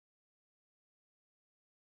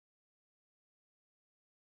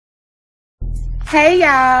Hey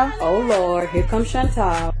y'all. Oh Lord, here comes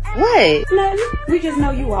Chantal. What? Nothing. We just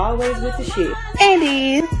know you always with the shit. And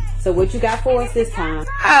is. So what you got for us this time?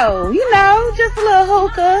 Oh, you know, just a little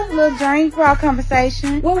hookah, a little drink, raw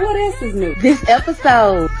conversation. Well, what else is new? This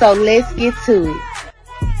episode. So let's get to it.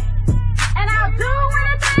 And I'll do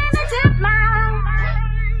anything to get mine.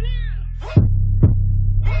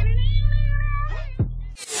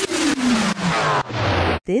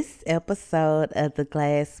 This episode of The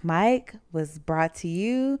Glass Mic was brought to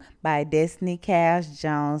you by Destiny Cash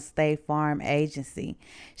Jones State Farm Agency.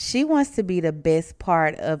 She wants to be the best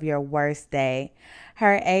part of your worst day.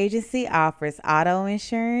 Her agency offers auto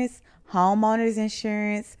insurance, homeowners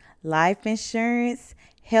insurance, life insurance,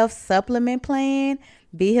 health supplement plan,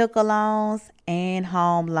 vehicle loans, and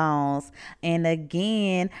home loans. And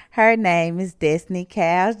again, her name is Destiny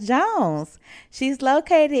Cash Jones. She's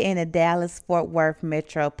located in the Dallas-Fort Worth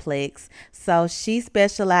Metroplex. So she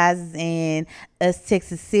specializes in us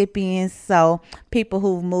Texasipians, so people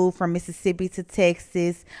who've moved from Mississippi to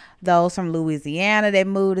Texas, those from Louisiana that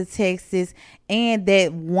moved to Texas, and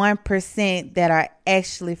that 1% that are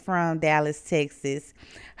actually from Dallas, Texas.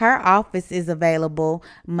 Her office is available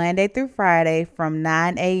Monday through Friday from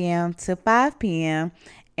 9 a.m. to 5 p.m.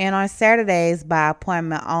 and on Saturdays by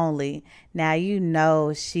appointment only. Now, you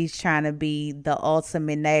know she's trying to be the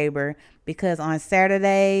ultimate neighbor because on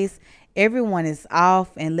Saturdays, everyone is off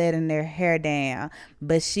and letting their hair down,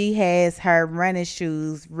 but she has her running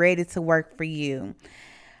shoes ready to work for you.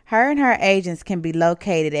 Her and her agents can be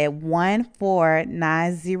located at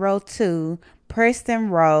 14902 Preston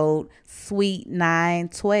Road, Suite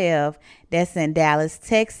 912. That's in Dallas,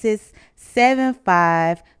 Texas,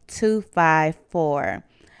 75254.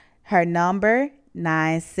 Her number,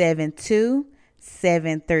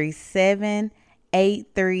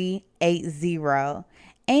 972-737-8380.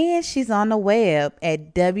 And she's on the web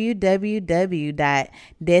at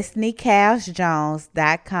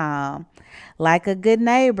www.destinycashjones.com. Like a good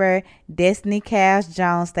neighbor, Destiny Cash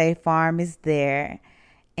Jones State Farm is there.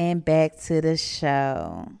 And back to the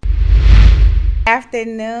show.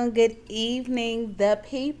 Afternoon, good evening, the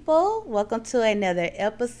people. Welcome to another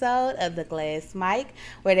episode of The Glass Mic,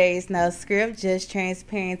 where there is no script, just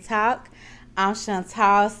transparent talk. I'm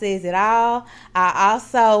Chantal Says It All. I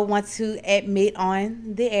also want to admit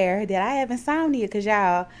on the air that I have insomnia because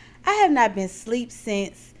y'all, I have not been asleep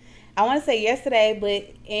since, I want to say yesterday,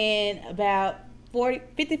 but in about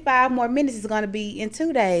 55 more minutes is going to be in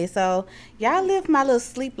 2 days. So y'all live my little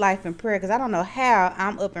sleep life in prayer because I don't know how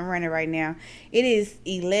I'm up and running right now. It is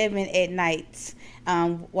 11 at night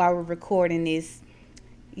while we're recording this,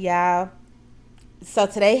 y'all. So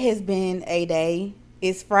today has been a day.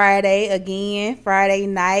 It's Friday again, Friday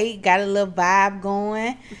night. Got a little vibe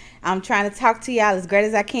going. I'm trying to talk to y'all as great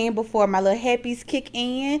as I can before my little happies kick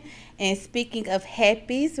in. And speaking of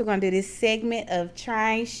happies, we're going to do this segment of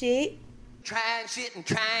trying shit. Trying shit and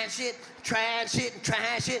trying shit, trying shit and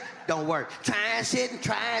trying shit, don't work. Trying shit and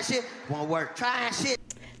trying shit, won't work. Trying shit.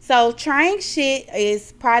 So trying shit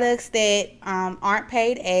is products that aren't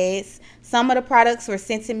paid ads. Some of the products were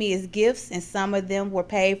sent to me as gifts, and some of them were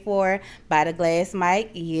paid for by The Glass Mic.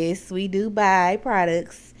 Yes, we do buy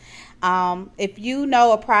products. If you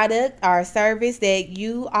know a product or a service that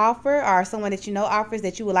you offer or someone that you know offers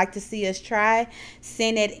that you would like to see us try,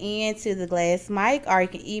 send it in to The Glass Mic, or you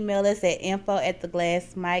can email us at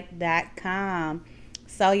info@theglassmic.com.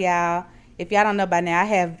 So y'all, if y'all don't know by now, I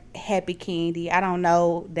have Happy Candy. I don't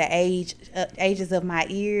know the ages of my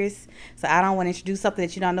ears, so I don't want to introduce something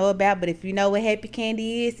that you don't know about. But if you know what Happy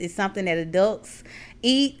Candy is, it's something that adults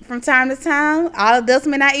eat from time to time. All adults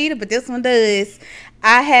may not eat it, but this one does.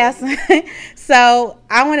 I have some. So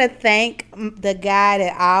I want to thank the guy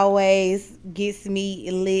that always gets me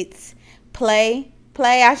lit. Play,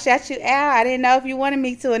 I shout you out. I didn't know if you wanted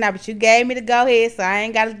me to or not, but you gave me the go ahead, so I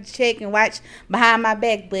ain't got to check and watch behind my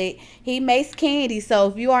back. But he makes candy, so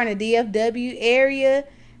if you are in the DFW area,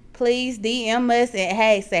 please DM us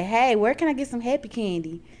and say, hey, where can I get some Happy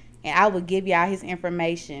Candy? And I will give y'all his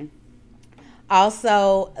information.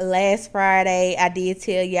 Also, last Friday, I did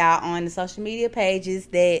tell y'all on the social media pages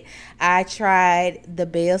that I tried the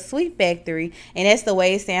Belle Sweet Factory, and that's the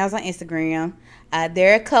way it sounds on Instagram.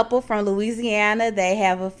 They're a couple from Louisiana. They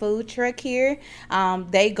have a food truck here.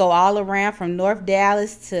 They go all around from North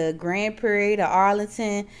Dallas to Grand Prairie to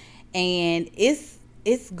Arlington, and it's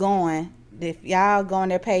going. If y'all go on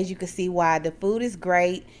their page, you can see why. The food is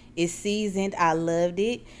great. It's seasoned. I loved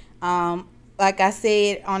it. Like I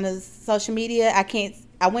said on the social media, I can't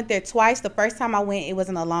I went there twice. The first time I went, it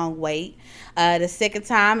wasn't a long wait. The second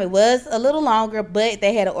time, it was a little longer, but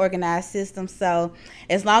they had an organized system. So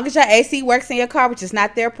as long as your AC works in your car, which is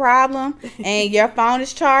not their problem, and your phone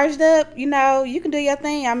is charged up, you know, you can do your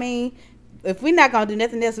thing. I mean, if we're not going to do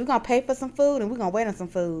nothing else, we're going to pay for some food, and we're going to wait on some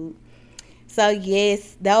food. So,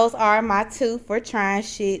 yes, those are my 2 for trying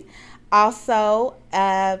shit. Also,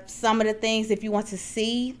 some of the things, if you want to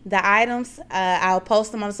see the items, I'll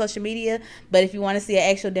post them on social media. But if you want to see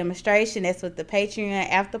an actual demonstration, that's what the Patreon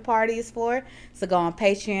after party is for. So go on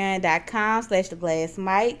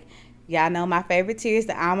patreon.com/theglassmic. Y'all know my favorite tiers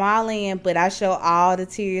that I'm all in, but I show all the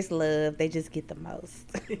tiers love. They just get the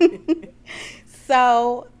most.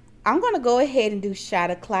 So I'm going to go ahead and do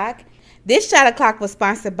Shot O'Clock. This Shot O'Clock was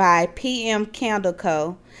sponsored by PM Candle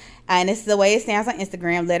Co. And this is the way it sounds on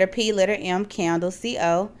Instagram. Letter P, letter M, Candle,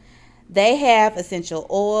 C-O. They have essential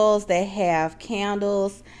oils. They have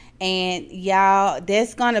candles. And y'all,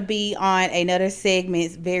 that's going to be on another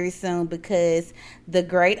segment very soon because the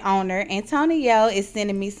great owner, Antonio, is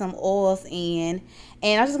sending me some oils in.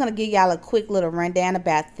 And I'm just going to give y'all a quick little rundown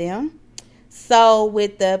about them. So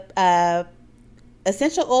with the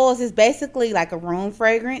essential oils is basically like a room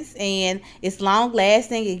fragrance, and it's long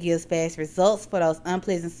lasting. It gives fast results for those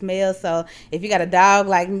unpleasant smells. So if you got a dog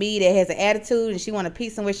like me that has an attitude and she want to pee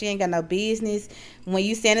somewhere she ain't got no business, when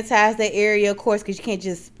you sanitize that area, of course, because you can't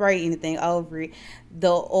just spray anything over it,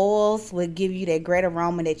 the oils will give you that great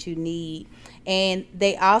aroma that you need. And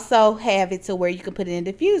they also have it to where you can put it in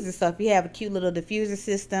diffusers. So if you have a cute little diffuser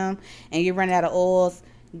system and you're running out of oils,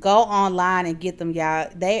 go online and get them,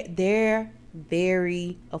 y'all. They're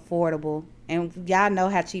very affordable, and y'all know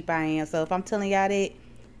how cheap I am, so if I'm telling y'all that,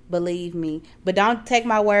 believe me. But don't take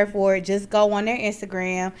my word for it. Just go on their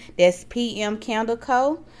Instagram. That's PM Candle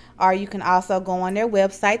Co. Or you can also go on their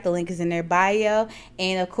website. The link is in their bio.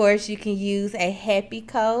 And of course, you can use a happy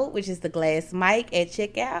code, which is the Glass Mic, at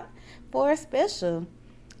checkout for a special.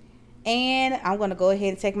 And I'm going to go ahead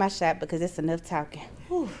and take my shot because it's enough talking.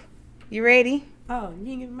 Whew. You ready? Oh,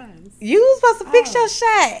 you ain't get mine. You was supposed to fix your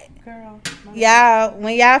shot. Girl. Y'all,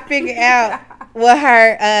 when y'all figure out what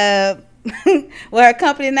her what her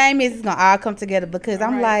company name is, it's gonna all come together because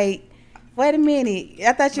I'm like, wait a minute.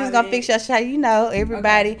 I thought you was gonna fix your shot. You know,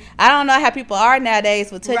 everybody. Okay. I don't know how people are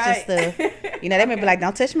nowadays with touching stuff. You know, they may be like,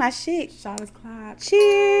 don't touch my shit. Shot is clap.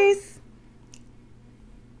 Cheers.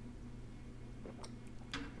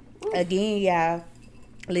 Ooh. Again, y'all.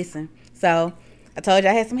 Listen. So I told you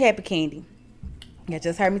I had some happy candy. Y'all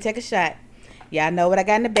just heard me take a shot. Y'all know what I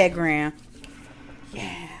got in the background.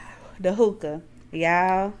 Yeah, the hookah.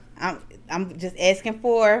 Y'all, I'm just asking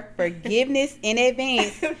for forgiveness in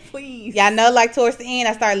advance. Please. Y'all know, like towards the end,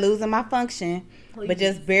 I start losing my function. Please. But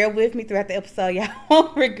just bear with me throughout the episode. Y'all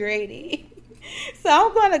won't regret it. So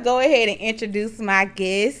I'm going to go ahead and introduce my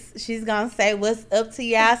guest. She's going to say what's up to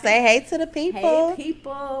y'all. Say hey to the people. Hey,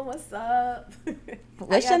 people. What's up?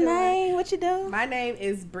 What's your name? What you do? My name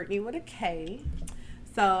is Brittany with a K.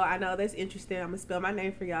 So I know that's interesting. I'm going to spell my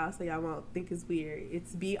name for y'all so y'all won't think it's weird.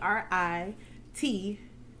 It's BRITTAKNEEY.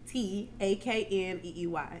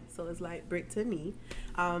 So it's like Brittany.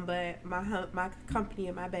 But my company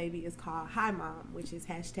and my baby is called Hi Mom, which is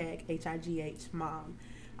hashtag HIGH Mom.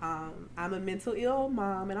 I'm a mental ill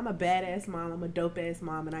mom, and I'm a badass mom. I'm a dope ass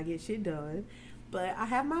mom, and I get shit done. But I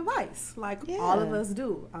have my vice, like all of us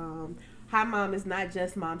do. Hi Mom is not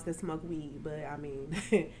just moms that smoke weed, but I mean,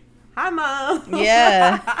 hi Mom.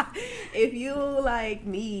 Yeah. If you like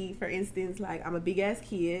me, for instance, like I'm a big ass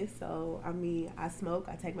kid, so I mean, I smoke,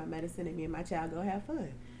 I take my medicine, and me and my child go have fun.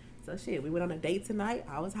 So shit, we went on a date tonight.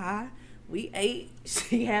 I was high. We ate.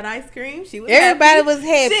 She had ice cream. She was everybody happy. was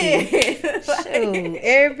happy. Like, shoot,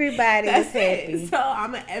 everybody was happy. It. So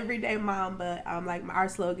I'm an everyday mom, but like our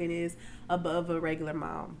slogan is above a regular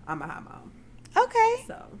mom. I'm a high mom. Okay.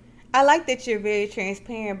 So I like that you're very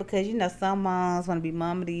transparent because, you know, some moms want to be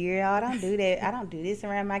mom of the year. Oh, I don't do that. I don't do this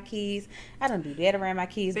around my kids. I don't do that around my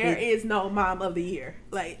kids. There is no mom of the year.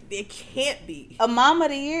 Like, there can't be. A mom of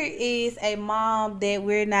the year is a mom that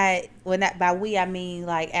we're not, well, not by we, I mean,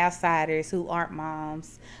 like, outsiders who aren't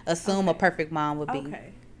moms assume a perfect mom would be.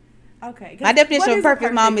 Okay. My definition of a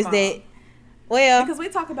perfect mom is that, well, because we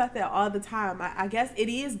talk about that all the time. I guess it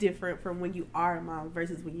is different from when you are a mom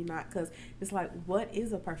versus when you're not. Because it's like, what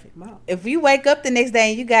is a perfect mom? If you wake up the next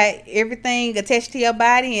day and you got everything attached to your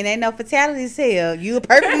body and ain't no fatalities, hell, you a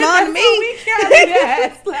perfect mom to me. We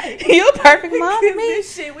can't like, you a perfect mom to me.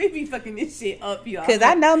 This shit, we be fucking this shit up, y'all. Because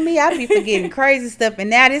I know me, I be forgetting crazy stuff. And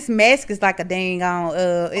now this mask is like a dang on,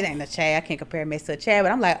 it ain't a Chad. I can't compare a mask to a Chad.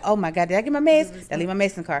 But I'm like, oh my God, did I get my mask? Did I leave my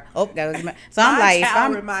mask in the car? Oh, gotta get my. So I'm like,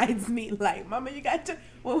 child reminds me, like, my mama, you got your,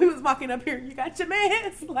 when we was walking up here, you got your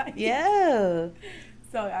mans. Like, Yeah.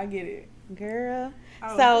 So I get it. Girl.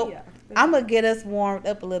 Oh, So yeah. I'm going to get us warmed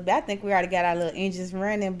up a little bit. I think we already got our little engines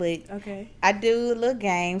running, but Okay. I do a little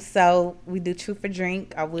game. So we do truth or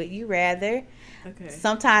drink or would you rather. Okay.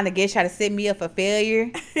 Sometimes the guests try to set me up for failure.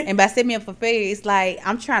 And by set me up for failure, it's like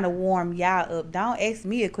I'm trying to warm y'all up. Don't ask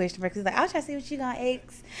me a question first. It's like, I'll try to see what you going to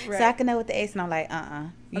ask. Right. So I can know what to ask. And I'm like,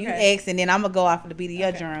 You Okay. ask, and then I'm going to go off of the beat of your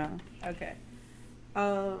Okay. drum. Okay.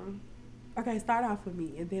 Okay, start off with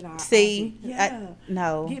me, and then I'll... See? Yeah.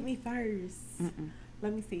 No. Get me first. Mm-mm.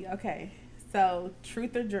 Let me see. Okay. So,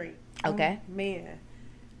 truth or drink? Okay. Oh, man.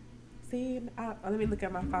 See, let me look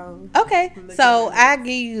at my phone. Okay, Look so at my I give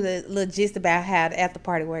you the little gist about how the after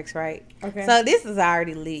party works, right? Okay. So this is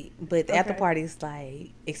already lit, but the after Okay. party is like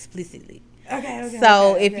explicitly. Okay.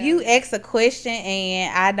 So okay, if okay. you ask a question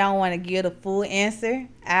and I don't want to give the full answer,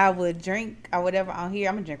 I would drink or whatever on here.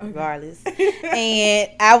 I'm gonna drink regardless, and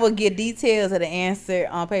I will get details of the answer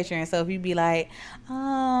on Patreon. So if you be like,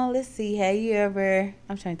 oh, let's see, have you ever?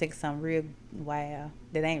 I'm trying to think of something real wild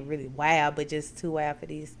that ain't really wild, but just too wild for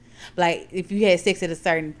this. Like if you had sex at a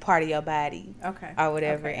certain part of your body, Okay. or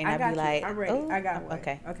whatever, Okay. and I I'd got be you. like, I'm ready. "Ooh, I got one.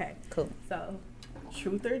 okay, Okay. cool, So,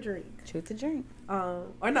 truth or drink? truth or drink,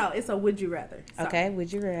 Or no, it's a would you rather. Sorry. okay?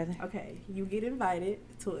 Would you rather? Okay. You get invited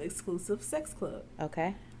to an exclusive sex club.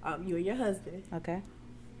 Okay, You and your husband. okay.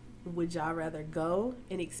 Would y'all rather go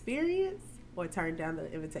and experience or turn down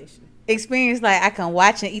the invitation? Experience like I can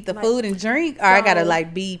watch and eat the Like, food and drink, or I gotta so-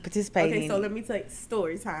 like be participating. Okay, so let me take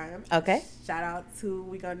story time. Okay. Shout out to,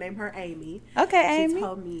 we gonna name her Amy. Okay, She Amy.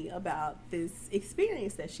 told me about this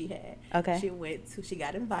experience that she had. Okay. She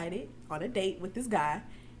got invited on a date with this guy,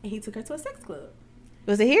 and he took her to a sex club.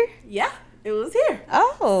 Was it here? Yeah, it was here.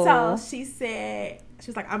 Oh, So she said, she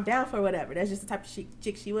was like, I'm down for whatever. That's just the type of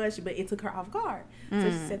chick she was, but it took her off guard. So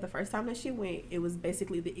she said the first time that she went, it was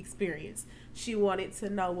basically the experience. She wanted to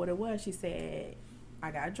know what it was. She said, I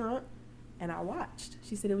got drunk and I watched.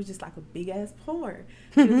 She said it was just like a big ass porn.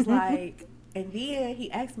 She was like, and then he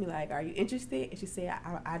asked me like, are you interested? And she said,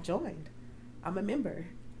 I joined. I'm a member.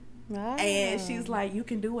 Ah. And she's like, you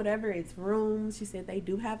can do whatever. It's rooms. She said they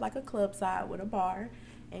do have like a club side with a bar,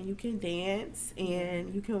 and you can dance,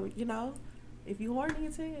 and you can, you know, if you horny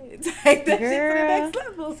into it, take that shit to the Girl, next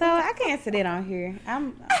level. So I can't sit it on here.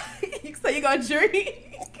 So you gonna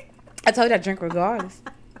drink? I told you I drink regardless.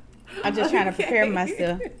 I'm just trying to prepare Okay.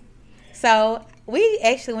 myself. So we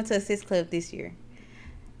actually went to a sex club this year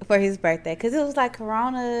for his birthday because it was like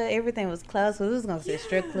Corona, everything was closed, so we was gonna see a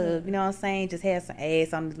strip club. You know what I'm saying? Just have some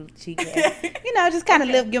ass on the cheek, you know, just kind of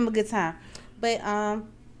give them a good time. But I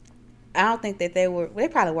don't think that they were. They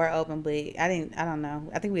probably were open, but I don't know.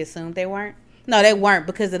 I think we assumed they weren't. No, they weren't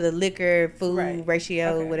because of the liquor food Right. ratio,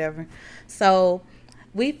 Okay. whatever. So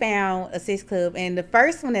we found a sex club, and the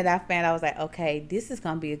first one that I found, I was like, okay, this is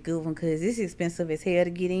gonna be a good one because this is expensive as hell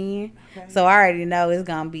to get in. Okay. So I already know it's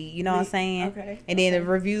gonna be, you know what I'm saying? Okay. And then Okay. the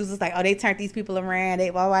reviews was like, oh, they turned these people around.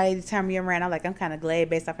 Why they turn me around? I'm like, I'm kind of glad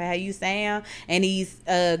based off of how you sound and these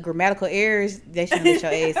grammatical errors. They shouldn't let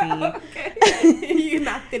your ass in. Okay. You're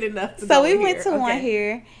not fit enough to So go we in went here. to one Okay.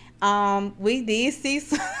 here. We did see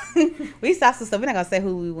some. We saw some stuff. We're not gonna say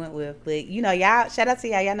who we went with, but you know, y'all. Shout out to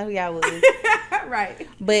y'all. Y'all know who y'all was. Right.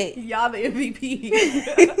 But Y'all the MVP.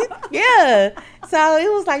 yeah, so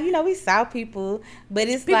it was like, you know, we saw people, but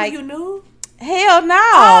it's People like you knew? hell no.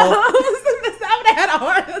 I would have had a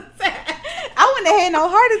heart attack. I wouldn't have had no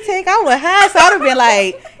heart attack. I would high, so I'd have been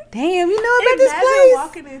like, damn, you know about this Imagine place?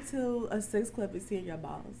 walking into a sex club and seeing your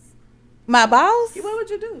boss. My boss? What would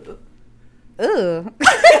you do? Ugh.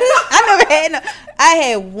 I never had no. I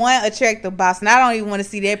had one attractive boss, and I don't even want to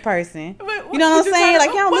see that person. What You know what I'm would saying? try- Like,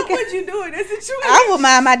 you don't what look at. would you do in this situation? I would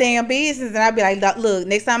mind my damn business, and I'd be like, look,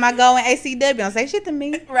 next time I go in ACW, don't say shit to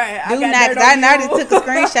me. Right. Do got not, dirt because I on already you. took a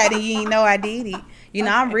screenshot and you ain't know I did it. You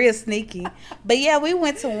know, I'm real sneaky. But yeah, we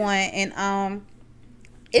went to one, and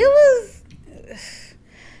it was.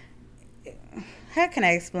 How can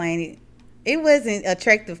I explain it? It wasn't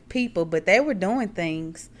attractive people, but they were doing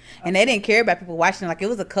things, and they didn't care about people watching. Like, it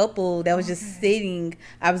was a couple that was just sitting,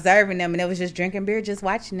 observing them, and they was just drinking beer, just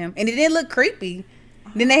watching them, and it didn't look creepy.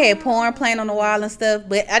 Then they had porn playing on the wall and stuff,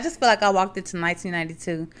 but I just feel like I walked into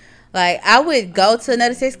 1992. Like, I would go to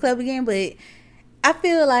another sex club again, but I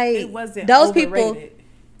feel like It wasn't those people. overrated.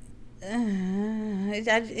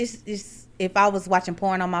 It's if I was watching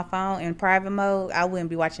porn on my phone in private mode, I wouldn't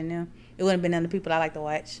be watching them. It wouldn't have been none of the people I like to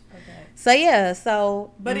watch. Okay. So yeah,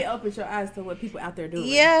 so But it opens your eyes to what people out there doing.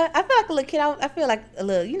 yeah, I feel like a little kid. I feel like a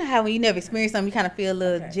little. You know how when you never experienced something, you kind of feel a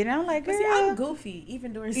little Okay. jittery. I'm like, But girl, see, I'm goofy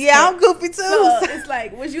even during yeah, I'm sex. goofy too. So it's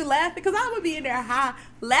like, was you laughing? Because I would be in there high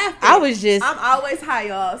laughing. I was just- I'm always high,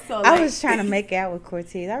 y'all. So I like, was trying to make out with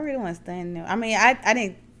Cortez. I really want to stand there. I mean,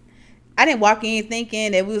 I didn't walk in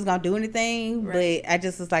thinking that we was gonna do anything, Right. but I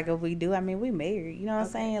just was like, if we do, I mean, we married. You know what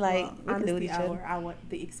I'm saying? Like, we can do it each other. I want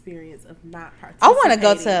the experience of not participating. I want to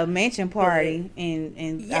go to a mansion party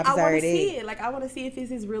and Yeah, I want observe to see it. it. Like, I want to see if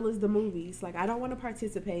it's as real as the movies. Like, I don't want to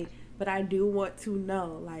participate, but I do want to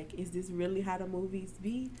know. Like, is this really how the movies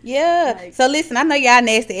be? Yeah. Like- So listen, I know y'all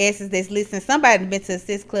nasty asses that's listening. Somebody been to a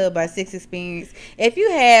sex club or sex experience. If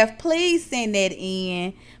you have, please send that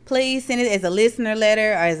in. Please send it as a listener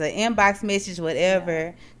letter or as an inbox message,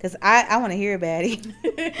 whatever. Because I want to hear about it.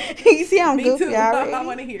 You see how I'm Me goofy too. already? I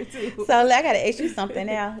want to hear too. So I got to ask you something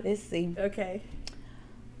now. Let's see. Okay.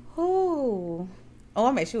 Ooh. Oh,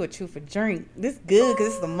 I'm sure a truth or drink. This good because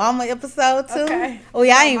this is the mama episode too. Okay. Oh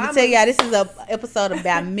yeah, I My ain't even mama- tell y'all this is a episode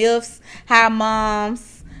about myths, high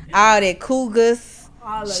moms, all that cougars,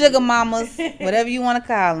 All of sugar it. mamas, whatever you want to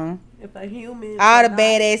call them. If a human. All or the not,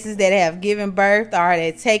 badasses that have given birth or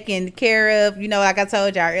that taken care of. You know, like I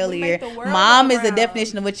told y'all earlier, make the world mom go is the round.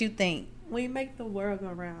 definition of what you think. We make the world go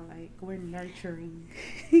round. Like, we're nurturing.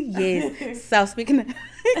 Yes. So speaking of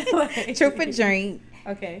Like- truth or drink.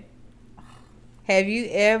 Okay. Have you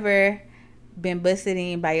ever been busted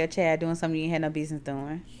in by your child doing something you ain't had no business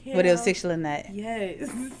doing? Whether it was Hell sexual or not? Yes.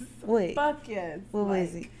 What? Fuck yes. What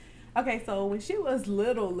was Like, it? Okay, so when she was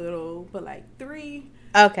little, but like 3,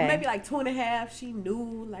 Okay. maybe like 2.5, she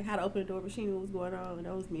knew like how to open the door, but she knew what was going on. And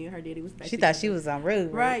that was me and her daddy was back She thought she together. was on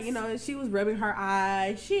rude. Right, you know, she was rubbing her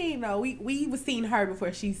eyes. She didn't know. We was seeing her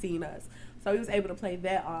before she seen us. So we was able to play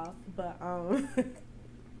that off. But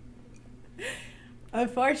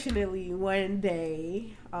unfortunately, one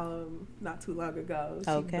day, not too long ago, she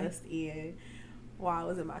Okay. bust in while I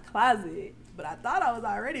was in my closet. But I thought I was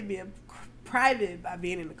already being private by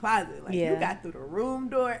being in the closet. Like, Yeah. you got through the room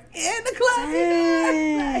door and the closet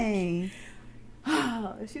door. Dang.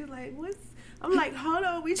 And she was like, what's... I'm like, hold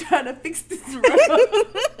on, we trying to fix this room.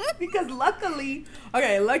 Because luckily,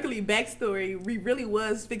 backstory, we really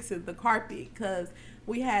was fixing the carpet because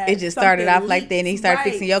we had... It just started something off like that and he leaked. started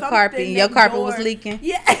fixing your carpet and your next carpet was door- leaking.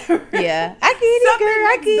 Yeah. Yeah. I get it, Something girl.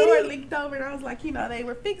 I next door get it. leaked over and I was like, you know, they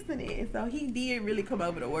were fixing it. And so he did really come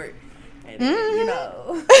over to work. And, you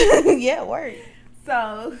know... Yeah, work.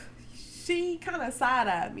 So she kind of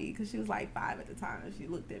side-eyed me because she was like 5 at the time. She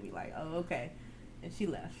looked at me like, oh, okay. And she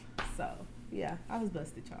left. So, yeah, I was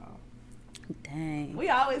busted, y'all. Dang. We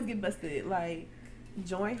always get busted. Like,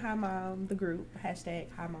 join Hi Mom, the group, hashtag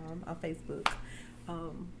Hi Mom on Facebook.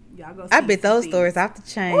 Y'all go see I bet some those things. stories off the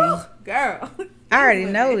chain. Woo, girl. I already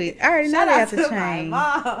know it. I already know Shout they out off the to chain.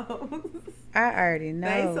 my mom. I already know.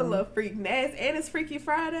 They a little freak nasty. And it's Freaky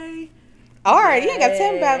Friday. All right, you ain't got to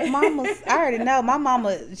tell me about Yeah. mamas. I already know. My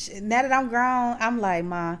mama, now that I'm grown, I'm like,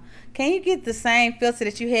 Ma, can you get the same filter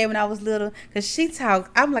that you had when I was little? Because she talk,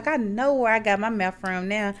 I'm like, I know where I got my mouth from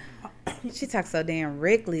now. She talks so damn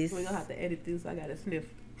reckless. We're going to have to edit this. I got to sniff.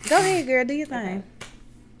 Go ahead, girl. Do your thing.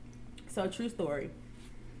 So, true story.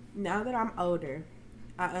 Now that I'm older,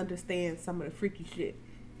 I understand some of the freaky shit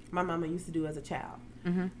my mama used to do as a child.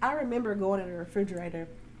 Mm-hmm. I remember going in the refrigerator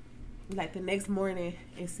like the next morning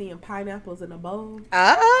and seeing pineapples in a bowl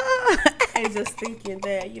Oh. and just thinking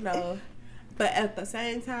that, you know, but at the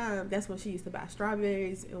same time, that's when she used to buy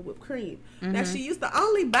strawberries and whipped cream. Now, she used to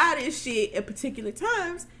only buy this shit at particular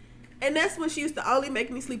times, and that's when she used to only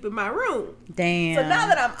make me sleep in my room. Damn. So now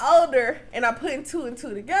that I'm older and I'm putting 2 and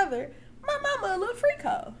 2 together, my mama a little freak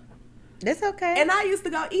hoe. That's okay. And I used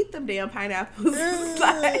to go eat them damn pineapples.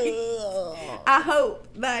 Like, I hope,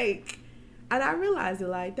 like, and I realized it,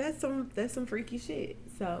 like, that's some freaky shit.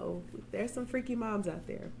 So there's some freaky moms out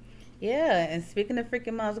there. Yeah, and speaking of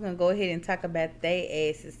freaking moms, we're going to go ahead and talk about they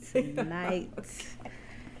asses tonight.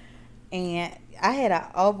 And I had an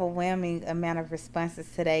overwhelming amount of responses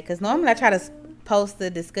today because normally I try to post the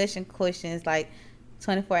discussion questions like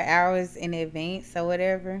 24 hours in advance or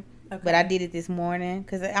whatever. Okay. But I did it this morning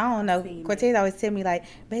because I don't know. Seen Cortez always tell me like,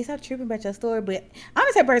 babe, stop tripping about your story. But I'm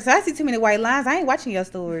the type of person, I see too many white lines. I ain't watching your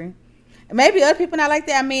story. Maybe other people not like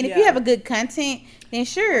that. I mean, if you Yeah. have a good content, then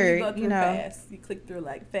sure, You go through you know. fast. You click through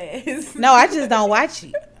like fast. No, I just don't watch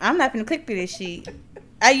it. I'm not gonna click through this shit.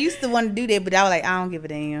 I used to want to do that, but I was like, I don't give a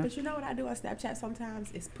damn. But you know what I do on Snapchat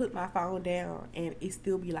sometimes is put my phone down and it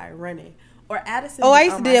still be like running. Or Addison. Oh, be I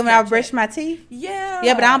used on to do my that when I Snapchat. brush my teeth. Yeah.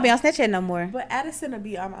 Yeah, but I don't be on Snapchat no more. But Addison will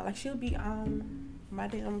be on my, like, she'll be on my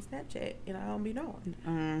damn Snapchat and I don't be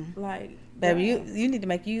knowing. Like, Baby, girl, you need to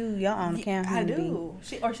make your own account. I honey. do.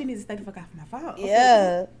 She needs to stay the fuck off my phone.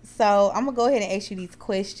 Yeah. So I'm gonna go ahead and ask you these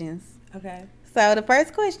questions. Okay. So the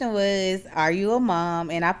first question was, are you a mom?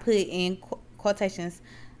 And I put in quotations,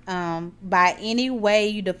 by any way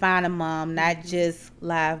you define a mom, not just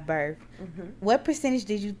live birth. What percentage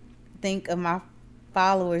did you think of my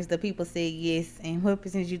followers, the people said yes, and what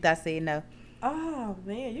percentage you thought said no? Oh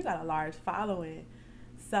man, you got a large following.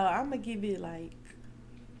 So I'm gonna give it like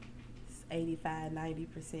 85,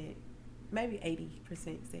 90%, maybe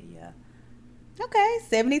 80% say yeah. Okay,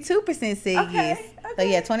 72% said yes. So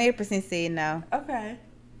Okay. yeah, 28% said no. Okay.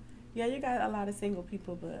 Yeah, you got a lot of single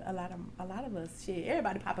people, but a lot of us, shit,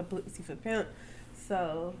 everybody popping pussy for pimp.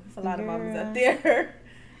 So it's a lot of mamas out there.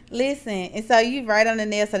 Listen, and so you right on the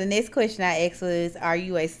nail. So the next question I asked was, are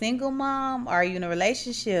you a single mom or are you in a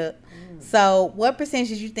relationship? So what percentage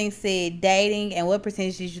did you think said dating and what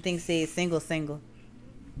percentage did you think said single?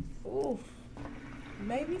 Ooh,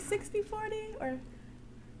 maybe 60-40 or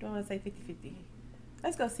do I want to say 50-50?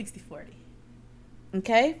 Let's go 60-40.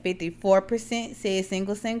 Okay, 54% said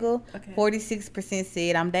single. Okay. 46%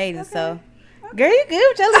 said I'm dating. Okay. So, girl, you good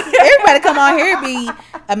with your listeners. Everybody come on here be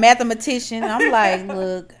a mathematician. I'm like,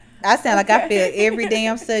 look, I sound like I feel every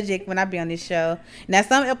damn subject when I be on this show. Now,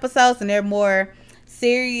 some episodes and they're more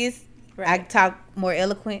serious. I Right. talk more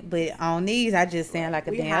eloquent, but on these, I just sound like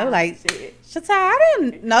a We damn. high I'm like, shit. Shatai, I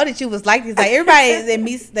didn't know that you was like this. Like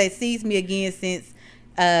everybody that sees me again since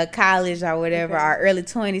college or whatever, Okay. or early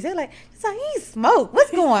 20s, they're like, so he smoke.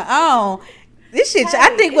 What's going on? This shit, Hey, I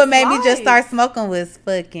think what it's made me just start life. smoking was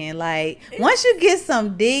fucking like once you get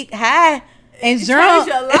some dick high and Change drunk.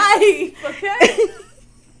 your life, okay?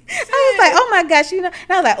 I was like, oh my gosh, and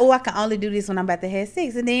I was like, oh, I can only do this when I'm about to have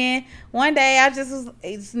sex. And then one day I just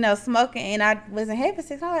was, smoking and I wasn't having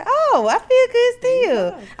sex. I was like, oh, I feel good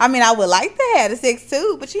still. Yeah. I mean, I would like to have the sex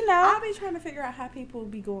too, but I be trying to figure out how people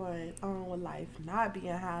be going on with life, not being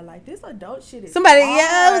high. Like this adult shit is somebody, hard.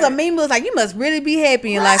 yeah, it was a meme. It was like, you must really be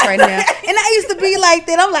happy in life right now. And I used to be like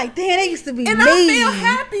that. I'm like, damn, that used to be And me. I feel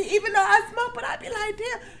happy even though I smoke, but I be like,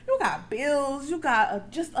 damn, you got bills, you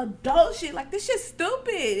got just adult shit. Like this shit's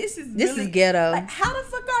stupid. This is ghetto. Like how the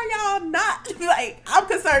fuck are y'all not like? I'm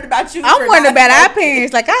concerned about you. I'm for wondering not about our smoking.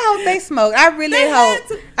 parents. Like, I hope they smoke. I really They hope. had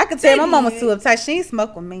to. I could tell They my mama did. too uptight. She ain't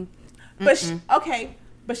smoke with me. But okay,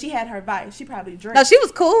 but she had her vice. She probably drank. No, she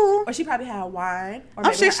was cool. Or she probably had wine. Or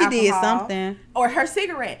I'm maybe sure her she did alcohol, something. Or her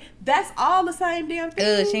cigarette. That's all the same damn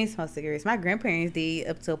thing. She ain't smoked cigarettes. My grandparents did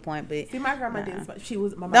up to a point, but See, my grandma didn't smoke. She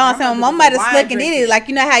was my no, I'm saying my might have slick and did it. Like,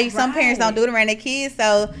 you know how some parents don't Right. do it around their kids.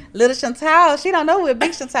 So little Chantal, she don't know what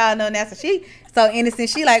big Chantal know now. So she so innocent.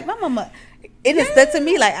 She like, my mama. It just stuck to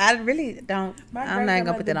me. Like, I really don't. I'm not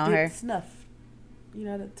gonna put that on her. Snuff. You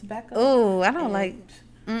know the tobacco. Oh, I don't And like.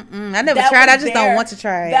 I never that tried. I was just their- don't want to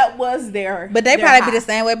try it. That was there. But they probably be the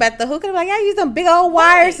same way about the hookah. They're like, I use them big old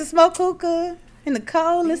wires to smoke hookah in the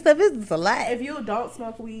cold and stuff. It's a lot. If you don't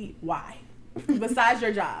smoke weed, why? Besides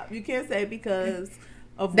your job, you can't say because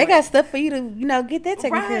of They what. got stuff for you to, get that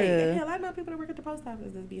taken right. care of. Hell, I know people that work at the post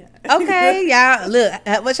office that's be Okay, y'all. Look,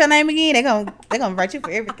 what's your name again? They gonna write you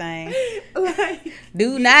for everything. like,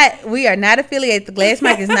 We are not affiliated. The Glass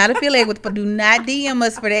Mic is not affiliated with. But do not DM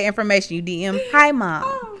us for that information. You DM hi mom,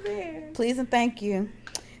 oh man. please and thank you.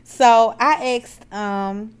 So I asked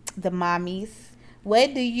the mommies,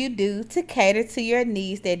 what do you do to cater to your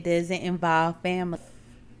needs that doesn't involve family,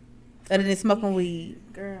 other than smoking weed?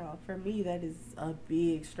 Girl, for me that is a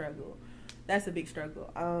big struggle. That's a big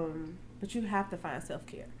struggle. But you have to find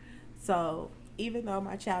self-care. So even though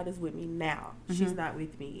my child is with me now, she's not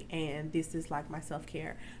with me, and this is like my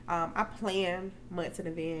self-care. I plan months in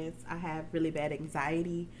advance. I have really bad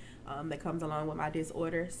anxiety that comes along with my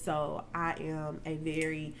disorder, so I am a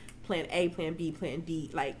very plan A, plan B, plan D,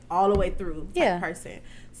 like all the way through type person.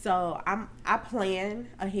 So I plan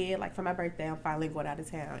ahead. Like for my birthday, I'm finally going out of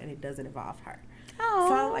town, and it doesn't involve her.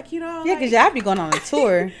 So I'm like, Yeah, like, because y'all be going on a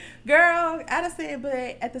tour. girl, I understand, but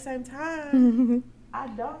at the same time, I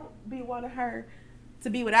don't be wanting her to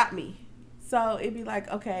be without me. So it'd be like,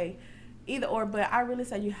 okay, either or, but I really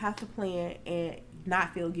say you have to plan and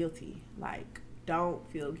not feel guilty. Like, don't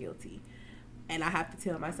feel guilty. And I have to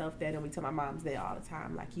tell myself that, and we tell my moms that all the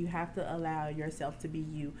time. Like, you have to allow yourself to be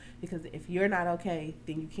you, because if you're not okay,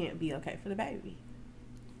 then you can't be okay for the baby.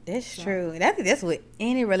 That's true. And I think that's with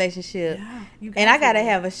any relationship. Yeah, you And I got gotta to.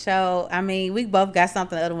 have a show. I mean, we both got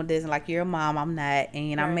something the other one doesn't. Like, you're a mom, I'm not,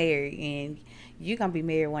 and I'm Right. married, and you're gonna be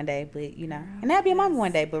married one day, but and I'll be a mom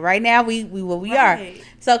one day. But right now, we what we Right. are.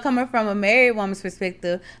 So coming from a married woman's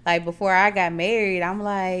perspective, like before I got married, I'm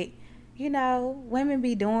like, you know, women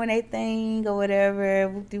be doing their thing or whatever,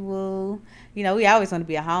 whoop-de-woo. You know, we always want to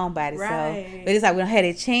be a homebody, Right. so. But it's like we don't have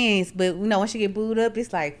a chance. But, you know, once you get booed up,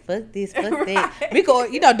 it's like, fuck this, fuck Right. that. We go,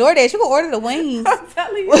 you know, DoorDash, you can order the wings. I'm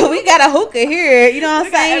telling you. Well, we got a hookah here, you know what We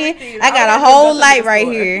I'm got saying? everything. I got All a we have to whole do is go to light the right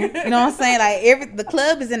store. here. You know what I'm saying? Like, the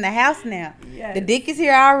club is in the house now. Yes. The dick is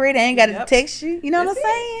here already. I ain't got to Yep. text you. You know That's what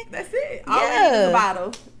I'm saying? That's it. All we need is Yeah. a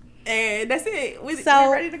bottle. And that's it. We're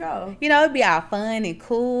So, ready to go. You know, it'd be all fun and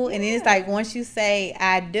cool. And then it's like, once you say,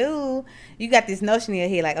 I do, you got this notion in your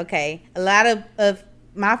head, like, okay, a lot of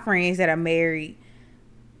my friends that are married,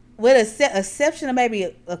 with a exception of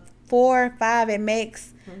maybe a 4 or 5 at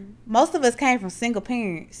max, most of us came from single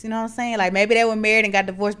parents. You know what I'm saying? Like, maybe they were married and got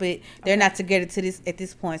divorced, but they're not together at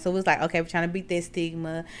this point. So it was like, okay, we're trying to beat that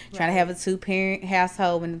stigma, trying to have a 2-parent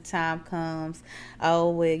household when the time comes.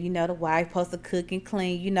 Oh, well, you know, the wife supposed to cook and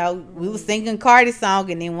clean. You know, we was singing Cardi's song,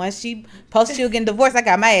 and then once she posted she was getting divorced, I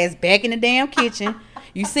got my ass back in the damn kitchen.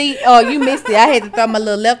 You see, oh, you missed it. I had to throw my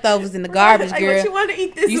little leftovers in the garbage, Like, girl. what you want to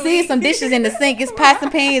eat this You week? see some dishes in the sink. It's pots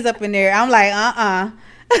and pans up in there. I'm like,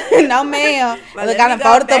 no, ma'am. Like, Look, let I me done go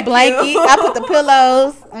folded the vacuum. blanket. I put the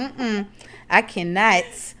pillows. I cannot.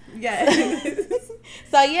 Yes.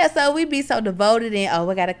 So, yeah, so we be so devoted in, oh,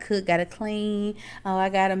 I got to cook, got to clean. Oh, I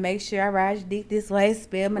got to make sure I ride your dick this way,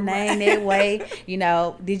 spell my name that way. You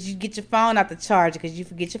know, did you get your phone out the charger? Because you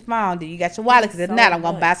forget your phone. Do you got your wallet? Because if So not, I'm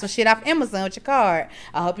going to buy much. some shit off Amazon with your card.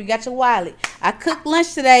 I hope you got your wallet. I cooked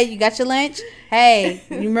lunch today. You got your lunch? Hey,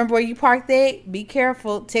 you remember where you parked at? Be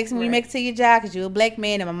careful. Text me when you make it to your job because you're a black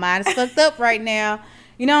man and my mind is fucked up right now.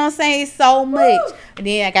 You know what I'm saying? It's so much. And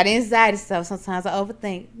then I got anxiety stuff. Sometimes I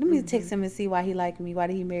overthink. Let me text him and see why he like me. Why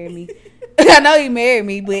did he marry me? I know he married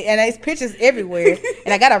me, but and there's pictures everywhere.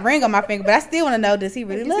 And I got a ring on my finger, but I still want to know, does he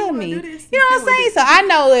really You still love wanna me? do this? You You know what I'm still wanna saying? do So I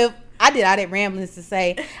know if I did all that ramblings to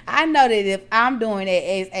say, I know that if I'm doing it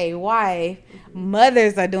as a wife,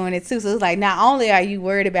 mothers are doing it too. So it's like, not only are you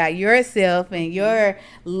worried about yourself and your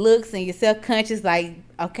looks and your self-conscious, like,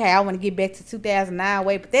 okay, I want to get back to 2009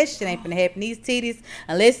 way, but that shit ain't finna happen. These titties,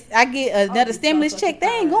 unless I get another be so stimulus fucking check, they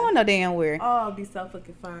ain't fine. going no damn where. Oh, I'll be so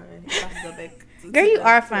fucking fine. If I can go back to Girl, you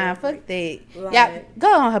are fine. 2012. Fuck that. Like- Y'all,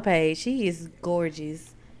 go on her page. She is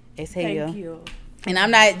gorgeous as hell. Thank you. And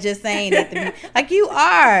I'm not just saying that to be like, you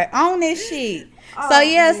are on this shit. So Oh,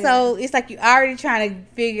 yeah, man. so it's like you already trying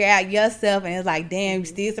to figure out yourself, and it's like, damn, you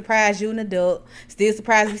still surprised you an adult, still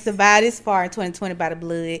surprised we survived this far in 2020 by the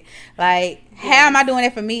blood. Like, how am I doing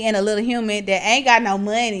that for me and a little human that ain't got no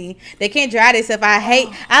money, that can't drive themselves?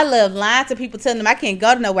 I love lying to people, telling them I can't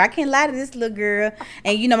go to nowhere. I can't lie to this little girl.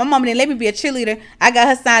 And you know, my mama didn't let me be a cheerleader. I got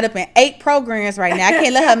her signed up in 8 programs right now. I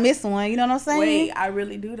can't let her miss one. You know what I'm saying? Wait, I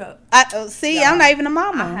really do though. See, Y'all, I'm not even a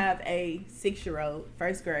mama. I have a 6-year-old,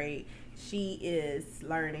 first grade. She is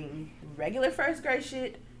learning regular first grade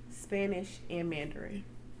shit, Spanish, and Mandarin.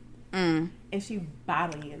 And she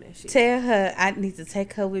bottling in that shit. Tell her I need to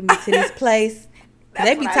take her with me to this place.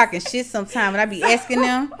 They be what I talking shit sometimes, and I be asking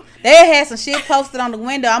them. They had some shit posted on the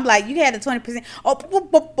window. I'm like, you had the 20%. Oh, boop,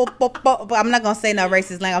 boop, boop, boop, boop. But I'm not gonna say no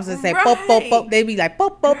racist language. I'm just gonna say boop, boop, boop. They be like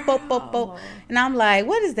boop, boop, boop, boop, boop. And I'm like,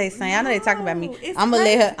 what is they saying? I know they talking about me. No, it's I'm gonna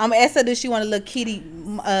let her. crazy. I'm gonna ask her, does she want a little kitty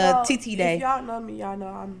TT day? If y'all know me, y'all know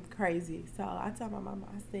I'm crazy. So I told my mama,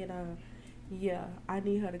 I said, yeah, I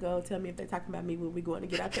need her to go tell me if they're talking about me when we going to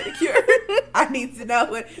get our pedicure. I need to know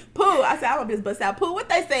what. Pooh, I said, I'm going to just bust out. Pooh, what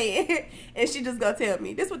they saying? And she just going to tell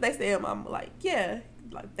me. This what they say. I'm like, yeah,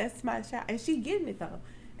 like that's my child. And she getting it though.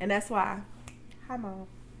 And that's why, hi mom.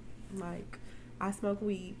 Like, I smoke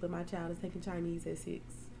weed, but my child is taking Chinese at 6.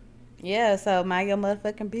 Yeah, so mind your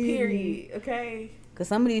motherfucking business. Period. Okay. Because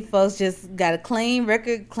some of these folks just got a clean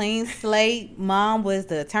record, clean slate. Mom was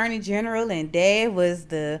the attorney general and dad was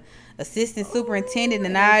the assistant superintendent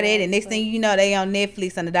and all that. And next thing you know, they on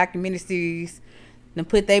Netflix on the documentary series and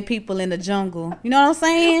put their people in the jungle. You know what I'm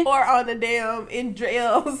saying? Or on the damn, in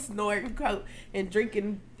jail, snorting coke and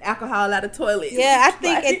drinking alcohol out of toilets. Yeah, I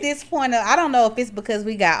think Like- at this point, I don't know if it's because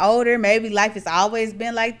we got older. Maybe life has always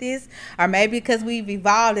been like this. Or maybe because we've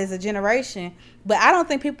evolved as a generation. But I don't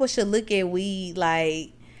think people should look at weed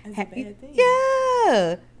like... That's a bad thing.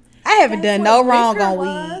 Yeah. I haven't That's done no what wrong liquor on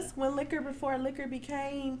was, weed. When liquor, before liquor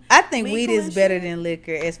became I think weed legal is and better shit. than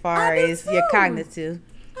liquor as far I do as your too. cognitive.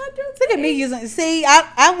 I do Look at me too. using... See,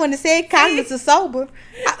 I wouldn't have said cognitive sober.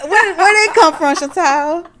 Where they come from,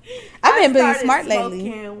 Chantal? I've been being started smart lately.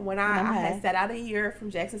 smoking when I'm I high. had sat out a year from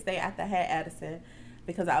Jackson State after I had Addison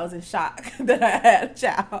because I was in shock that I had a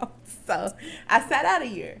child. So I sat out a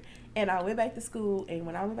year. And I went back to school, and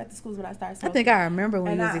when I went back to school is when I started I smoking. think I remember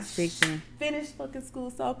when And you I was expecting. finished fucking school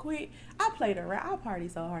so quick. I played around. I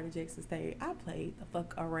partied so hard at Jackson State. I played the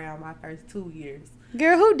fuck around my first 2 years.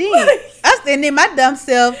 Girl, who did? I standing in my dumb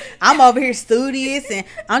self. I'm over here studious, and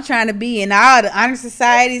I'm trying to be in all the honor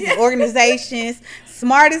societies and organizations.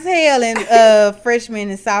 Smart as hell in freshman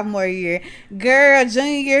and sophomore year. Girl,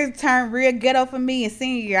 junior year turned real ghetto for me, and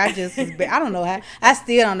senior year I just was. I don't know how. I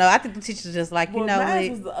still don't know. I think the teachers just like, Well, you know mine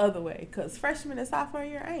what? was the other way, because freshman and sophomore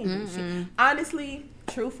year, I ain't do shit. Honestly,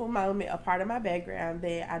 truthful moment, a part of my background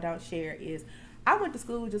that I don't share is I went to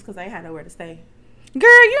school just because I ain't had nowhere to stay. Girl,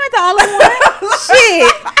 you ain't the only one.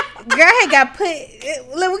 Shit. Girl, I had got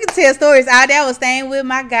put. Look, we can tell stories out there. I was staying with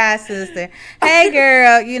my god sister. Hey,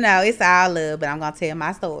 girl, you know, it's all love, but I'm going to tell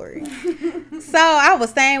my story. So, I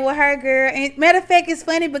was staying with her, girl. And matter of fact, it's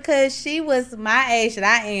funny because she was my age that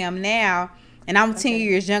I am now. And I'm 10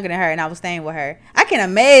 years younger than her, and I was staying with her. I can't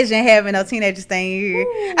imagine having no teenager staying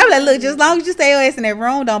here. I'm like, look, just as long as you stay your ass in that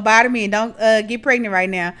room, don't bother me, and don't get pregnant right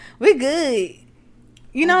now. We good.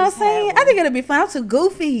 You know what I'm saying? I think it'll be fun. I'm too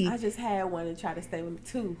goofy. I just had one to try to stay with me,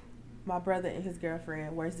 too. My brother and his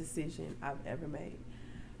girlfriend, worst decision I've ever made.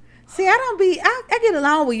 See, I get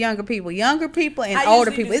along with younger people and I older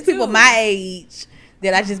usually people. do It's people too. my age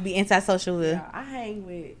that I just be antisocial with. Yeah, I hang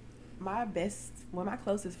with my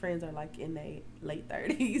closest friends are like in their late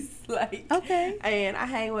 30s. Like, Okay. And I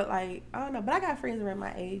hang with like, I don't know, but I got friends around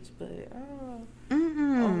my age, but I don't know.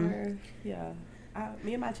 Mm-mm. Yeah.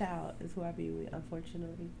 Me and my child is who I be with,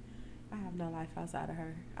 unfortunately. I have no life outside of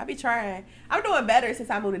her. I be trying. I'm doing better since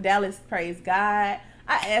I moved to Dallas, praise God.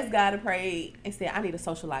 I asked God to pray and said, I need a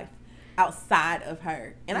social life outside of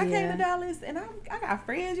her. And I came Yeah. to Dallas, and I got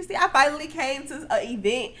friends. You see, I finally came to an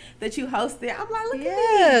event that you hosted. I'm like, look Yeah,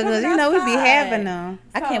 at me. because, you know, we be outside. having them.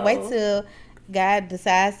 I can't wait So- till God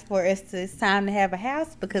decides for us to, it's time to have a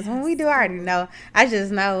house, because when we do, I already know. I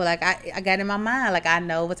just know, like, I got in my mind, like, I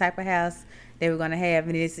know what type of house that we're going to have,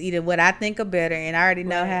 and it's either what I think are better, and I already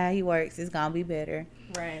know Right. how he works. It's going to be better.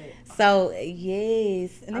 Right. So,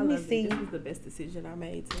 yes. I Let me love it. see. This was the best decision I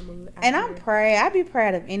made to move out And I'm here. proud. I be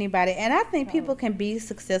proud of anybody. And I think people Oh. can be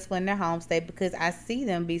successful in their home state because I see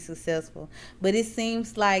them be successful. But it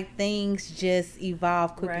seems like things just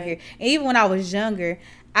evolve quicker Right. here. And even when I was younger,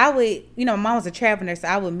 I would, you know, my mom was a travel nurse, so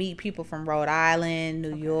I would meet people from Rhode Island,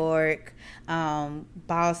 New York,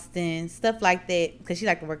 Boston, stuff like that, because she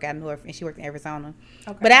liked to work out north and she worked in Arizona.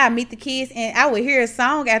 Okay. But I'd meet the kids and I would hear a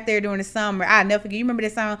song out there during the summer. I'll never forget. You remember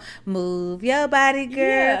that song, Move Your Body, Girl?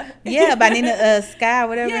 Yeah. Yeah, by Nina Sky,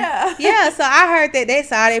 whatever. Yeah. Yeah, so I heard that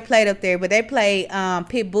that's all they played up there, but they played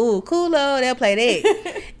Pitbull, Coolo, they'll play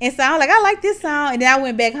that. And so I'm like, I like this song. And then I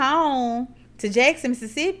went back home to Jackson,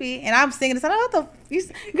 Mississippi, and I'm singing the song. What the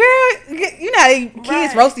girl? You know how kids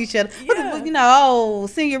Right. roast each other. What the Yeah. fuck, you know, oh,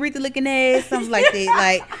 senorita looking ass, something like that.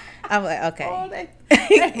 Like, I'm like, okay. Oh, they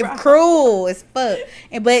It's cruel as fuck.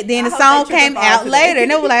 And but then I the hope song they trip came up out today. later,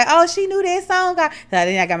 and they were like, "Oh, she knew that song." So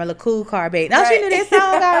then I got my little cool car back. No, she Right. knew that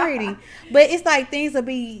song already. But it's like things will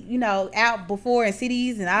be, you know, out before, and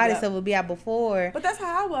CDs and all this Yep. stuff will be out before. But that's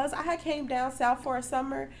how I was. I had came down south for a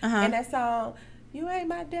summer, Uh-huh. and that song, "You Ain't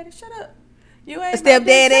My Daddy," shut up. You ain't Stepdad my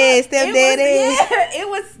daddy, ass, shut up. stepdad It was- ass. Yeah, it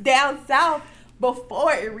was down south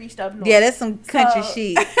before it reached up north. Yeah, that's some country So-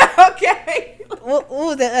 shit. Okay. What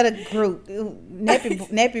was that other group?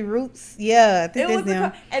 Nappy Roots. Yeah, I think It that's was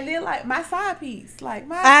them. and then like my side piece, like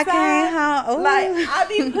my I side, came home. Ooh. like I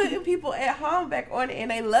be putting people at home back on it, and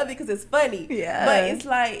they love it because it's funny. Yeah. but it's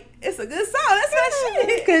like it's a good song. That's my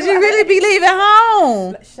shit. Because you Like, really be leaving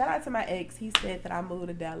home. Shout out to my ex. He said that I moved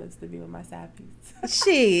to Dallas to be with my side piece,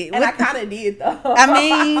 Shit. and I what the- kind of did though. I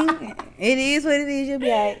mean, it is what it is. You'll be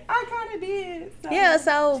like, I kind of did. So, yeah,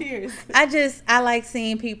 so cheers. I like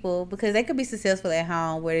seeing people because they could be successful at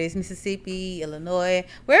home, whether it's Mississippi, Illinois,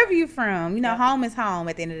 wherever you're from. You know, Yep. home is home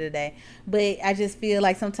at the end of the day. But I just feel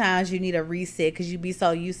like sometimes you need a reset because you be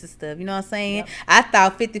so used to stuff. You know what I'm saying? Yep. I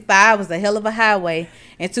thought 55 was a hell of a highway,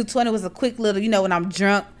 and 220 was a quick little. You know, when I'm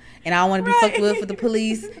drunk and I don't want to be fucked with for the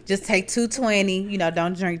police, just take 220. You know,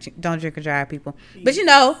 don't drink and drive, people. But you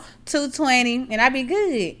know, 220, and I be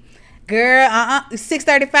good. Girl,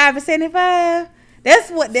 635 and 75.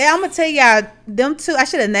 That's what I'm gonna tell y'all. Them two, I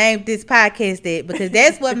should have named this podcast that because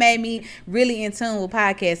that's what made me really in tune with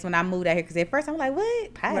podcasts when I moved out here. Because at first I'm like,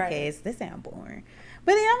 what podcast? Right. That sound boring.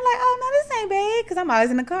 But then I'm like, oh no, this ain't bad because I'm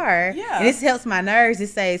always in the car. Yeah. and this helps my nerves. It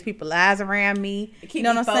saves people lives around me. Keep You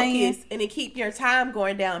know me what I'm saying? focused, and it keep your time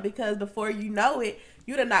going down because before you know it,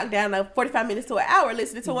 you done knocked down 45 minutes to an hour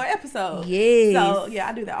listening to one episode. Yes. So yeah,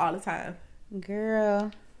 I do that all the time.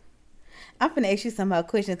 Girl, I'm finna ask you some more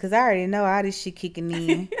questions because I already know all this shit kicking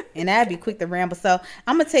in, and I'd be quick to ramble. So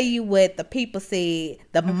I'm gonna tell you what the people said.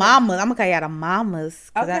 The mamas, I'm gonna call y'all the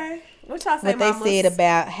mamas. Okay. What y'all say, What they mamas? said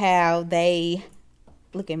about how they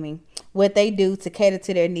look at me, what they do to cater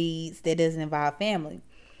to their needs that doesn't involve family.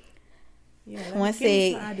 Yeah, One give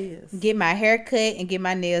me some said, ideas. get my hair cut and get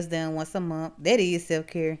my nails done once a month. That is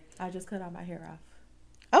self-care. I just cut all my hair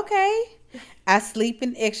off. Okay. I sleep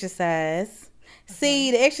and exercise.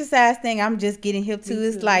 See, the exercise thing, I'm just getting hip to. Me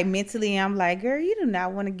It's too. like mentally, I'm like, girl, you do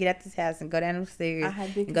not want to get out this house and go down the stairs I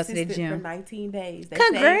have been and go to the consistent for gym. 19 days. They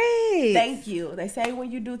Congrats. say, thank you. They say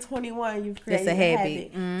when you do 21, you've created That's a a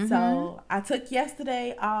habit. habit. Mhm. So I took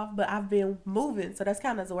yesterday off, but I've been moving, so that's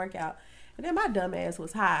kind of as a workout. And then my dumb ass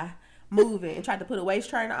was high, moving, and tried to put a waist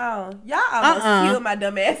trainer on. Y'all almost killed my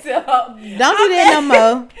dumb ass up. Don't do that no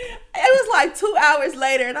more. It was like 2 hours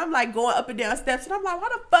later, and I'm like going up and down steps, and I'm like, why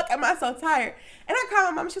the fuck am I so tired? And I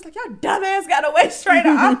called my mom. She was like, your dumb ass got a waist trainer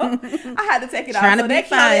on. I had to take it off. Trying to So be that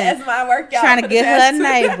counted fine. as my workout. Trying for to the get her a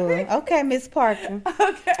past 2 neighbor. Okay, Miss Parker.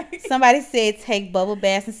 Okay. Somebody said take bubble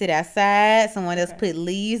baths and sit outside. Someone else Okay. put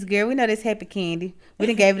leaves. Girl, we know that's Happy Candy. We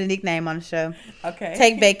done gave it a nickname on the show. Okay.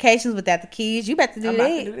 Take vacations without the kids. You about to do I'm that.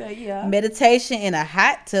 about to do that, yeah. Meditation in a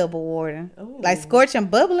hot tub of water. Ooh. Like scorching,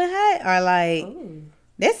 bubbling hot, or like Ooh.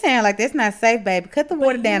 that sound like that's not safe, baby. Cut the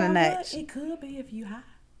water But down you a know what? notch. It could be if you high.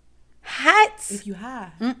 Hot. If you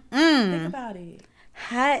high. Mm. Think about it.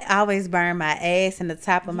 Hot always burn my ass and the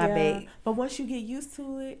top of my Yeah, back. But once you get used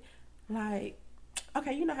to it, like,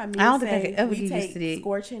 okay, you know how men I don't think I say could ever we get used take to that.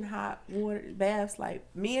 scorching hot water baths. Like,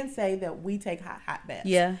 men say that we take hot baths.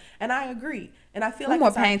 Yeah. And I agree. And I feel We're like more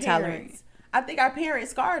it's our pain parents. tolerant. I think our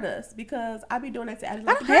parents scarred us because I be doing that to Addie. I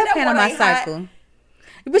Like, don't "Girl, have that pain on water my ain't hot." cycle.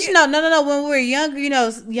 But you know, no. When we were younger, you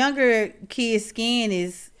know, younger kids' skin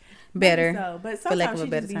is better. So, but for lack sometimes of a she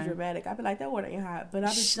better just be term. dramatic. I be like, that water ain't hot, but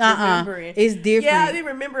I be Uh-uh. remembering. It's different. Yeah, I be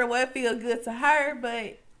remembering what feel good to her,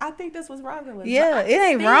 but I think that's what's wrong with us. Yeah, But I it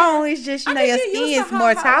ain't can wrong. It's just, you I know, can your get used skin to is hot,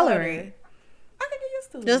 more hot tolerant. water. I can get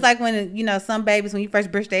used to it. Just like when, you know, some babies, when you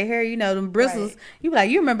first brush their hair, you know, them bristles, Right. you be like,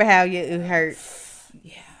 you remember how it hurt.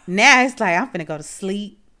 Yeah. Now it's like, I'm finna go to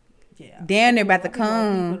sleep. Yeah. Damn, they're about to I be wanting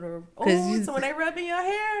come. people to- 'Cause Ooh, you- so when they rub in your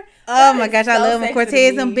hair. Oh that my is gosh, I so love them. sexy to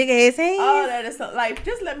Cortez, them me. big ass hands. Oh, that is so, like,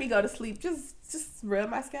 just let me go to sleep. Just rub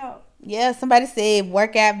my scalp. Yeah, somebody said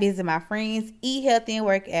work out, visit my friends, eat healthy and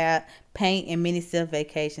work out, paint, and mini self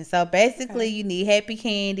vacation. So basically, you need Happy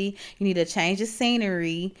Candy. You need a change of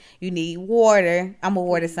scenery. You need water. I'm a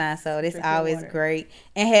water sign, so that's Drink your always water. great.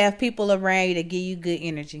 And have people around you to give you good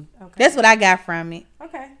energy. Okay. That's what I got from it.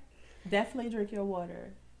 Okay. Definitely drink your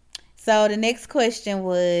water. So the next question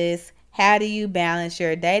was, how do you balance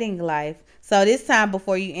your dating life? So this time,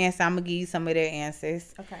 before you answer, I'm gonna give you some of their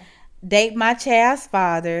answers. Okay. Date my child's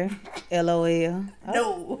father. LOL.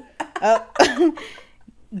 No. Oh.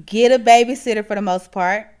 Get a babysitter for the most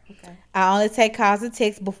part. Okay. I only take calls and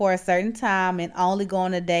texts before a certain time and only go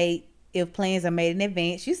on a date if plans are made in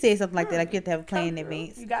advance. You said something like that, like you have to have a plan in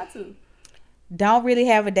advance. You got to. Don't really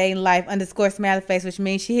have a dating life _ smiley face, which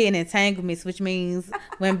means she hitting entanglements, which means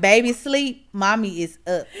when baby sleep, mommy is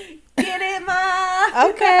up. Get it, mom.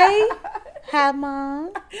 Okay. Hi,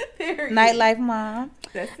 mom. Period. Nightlife mom.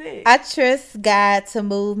 That's it. I trust God to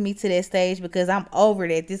move me to that stage because I'm over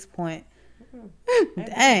it at this point.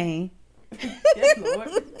 Dang. Yes, Lord.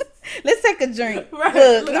 Let's take a drink. Right.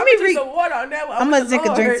 Look, Look, let I'm me gonna drink some water on that one. I'm with gonna drink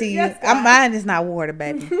the a drink Lord. to you. Yes, God. Mine is not water,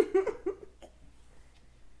 baby.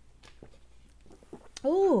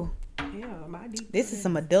 Ooh, Yeah, my deep. this is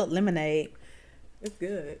some adult lemonade. It's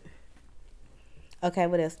good. Okay,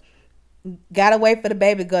 what else? Gotta wait for the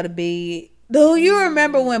baby to go to bed. Do you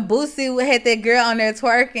remember when Boosie had that girl on there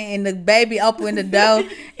twerking and the baby opened the door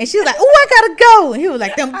and she was like, "Oh, I gotta go," and he was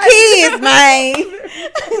like, "Them kids, man."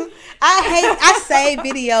 I save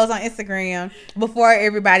videos on Instagram before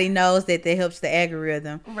everybody knows that helps the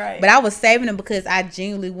algorithm. Right. But I was saving them because I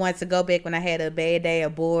genuinely wanted to go back when I had a bad day or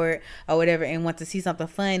bored or whatever and want to see something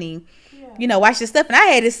funny. Yeah. You know, watch the stuff. And I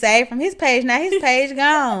had it saved from his page. Now his page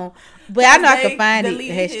gone. But I know I can find it.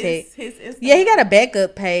 Hashtag. His Instagram. Yeah, he got a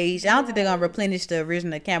backup page. I don't think they're going to replenish the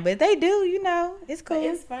original account. But if they do, you know, it's But cool.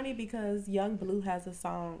 it's funny because Young Blue has a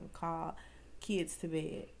song called "Kids to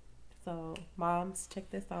Bed." So moms, check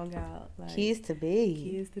that song out. Like, Kids to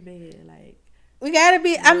be. Kids to bed. Like, We gotta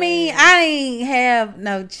be. I mean, I ain't have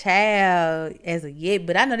no child as of yet,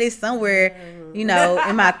 but I know there's somewhere, you know,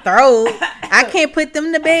 in my throat. I can't put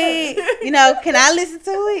them to bed. You know, can I listen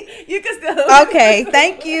to it? you can still. Okay,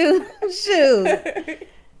 thank you. Shoot.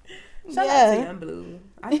 Shout out Yeah. to Young Blue.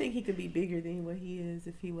 I think he could be bigger than what he is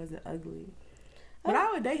if he wasn't ugly. But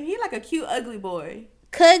I would date him. He like a cute ugly boy.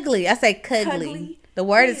 Cuggly. I say cuggly. Cuggly? The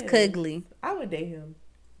word is Yes. cuggly. I would date him.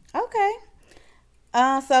 Okay.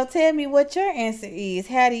 So tell me what your answer is.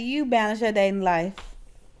 How do you balance your dating life?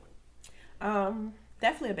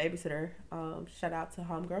 Definitely a babysitter. Shout out to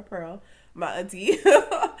Homegirl Pearl, my auntie.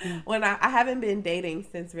 When I haven't been dating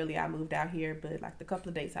since really I moved out here, but like the couple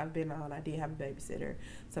of dates I've been on, I did have a babysitter.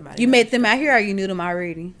 Somebody You else. met them out here or you knew them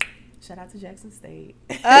already? Shout out to Jackson State.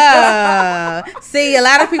 See, a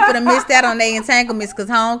lot of people that missed out on their entanglements because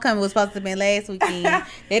homecoming was supposed to have been last weekend.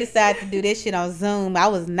 They decided to do this shit on Zoom. I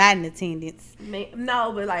was not in attendance.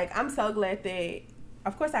 No, but like I'm so glad that.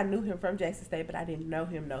 Of course, I knew him from Jackson State, but I didn't know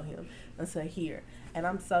him until here. And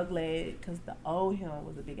I'm so glad because the old him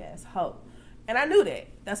was a big ass hoe. And I knew that.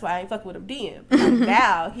 That's why I ain't fuck with him then. Like,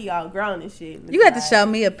 now he all grown and shit. And You got to like, show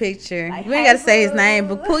me a picture. Like, You ain't got to hey, say his boo. name,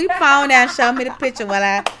 but pull your phone down and show me the picture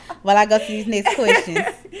while I go to these next questions.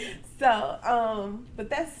 So, but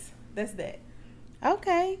that's that.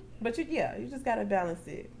 Okay. But you just gotta balance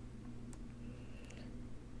it.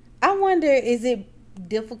 I wonder, is it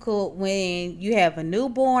difficult when you have a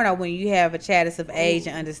newborn or when you have a child that's of age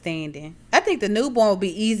and understanding? I think the newborn will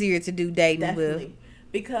be easier to do dating Definitely, with.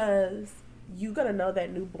 because you gotta know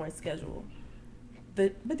that newborn schedule.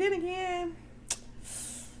 But then again,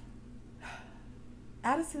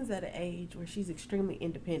 Addison's at an age where she's extremely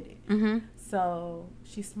independent. Mm-hmm. So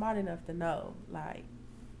she's smart enough to know, like,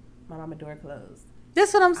 my mama door closed.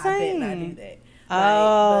 That's what I'm I saying. bet not do that.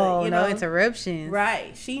 Oh, but, you no know, interruptions.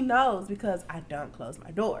 Right. She knows because I don't close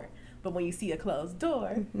my door. But when you see a closed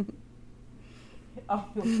door, oh,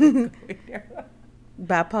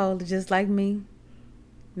 Bipolar, just like me.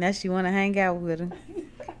 Now she want to hang out with her.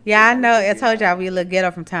 Yeah, I know. I told y'all we a little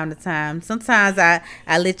ghetto from time to time. Sometimes I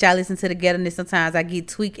let y'all listen to the ghetto-ness. Sometimes I get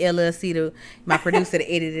Tweak LLC, my producer, to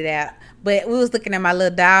edit it out. But we was looking at my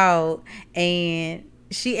little dog, and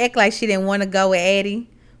she act like she didn't want to go with Addie.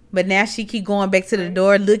 But now she keep going back to the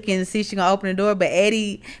door looking to see if she gonna open the door. But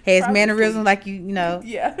Addie has Probably mannerisms sleep. like you know,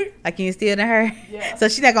 yeah. like you instilled in her. Yeah. So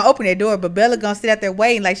she not gonna open that door. But Bella gonna sit out there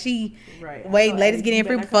waiting like she Right. waiting. I Ladies told get her, in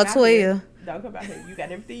free you before better come out here. 12. Don't come out here. You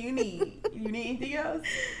got everything you need. You need anything else?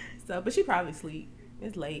 So, but she probably sleep.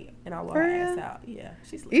 It's late, and I walk her For ass real? out. Yeah,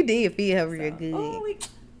 she sleep. You did feed her real So, good. ooh,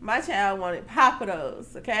 my child wanted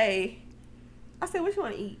Papados. Okay. I said, "What you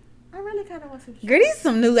want to eat?" I really kind of want some. Girl, these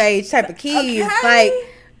some new age type of kids. Okay. Like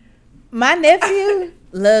my nephew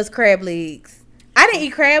loves crab legs. I didn't eat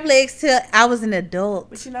crab legs till I was an adult.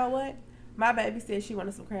 But you know what? My baby said she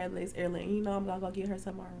wanted some crab legs early, and you know I'm gonna go get her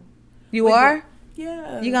tomorrow. You We are?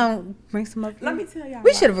 Yeah. You gonna bring some up here? Let me tell y'all.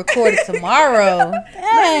 We why. should have recorded tomorrow. Let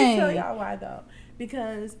me tell Dang. y'all why though.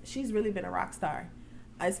 Because she's really been a rock star.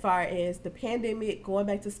 As far as the pandemic, going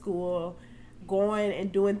back to school, going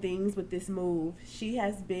and doing things with this move, she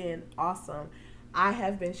has been awesome. I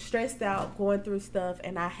have been stressed out going through stuff,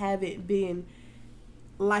 and I haven't been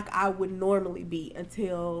like I would normally be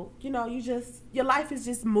until, you know, your life is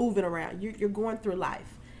just moving around. You're going through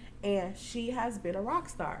life. And she has been a rock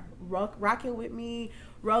star, rocking with me,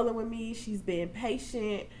 rolling with me. She's been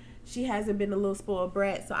patient. She hasn't been a little spoiled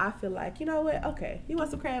brat. So I feel like, you know what? Okay, you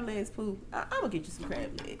want some crab legs, Pooh? I'm gonna get you some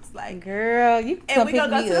crab legs. Like, Girl, you and come we pick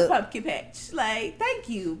gonna go me to the up. pumpkin patch. Like, thank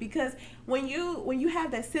you, because when you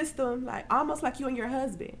have that system, like almost like you and your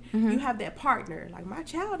husband, you have that partner. Like my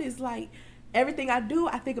child is like everything I do,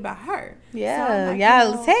 I think about her. Yeah, so I'm like, y'all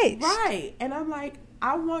you know, attached. right? And I'm like,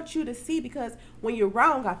 I want you to see, because when you're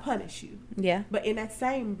wrong, I punish you. Yeah. But in that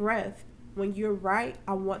same breath, when you're right,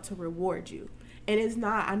 I want to reward you. And it's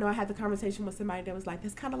not, I know I had the conversation with somebody that was like,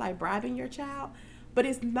 that's kind of like bribing your child. But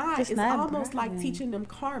it's not. It's It's not almost like bribing. teaching them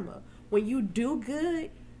karma. When you do good,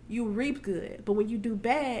 you reap good. But when you do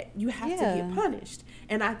bad, you have to Yeah. get punished.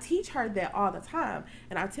 And I teach her that all the time.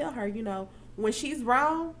 And I tell her, you know, when she's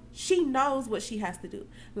wrong, she knows what she has to do.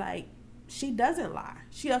 Like, she doesn't lie.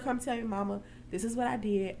 She'll come tell me, Mama, this is what I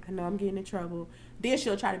did. I know I'm getting in trouble. Then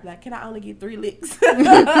she'll try to be like, can I only get 3 licks? Look, she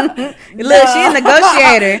a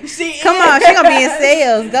negotiator. Come on, she gonna be in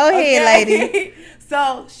sales. Go ahead, lady.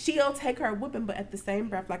 So she'll take her whipping, but at the same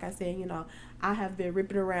breath, like I said, you know, I have been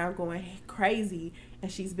ripping around going crazy, and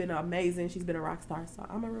she's been amazing. She's been a rock star. So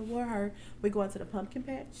I'm gonna reward her. We're going to the pumpkin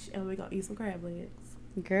patch, and we're gonna eat some crab legs.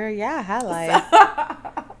 Girl, y'all highlight.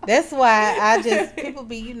 That's why I just, people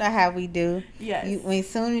be, you know how we do. Yes. As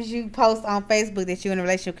soon as you post on Facebook that you're in a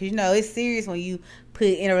relationship, because you know it's serious when you put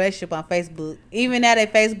in a relationship on Facebook. Even now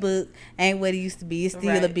that Facebook ain't what it used to be. It's still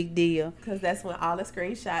a Right. big deal. Because that's when all the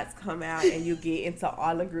screenshots come out, and you get into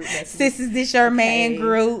all the group messages. Sis, is this your man Okay.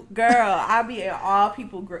 group? Girl, I be in all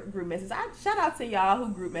people group messages. I shout out to y'all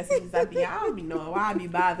who group messages I be. I don't be knowing why I be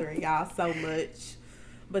bothering y'all so much.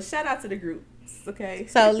 But shout out to the group. groups. Okay.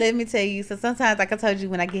 So let me tell you. So sometimes, like I told you,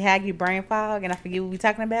 when I get high, I get brain fog and I forget what we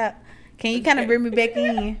talking about. Can you kind of bring me back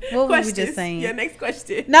in? What was we just saying? Yeah, next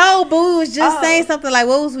question. No, boo was just saying something like,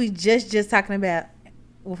 what was we just talking about?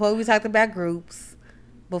 Before we talked about groups.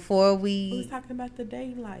 Before We was talking about the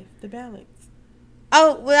dating life, the balance.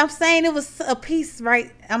 Oh, well, I'm saying it was a piece, right?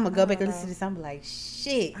 I'm going to go back and listen to this. I'm like,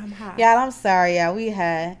 shit. I'm high. Y'all, I'm sorry, y'all. We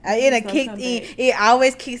high. It gonna kicked come in. back. It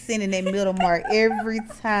always kicks in that middle mark every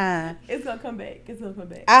time. It's gonna come back. It's gonna come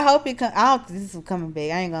back. I hope it come. I don't think this is coming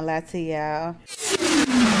back. I ain't going to lie to y'all.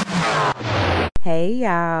 Hey,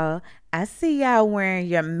 y'all. I see y'all wearing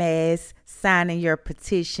your masks, signing your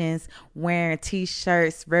petitions, wearing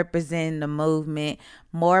t-shirts representing the movement.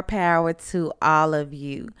 More power to all of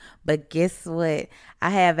you. But guess what? I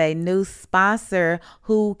have a new sponsor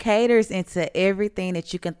who caters into everything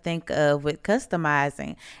that you can think of with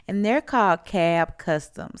customizing. And they're called Cab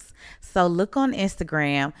Customs. So look on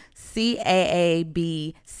Instagram,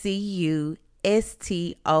 CAABCUSTOMS.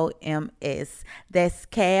 That's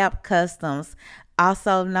Cab Customs,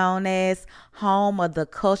 also known as home of the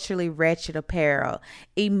culturally ratchet apparel.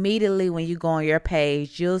 Immediately when you go on your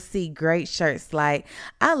page, you'll see great shirts like,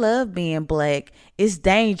 I love being black. It's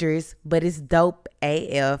dangerous, but it's dope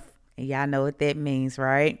AF. Y'all know what that means,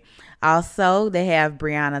 right? Also, they have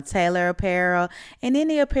Breonna Taylor apparel and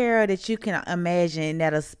any apparel that you can imagine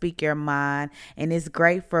that'll speak your mind. And it's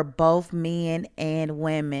great for both men and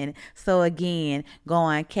women. So again, go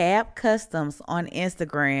on Cab Customs on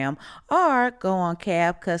Instagram or go on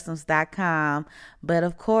cabcustoms.com. But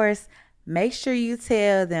of course, make sure you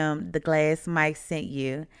tell them the Glass Mike sent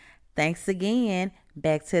you. Thanks again.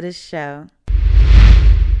 Back to the show.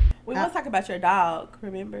 We want to talk about your dog,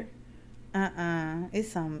 remember?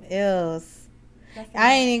 It's something else.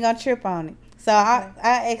 I ain't even gonna trip on it. So I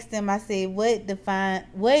asked them, I said, what define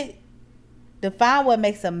what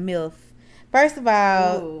makes a MILF? First of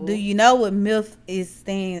all, Ooh. do you know what MILF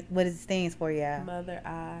what it stands for, y'all? Mother,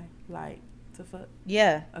 I like to fuck.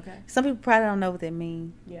 Yeah. Okay. Some people probably don't know what that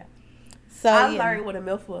means. Yeah. So I yeah. learned what a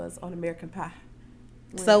MILF was on American Pie.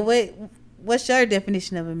 So what's your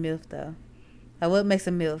definition of a MILF though? Like what makes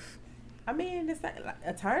a MILF? I mean, it's like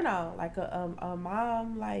a turn on, like a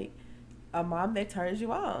mom, like a mom that turns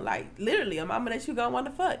you on, like literally a mama that you gonna want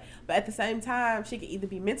to fuck. But at the same time, she can either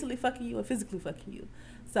be mentally fucking you or physically fucking you.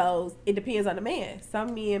 So it depends on the man.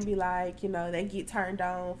 Some men be like, you know, they get turned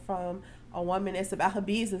on from a woman that's about her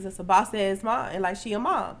business, that's a boss ass mom, and like she a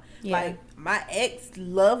mom. Yeah. Like my ex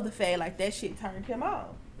loved the fact like that shit turned him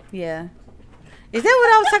on. Yeah. Is that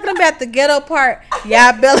what I was talking about? The ghetto part?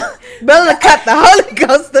 Yeah, Bella caught the Holy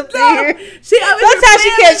Ghost up here. Sometimes she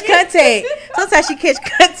catch contact. Sometimes she catch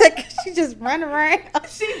contact. She just run around.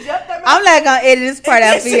 She jumped up. I'm not gonna edit this part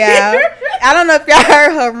out for y'all. I don't know if y'all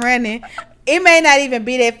heard her running. It may not even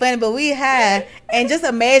be that funny, but we high. And just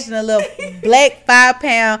imagine a little black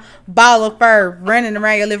 5-pound ball of fur running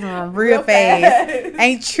around your living room real fast.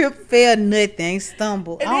 Ain't tripped, fell, nothing. Ain't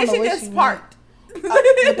stumbled. And I don't know then she what just she parked.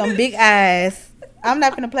 with them big eyes. I'm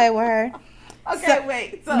not gonna play with her. Okay, So,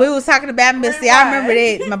 wait. So we was talking about MILFs. See, I remember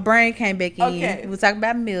that. My brain came back in. Okay. We was talking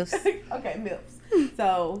about MILFs. Okay, MILFs.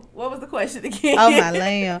 So, what was the question again? Oh my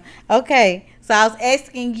lamb. Okay, so I was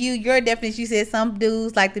asking you your definition. You said some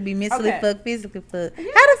dudes like to be mentally fucked, physically fucked. How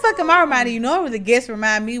the fuck am I reminding you? Normally the guests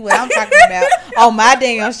remind me what I'm talking about on my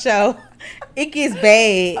damn show. It gets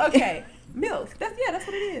bad. Okay, MILF. That's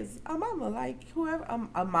what it is. A mama, like whoever,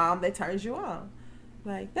 a mom that turns you on.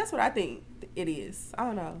 Like that's what I think it is. I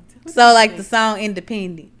don't know. What do So you like think? the song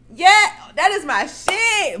Independent. Yeah, that is my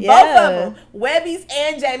shit. Yeah. Both of them, Webby's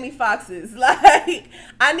and Jamie Foxx's. Like,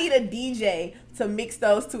 I need a DJ to mix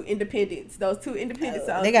those two independents. Those two independent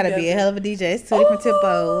songs. They gotta be a hell of a DJ. It's two different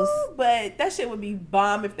tempos. But that shit would be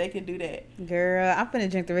bomb if they can do that. Girl, I'm finna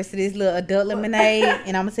drink the rest of this little adult lemonade,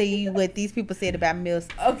 and I'm gonna tell you what these people said about MILFs.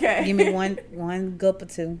 Okay. Give me one gulp or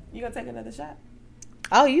two. You gonna take another shot?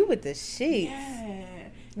 Oh, you with the shit. Yeah.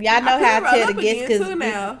 Y'all know how I tell the guests because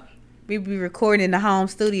because we be recording in the home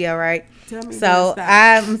studio, right? Tell me So when to stop.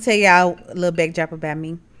 I'm gonna tell y'all a little backdrop about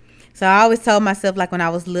me. So I always told myself, like when I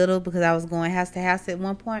was little, because I was going house to house at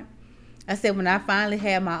one point, I said when I finally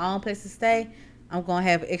have my own place to stay, I'm gonna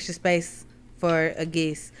have extra space for a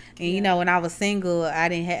guest. And you know, when I was single, I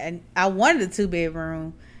wanted a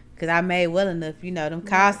 2-bedroom because I made well enough. You know, them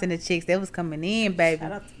call center chicks that was coming in, baby.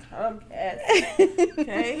 Shout out to Comcast.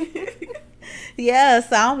 Okay. Yeah,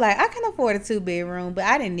 so I'm like, I can afford a 2-bedroom, but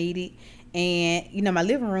I didn't need it. And, you know, my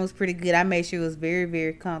living room's pretty good. I made sure it was very,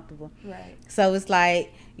 very comfortable. Right. So it's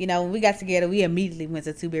like, you know, when we got together, we immediately went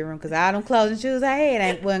to 2-bedroom because all them clothes and shoes I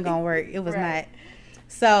had wasn't going to work. It was Right. not.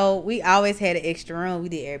 So we always had an extra room. We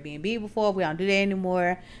did Airbnb before. We don't do that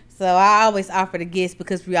anymore. So I always offer the guests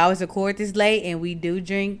because we always record this late and we do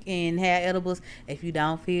drink and have edibles. If you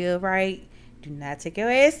don't feel right, do not take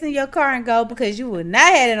your ass in your car and go because you will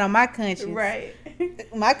not have it on my conscience. Right.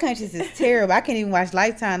 My conscience is terrible. I can't even watch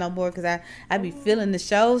Lifetime no more because I be feeling the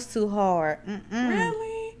shows too hard.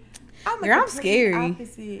 Really? Girl, I'm scary.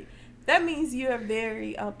 Opposite. That means you are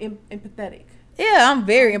very empathetic. Yeah, I'm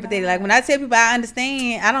very empathetic. Like when I tell people I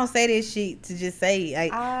understand, I don't say this shit to just say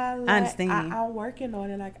like I understand. I'm working on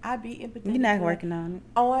it. Like I be empathetic. You're not working on it.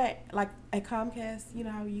 On like at Comcast, you know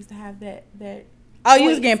how we used to have that. Oh, you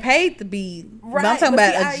was getting paid to be. Right. I'm talking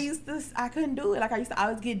about. I couldn't do it. Like I used to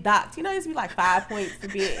always get docked. You know, it used to be like 5 points for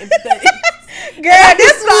being empathetic. Girl,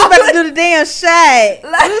 this was about to do the damn shot. We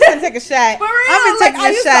was gonna take a shot. For real, I'm taking I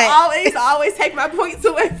a used shot. to always take my points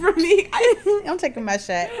away from me. I'm taking my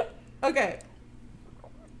shot. Okay.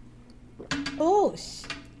 Oh,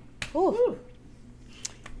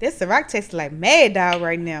 this Ciroc tastes like Mad Dog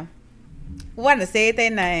right now. Want to say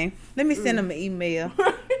their name? Let me send them an email.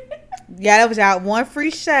 Yeah, that was y'all one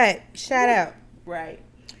free shot. Shout out. Right.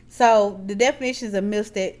 So the definitions of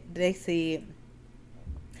MILFs that they said.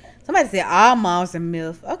 Somebody said all moms are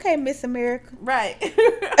MILF. Okay, Miss America. Right.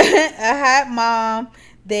 A hot mom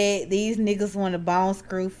that these niggas want to bone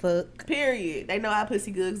screw fuck. Period. They know how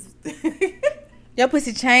pussy goods. Your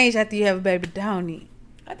pussy changed after you have a baby, don't it?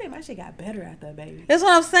 I think my shit got better after a baby. That's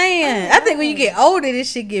what I'm saying. I think when you get older,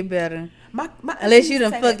 this shit get better. My Unless you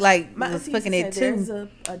done fuck that, like my was auntie fucking used at to say two. There's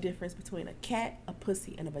a difference between a cat, a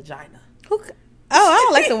pussy, and a vagina. I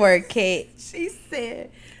don't like the word cat. She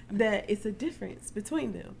said that it's a difference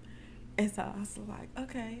between them. And so I was like,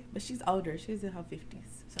 okay. But she's older. She's in her 50s.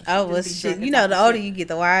 So Oh, well, shit. You know, the older you get,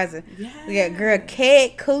 the wiser. Yeah. We got girl,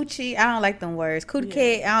 cat, coochie. I don't like them words. Coochie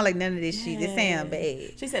cat. I don't like none of this shit. It sound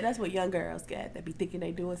bad. She said that's what young girls got. They be thinking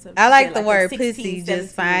they doing something. I like She the said, word the pussy, 16,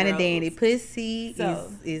 just fine and 17-year-olds. dandy. Pussy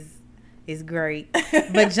So- is great.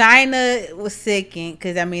 Vagina was second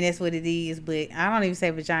because I mean that's what it is. But I don't even say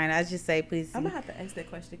vagina. I just say pussy. I'm gonna have to ask that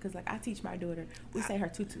question because, like, I teach my daughter. We say her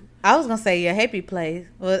tutu. I was gonna say your happy place.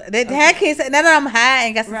 Well, I can't say now that I'm high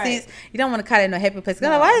and got some Right. sense. You don't want to call it no happy place.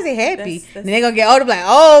 No, Why is it happy? that's- And they gonna get older, be like,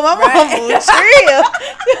 oh, my mom will chill.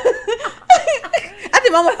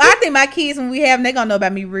 I think my kids when we have them, they gonna know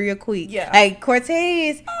about me real quick. Yeah. Like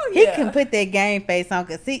Cortez, Oh, he yeah. can put that game face on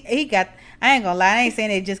because he got. I ain't gonna lie, I ain't saying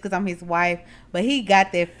that just because I'm his wife, but he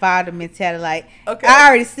got that father mentality. Like, Okay. I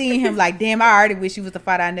already seen him like, damn, I already wish you was the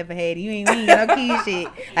father I never had. You ain't got no kid shit.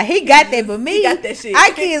 Like, he got that, but me, He got that shit. our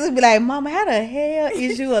kids would be like, Mama, how the hell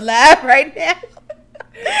is you alive right now?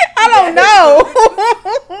 I don't know.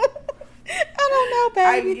 I don't know,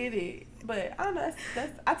 I baby. get it, but I don't know.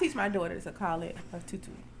 That's I teach my daughter to call it her tutu,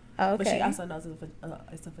 Okay. but she also knows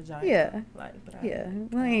it's a vagina. Yeah. Like, but Yeah,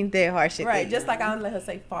 we ain't that hard shit. Right. Just like I don't let her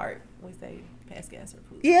say fart. We say pass gas or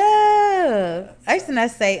poop. Yeah. I used to not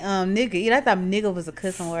say nigga. I thought nigga was a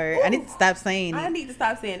cussing word. I need to stop saying I it. need to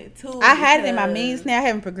stop saying it too. I had it in my because, means now. I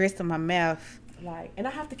haven't progressed to my mouth. Like, and I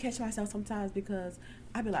have to catch myself sometimes because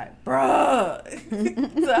I be like, bruh,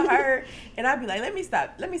 to her, and I be like, let me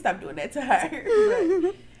stop doing that to her.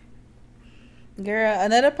 Like, Girl,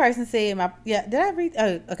 another person said did I read?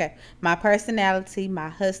 Oh, okay. My personality, my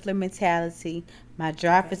hustler mentality, my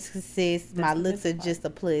drive for success, my the looks are mental just a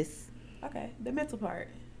plus. okay, the mental part.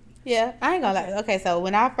 Yeah, I ain't gonna lie. Okay, so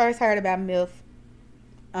when I first heard about MILF,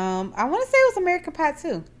 I want to say it was American Pie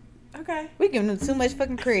too. Okay. We giving them too much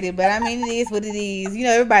fucking credit, but I mean it is what it is. You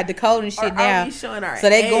know, everybody decoding shit Are now. we showing our So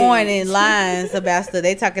they going age? in lines about stuff.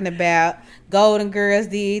 They talking about Golden Girls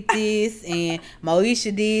did this and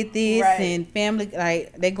Moesha did this Right. and family,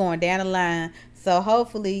 like they going down the line. So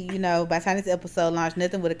hopefully, you know, by the time this episode launched,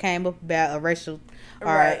 nothing would have came up about a racial or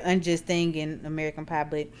Right. unjust thing in American Pie.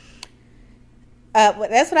 But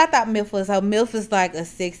that's what I thought MILF was. So MILF is like a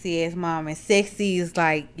sexy ass mom, and sexy is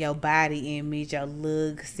like your body image, your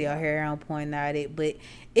looks, your hair on point, and all that. But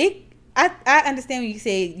I understand when you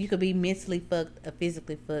say you could be mentally fucked or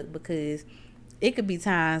physically fucked because it could be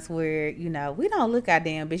times where, you know, we don't look our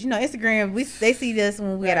damn bitch. You know, Instagram, they see us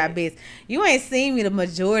when we at our best. You ain't seen me the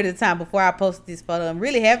majority of the time before I posted this photo. And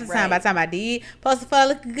really half the time, by the time I did post a photo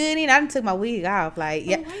looking good in, I done took my wig off. Like,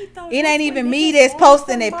 yeah, Wait, though, it that's ain't even what me niggas that's want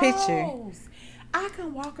posting the that picture. most. I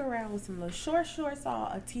can walk around with some little shorts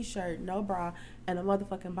on, a t-shirt, no bra, and a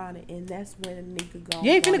motherfucking bonnet, and that's when a nigga go.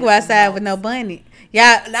 You ain't finna go outside with no bunny.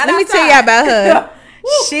 Yeah, Not let me tell outside. y'all about her. Woo,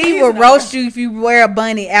 She please will no. roast you if you wear a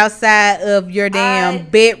bunny outside of your damn I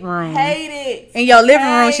bedroom. Hate it. In your living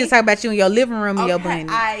room, okay? she'll talk about you in your living room and your Okay, bunny.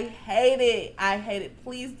 I hate it. I hate it.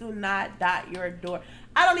 Please do not dot your door.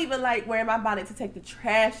 I don't even like wearing my bonnet to take the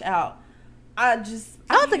trash out. I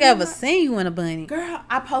don't think I ever seen you in a bunny. Girl,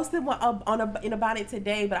 I posted one in a bonnet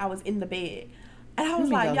today, but I was in the bed. And I was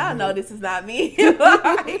me like, go y'all ahead. know this is not me.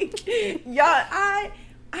 Like, y'all,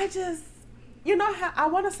 I just, you know how I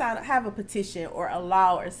want to have a petition or a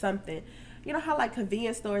law or something. You know how like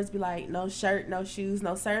convenience stores be like, no shirt, no shoes,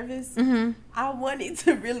 no service? Mm-hmm. I wanted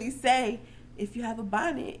to really say, if you have a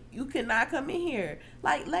bonnet, you cannot come in here.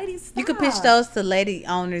 Like, ladies, stop. You could pitch those to lady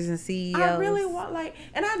owners and CEOs. I really want, like,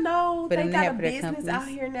 and I know But they in got a half of their business out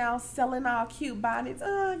companies. here now selling all cute bonnets.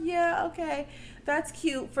 Yeah, okay. That's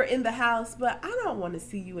cute for in the house, but I don't want to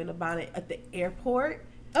see you in a bonnet at the airport.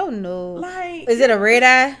 Oh no! Like, Is it a red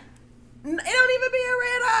eye? It don't even be a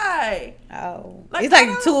red eye. Oh, Like, it's I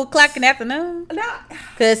like don't- 2:00 in the afternoon. No,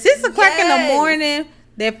 Cause 6:00 in the Yes. morning,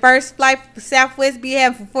 that first flight for Southwest be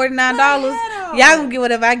having for $49. Go Y'all ahead on. gonna get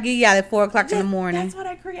whatever I give y'all at 4:00 in the morning. That's why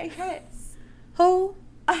they create hats. Who?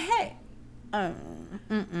 A hat.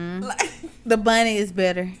 Like, The bunny is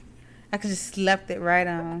better. I could just slap it right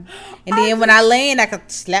on, and then when I land, I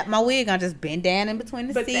could slap my wig on, just bend down in between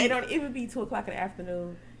the but seats. they don't even be 2:00 in the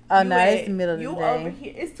afternoon. Oh, You no, at- it's the middle of the you day. over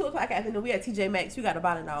here. It's 2:00 in the afternoon. We at TJ Maxx. You got a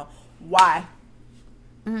bonnet on. Why?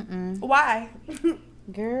 Why?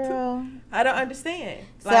 Girl. I don't understand.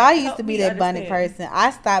 So Like, I used help to be me that bunny understand. person. I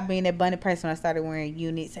stopped being that bunny person when I started wearing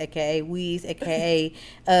units, aka weaves, aka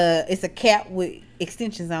it's a cap with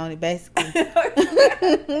extensions on it, basically.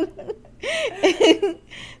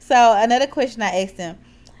 So another question I asked him,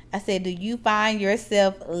 I said, do you find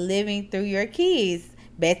yourself living through your kids?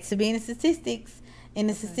 Back to being in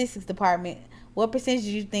the statistics department. What percentage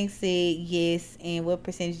do you think said yes, and what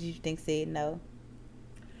percentage do you think said no?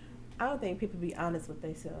 I don't think people be honest with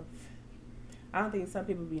themselves. I don't think some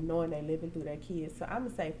people be knowing they living through their kids. So I'm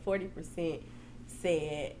gonna say 40%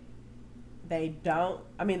 said they don't.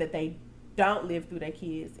 I mean that they don't live through their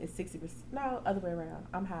kids, and 60%. No, other way around.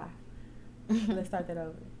 I'm high. Let's start that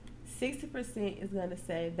over. 60% is gonna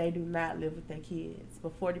say they do not live with their kids,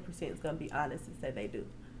 but 40% is gonna be honest and say they do.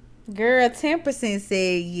 Girl, 10%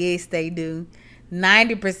 said yes, they do.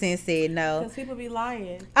 90% said no. Because people be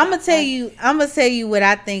lying. I'm gonna tell you what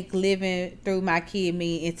I think living through my kid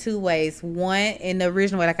mean in two ways. One, in the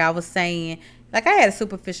original way, like I was saying, like I had a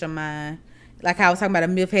superficial mind. Like I was talking about, a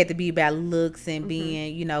myth had to be about looks and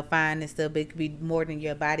being, fine and stuff, but it could be more than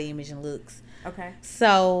your body image and looks. Okay.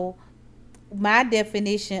 So my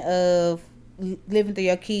definition of living through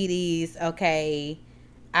your kid is, okay,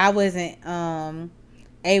 I wasn't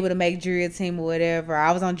able to make drill team or whatever.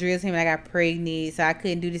 I was on drill team and I got pregnant, so I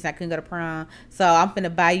couldn't do this. I couldn't go to prom. So I'm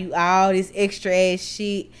finna buy you all this extra ass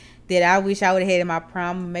shit that I wish I would have had in my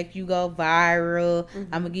prom. I'm gonna make you go viral.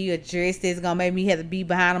 I'm gonna give you a dress that's gonna make me have to be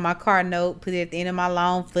behind on my car note, put it at the end of my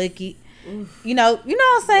loan, fuck it. You know what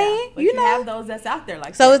I'm saying? But you have those that's out there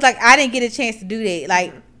like So that. it's like I didn't get a chance to do that.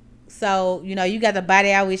 Like, so you got the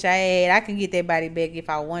body I wish I had. I can get that body back if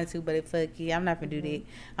I wanted to, but fuck it, I'm not gonna do that.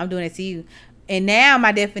 I'm doing it to you. And now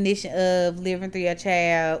my definition of living through your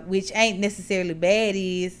child, which ain't necessarily bad,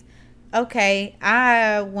 is okay.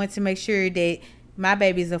 I want to make sure that my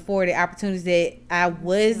baby's afforded opportunities that I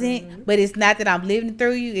wasn't. But it's not that I'm living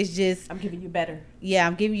through you. It's just I'm giving you better. yeah,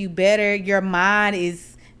 I'm giving you better. Your mind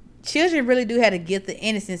is. Children really do have a gift of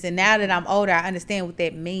innocence, and now that I'm older, I understand what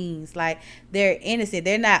that means. Like, they're innocent,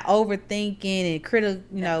 they're not overthinking and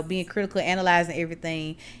critical, being critical, analyzing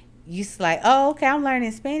everything. You just like, oh, okay, I'm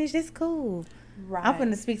learning Spanish. That's cool. Right. I'm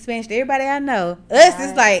gonna speak Spanish to everybody I know. Us,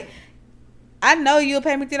 it's like, I know you'll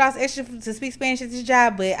pay me $3 extra to speak Spanish at this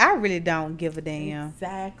job, but I really don't give a damn.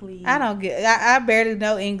 Exactly. I don't get. I barely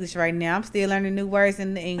know English right now. I'm still learning new words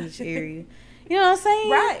in the English area. You know what I'm saying?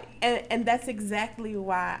 Right. And that's exactly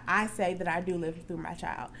why I say that I do live through my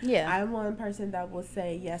child. Yeah. I'm one person that will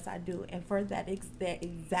say, yes, I do. And for that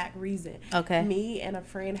exact reason. Okay. Me and a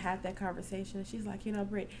friend had that conversation. She's like,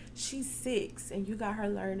 Britt, she's 6 and you got her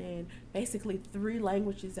learning basically 3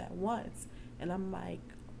 languages at once. And I'm like,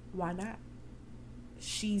 why not?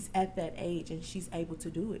 She's at that age and she's able to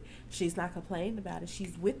do it. She's not complaining about it.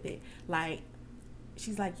 She's with it. Like,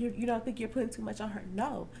 she's like, you don't think you're putting too much on her?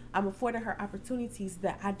 No, I'm affording her opportunities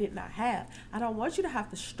that I did not have. I don't want you to have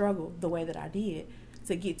to struggle the way that I did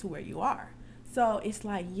to get to where you are. So it's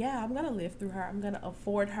like, yeah, I'm going to live through her. I'm going to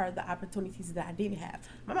afford her the opportunities that I didn't have.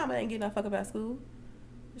 My mama didn't give no fuck about school.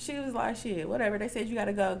 She was like, shit, whatever. They said you got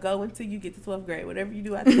to go until you get to 12th grade. Whatever you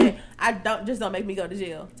do after that, don't make me go to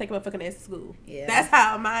jail. Take my fucking ass to school. Yeah. That's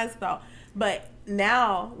how mine's thought. But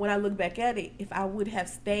now when I look back at it, if I would have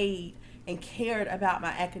stayed and cared about my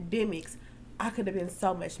academics, I could have been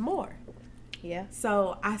so much more. Yeah.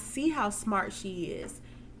 So I see how smart she is.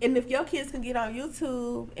 And if your kids can get on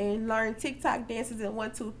YouTube and learn TikTok dances in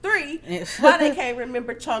 1, 2, 3, why they can't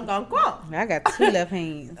remember Chung Gong Guang? I got 2 left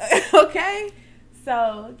hands. Okay?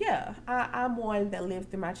 So, yeah, I'm one that lives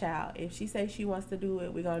through my child. If she says she wants to do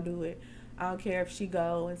it, we're going to do it. I don't care if she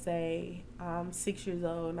go and say, I'm 6 years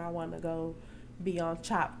old and I want to go be on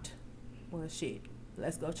Chopped. Well, shit.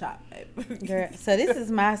 Let's go chop, baby. Girl, so this is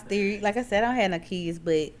my theory. Like I said, I don't have no kids,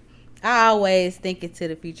 but I always think into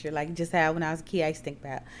the future. Like just how when I was a kid, I used to think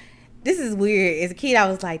about. This is weird. As a kid, I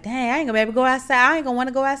was like, dang, I ain't gonna be able to go outside. I ain't gonna want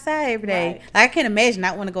to go outside every day. Right. Like I can't imagine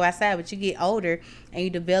not want to go outside, but you get older and you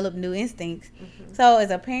develop new instincts. Mm-hmm. So as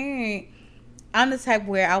a parent, I'm the type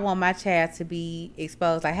where I want my child to be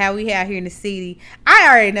exposed. Like how we have here in the city, I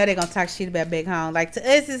already know they're gonna talk shit about back home. Like to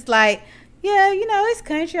us, it's like, yeah, you know, it's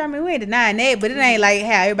country. I mean, we ain't denying that, but it ain't like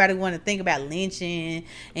how everybody want to think about lynching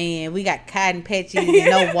and we got cotton patches and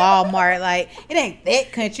no Walmart. Like, it ain't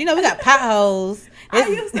that country. You know, we got potholes. I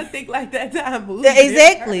used to think like that time I moved there.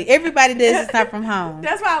 Exactly. Everybody does. It's not from home.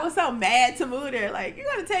 That's why I was so mad to move there. Like,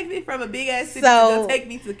 you're going to take me from a big-ass city to go take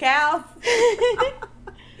me to cows?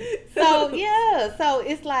 So, yeah. So,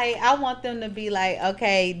 it's like, I want them to be like,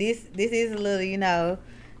 okay, this is a little, you know,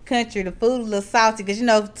 country. The food a little salty because, you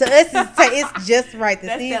know, to us it's just right. The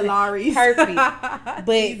That's season that Lawry's. perfect.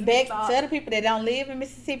 But back to other people that don't live in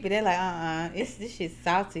Mississippi, they're like, this shit's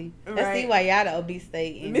salty. Right. Let's see why y'all the obese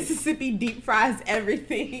state. Mississippi deep fries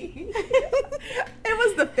everything. It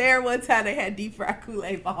was the fair one time they had deep fried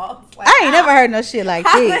Kool-Aid balls. Like, I ain't never heard no shit like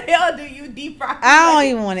how that. the hell do you deep fry Kool-Aid? I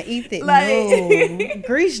don't even want to eat that. Like- No.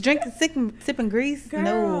 Grease, drinking, sipping grease? Girl,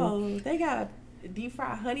 No. they got deep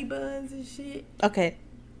fried honey buns and shit. Okay.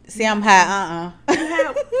 See, I'm high.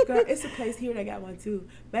 Girl, it's a place here that got one too.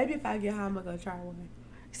 Maybe if I get home, I'm gonna try one.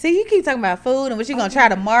 See, you keep talking about food and what you gonna try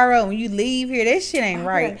tomorrow when you leave here. That shit ain't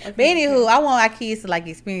right. Okay, But anywho, I want our kids to like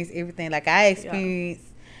experience everything. Like I experienced,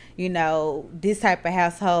 you know, this type of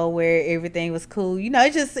household where everything was cool. You know,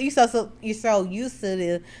 it's just you're so used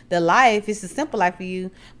to the life. It's a simple life for you.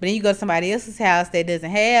 But then you go to somebody else's house that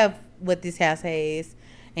doesn't have what this house has.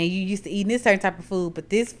 And you used to eating this certain type of food, but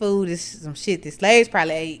this food is some shit the slaves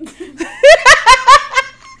probably ate.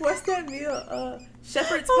 What's that meal?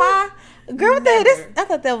 Shepherd's pie? Girl, what the hell? Never. I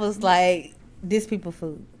thought that was like this people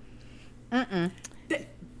food.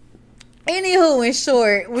 Anywho, in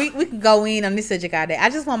short, we can go in on this subject all day.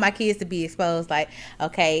 I just want my kids to be exposed. Like,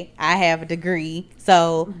 okay, I have a degree,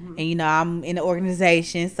 so and you know I'm in the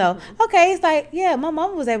organization, so okay, it's like yeah, my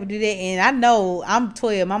mama was able to do that, and I know I'm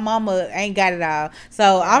 12. My mama ain't got it all,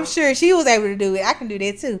 so I'm sure she was able to do it. I can do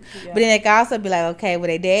that too. Yeah. But then they can also be like, okay, well,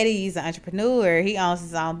 their daddy is an entrepreneur. He owns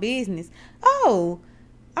his own business. Oh,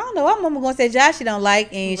 I don't know. My mama gonna say Josh she don't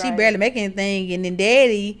like, and she Right. barely make anything, and then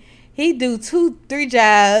daddy. He do 2-3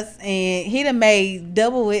 jobs and he done made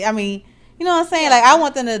double it. I mean, you know what I'm saying? Like I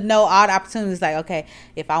want them to know all the opportunities. Like, okay,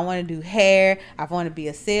 if I want to do hair, if I want to be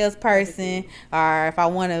a salesperson, or if I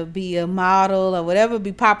want to be a model or whatever,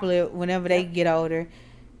 be popular whenever they get older.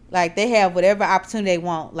 Like they have whatever opportunity they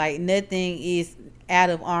want. Like nothing is out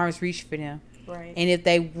of arm's reach for them. Right. And if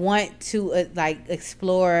they want to like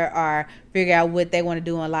explore or figure out what they want to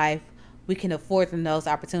do in life, we can afford them those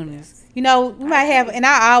opportunities. You know, we might have, and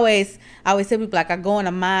I always tell people, like, I go in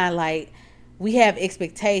a mind, like, we have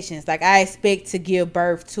expectations. Like, I expect to give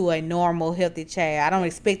birth to a normal, healthy child. I don't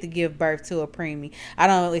expect to give birth to a preemie. I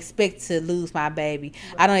don't expect to lose my baby.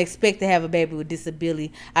 Right. I don't expect to have a baby with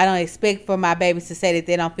disability. I don't expect for my babies to say that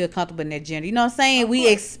they don't feel comfortable in their gender. You know what I'm saying? We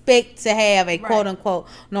expect to have a quote-unquote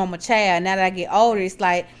normal child. Now that I get older, it's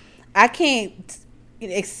like, I can't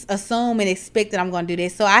assume and expect that I'm going to do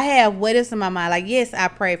this. So I have what ifs in my mind. Like, yes, I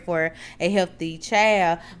pray for a healthy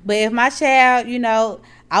child. But if my child, you know,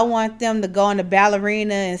 I want them to go in the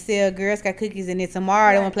ballerina and sell Girl Scout cookies, and then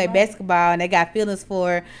tomorrow they want to play basketball and they got feelings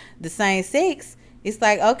for the same sex, it's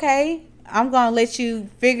like, okay, I'm going to let you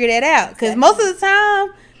figure that out. Because most of the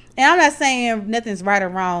time, and I'm not saying nothing's right or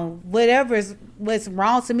wrong, what's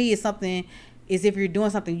wrong to me is something is if you're doing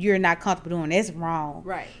something you're not comfortable doing. That's wrong.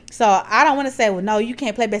 Right. So I don't want to say, well, no, you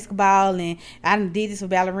can't play basketball and I done did this for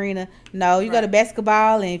ballerina. No, you go to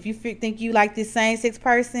basketball, and if you think you like this same sex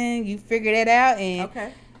person, you figure that out,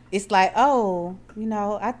 and it's like, oh, you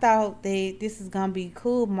know, I thought that this is gonna be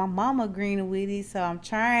cool. My mama agreeing with it, so I'm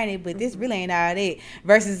trying it, but this really ain't all that.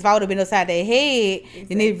 Versus if I would have been upside their head,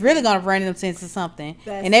 then it's really gonna run them into something.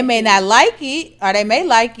 And they may not like it, or they may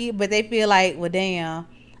like it, but they feel like, well, damn,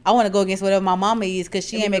 I want to go against whatever my mama is because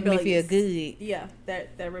she ain't making me feel good. Yeah, that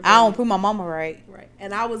rebellious. I don't prove my mama right. Right.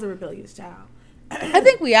 And I was a rebellious child. I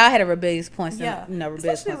think we all had a rebellious points, Yeah, rebellious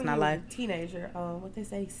especially points in when our you're life. a teenager. What they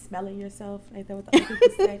say, smelling yourself. Ain't that what the other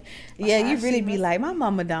people say? Yeah, Like, you she really be must- like, my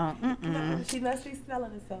mama don't. No, she must be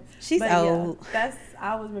smelling herself. She's But old. Yeah,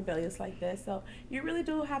 I was rebellious like that. So you really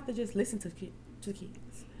do have to just listen to kids.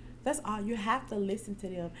 That's all. You have to listen to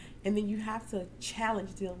them, and then you have to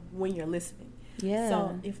challenge them when you're listening. Yeah.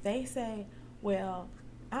 So if they say, well,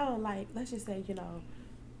 I don't like, let's just say,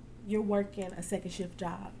 you're working a second shift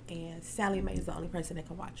job and Sally Mae is the only person that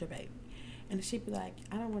can watch your baby. And she'd be like,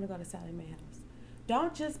 I don't want to go to Sally Mae's house.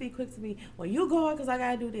 Don't just be quick to be, well, you going because I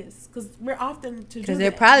got to do this. Because we're often to do Because that.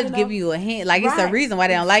 they'll probably give you a hint. Like, it's a Right. reason why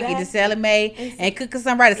they don't like it. The Sally Mae and cooking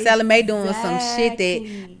somebody. Sally Mae doing some shit that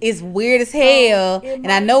Exactly. is weird as hell. it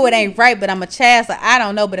And I might know it be. ain't right, but I'm a child, so I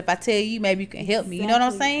don't know. But if I tell you, maybe you can help me. You know what I'm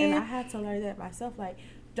Exactly. saying? And I had to learn that myself. Like,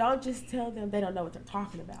 don't just tell them they don't know what they're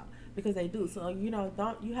talking about. Because they do. So, you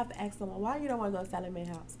have to ask them, well, why you don't want to go to Sally Mae's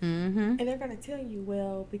house? Mm-hmm. And they're going to tell you,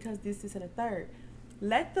 well, because this and a third.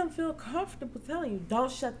 Let them feel comfortable telling you. Don't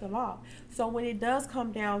shut them off. So when it does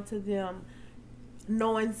come down to them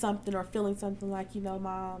knowing something or feeling something like,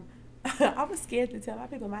 Mom, I was scared to tell my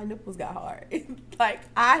people my nipples got hard. Like,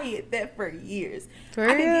 I hid that for years. For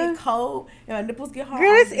I can real? get cold and my nipples get hard.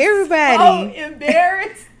 Girl, it's I'm everybody. so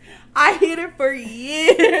embarrassed. I hid it for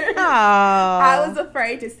years. Aww. I was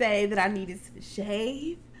afraid to say that I needed to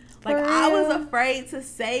shave. Like, For I was real? afraid to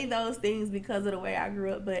say those things because of the way I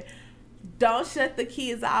grew up. But don't shut the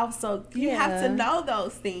kids off. So you have to Yeah. know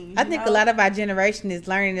those things. I think a lot of our generation is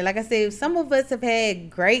learning it. Like I said, some of us have had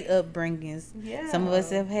great upbringings. Yeah. Some of us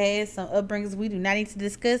have had some upbringings we do not need to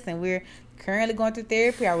discuss, and we're currently going through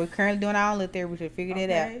therapy, or we're currently doing our own little therapy to figure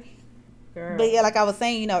it out. Girl. But yeah, like I was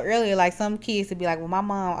saying, earlier, like some kids would be like, well, my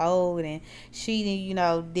mom old and she, didn't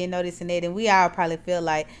know this and that. And we all probably feel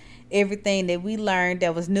like everything that we learned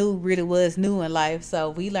that was new really was new in life.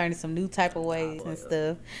 So we learned some new type of ways and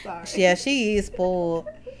stuff. Sorry. Yeah, she is spoiled.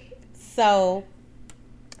 So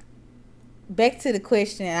back to the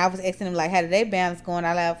question, I was asking them, like, how do they balance going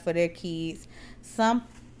all out for their kids? Some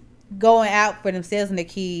going out for themselves and their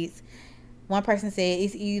kids. One person said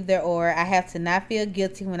it's either or. I have to not feel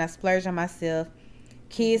guilty when I splurge on myself.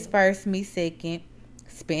 Kids first, me second.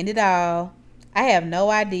 Spend it all. I have no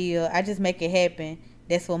idea. I just make it happen.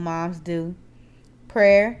 That's what moms do.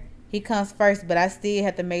 Prayer, he comes first, but I still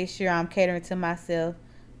have to make sure I'm catering to myself.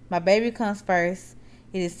 My baby comes first.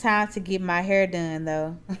 It is time to get my hair done,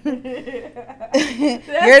 though.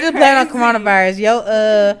 You're just playing on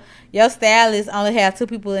coronavirus. Your stylist only have 2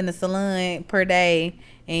 people in the salon per day,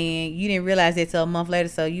 and you didn't realize that till a month later,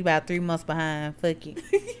 so you about 3 months behind. Fuck it.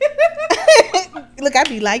 Look, I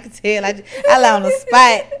be like to tell. I lie on the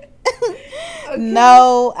spot.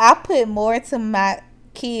 No, I put more into my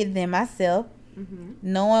kid than myself,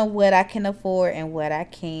 knowing what I can afford and what I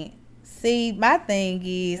can't. See, my thing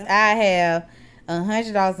is, I have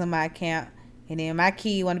 $100 in my account, and then my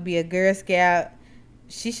kid want to be a Girl Scout.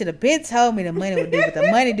 She should have been told me the money would do, but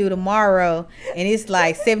the money due tomorrow, and it's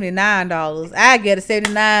like $79. I get a $79,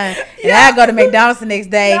 and I go to McDonald's the next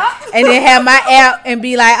day, and then have my app and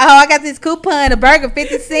be like, oh, I got this coupon, a burger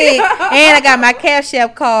 50 cents, and I got my Cash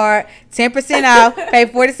App card, 10% off, pay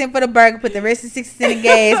 40 cents for the burger, put the rest of 60 cents in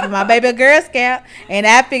gas, with my baby a Girl Scout, and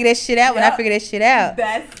I figure that shit out when I figure that shit out.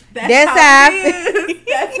 That's how it is.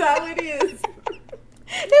 That's how it is.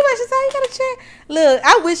 They like, just how you gotta check. Look,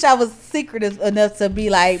 I wish I was secretive enough to be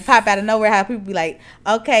like pop out of nowhere. How people be like,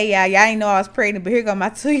 okay, y'all ain't know I was pregnant, but here go my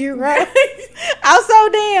 2-year-old. I'm so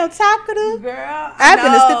damn talkative. Girl, I've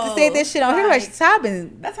been to say that shit on here. Like, Like, I've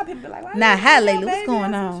been. that's how people be like, why Nah, you hi, got lately, your what's baby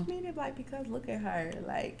going on on? social media? Like, because look at her.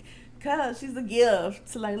 Like, cause she's a gift.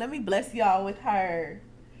 So like, let me bless y'all with her.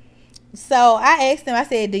 So I asked them. I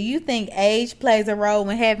said, do you think age plays a role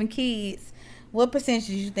when having kids? What percentage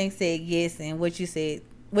do you think said yes, and what you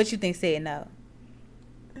think said no?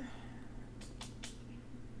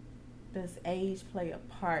 Does age play a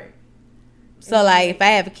part? So like, if I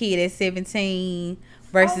have a kid at 17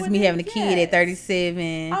 versus well, me then, having a kid yes. at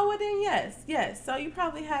 37. Oh, well then yes. So you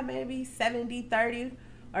probably have maybe 70-30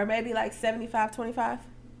 or maybe like 75-25.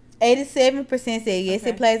 87% said yes, Okay.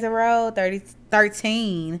 it plays a role.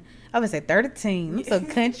 13. I would say 13. I'm so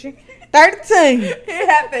country. 13. It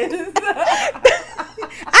happens.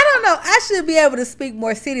 I don't know. I should be able to speak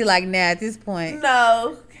more city like now at this point.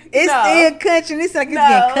 No. It's no. still country. It's like it's No.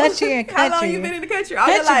 getting country and country. How long you been in the country? All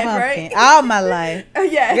your Country life, bumpkin. right? All my life.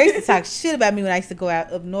 Yeah. They used to talk shit about me when I used to go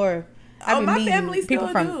out up north. I be my meeting family people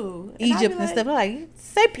still from do. And I Egypt be and like, stuff. I'm like,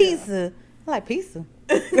 say pizza. I like pizza.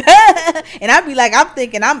 And I be like, I'm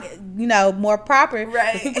thinking I'm, more proper.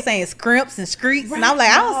 Right. People saying scrimps and streets. Right. And I'm like,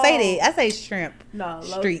 I don't say that. I say shrimp. No,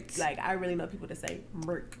 Streets. Like, I really know people that say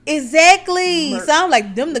merc. Exactly. Merc. So I'm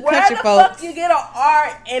like, them the Where country the folks. fuck you get an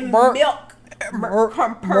R in Merc. milk? Merc.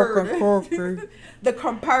 Comperder. The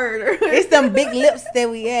comperder. It's them big lips that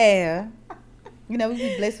we have. We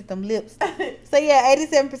be blessed with them lips. So yeah,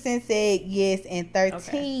 87% said yes and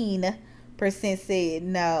 13% said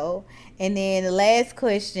no. And then the last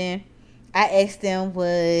question I asked them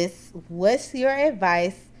was, what's your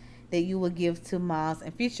advice that you would give to moms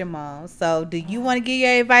and future moms? So do you want to give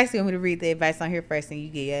your advice? Or you want me to read the advice on here first and you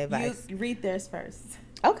give your advice? You read theirs first.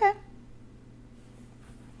 Okay.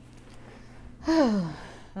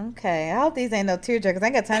 Okay. I hope these ain't no tearjerkers. I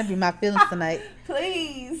ain't got time to be my feelings tonight.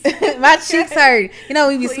 Please. My cheeks hurt.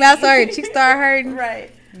 When you smell so hurt, cheeks start hurting.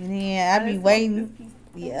 Right. And then I be waiting.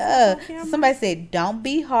 Yeah. Somebody said, don't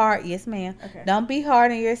be hard. Yes, ma'am. Okay. Don't be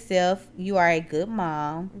hard on yourself. You are a good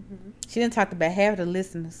mom. Mm-hmm. She didn't talk about half of the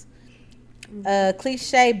listeners.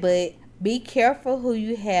 Cliche, but be careful who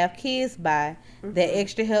you have kids by. That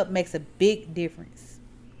extra help makes a big difference.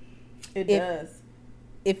 It does.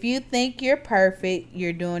 If you think you're perfect,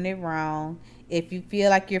 you're doing it wrong. If you feel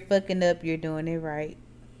like you're fucking up, you're doing it right.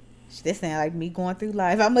 That sounds like me going through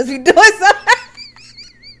life. I must be doing something.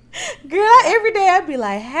 Girl, every day I be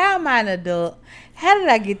like, how am I an adult? How did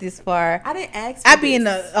I get this far? I didn't ask. I be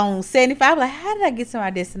on 75. I'm like, how did I get to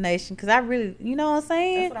my destination? Because I really, you know what I'm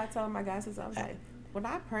saying? That's what I told my guys since I was like, when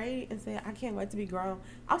I prayed and said I can't wait to be grown,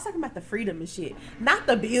 I was talking about the freedom and shit, not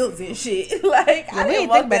the bills and shit. Like, Yeah, I we didn't didn't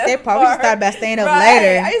want think about that part. far. We just thought about staying up Right.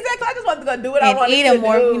 later. Exactly. I just wanted to go do what I And wanted to eating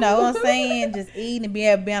more, do. you know what I'm saying? Just eating and be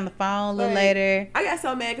able to be on the phone a little Right. later. I got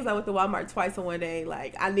so mad because I went to Walmart twice in one day.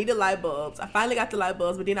 Like, I needed light bulbs. I finally got the light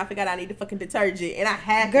bulbs, but then I forgot I needed fucking detergent, and I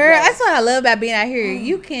had Girl, to go. that's what I love about being out here.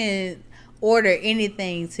 You can order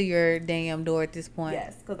anything to your damn door at this point.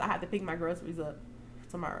 Yes, because I have to pick my groceries up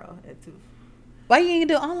tomorrow at 2. Why you ain't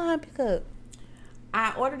do online pickup?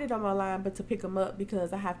 I ordered it on my line, but to pick them up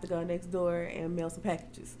because I have to go next door and mail some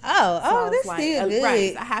packages. Oh, So that's it's like, still good.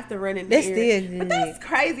 Right, I have to run in the That's area. still But good. that's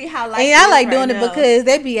crazy how life And I is like right doing it now. because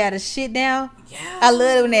they be out of shit now. Yeah. I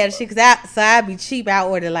love it when they out of shit because I be cheap. I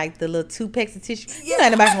order like the little 2 packs of tissue. You know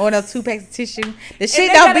nobody can order no 2 packs of tissue. The shit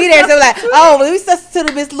they don't gotta be there. So like, substitute oh, well, we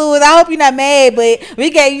substituted Miss Lewis. I hope you're not mad, but we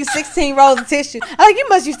gave you 16 rolls of tissue. I'm like, you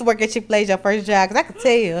must used to work at Chick-fil-A your first job because I could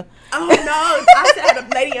tell. Oh no! I had a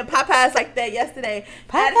lady in Popeyes like that yesterday.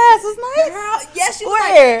 Popeyes was nice? Girl, yes, she was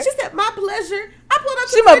Where? like, she said, "My pleasure." I pulled up. To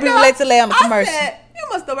She the must be window. related to Lay on the I commercial. said, "You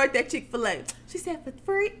must have worked at Chick-fil-A." She said, "For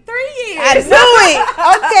 3 years." I knew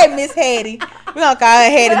it. Okay, Miss Hattie. We're going to call her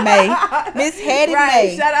Hattie Mae. Miss Hattie Right.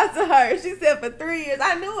 Mae. Shout out to her. She said for 3 years.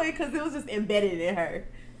 I knew it because it was just embedded in her.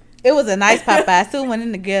 It was a nice Popeye. Still went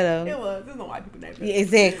in the ghetto. It was. There's no white people named Yeah,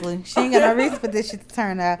 exactly. She ain't got no reason for this shit to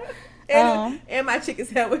turn out. And my chicken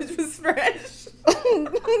sandwich was fresh.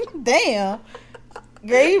 Damn.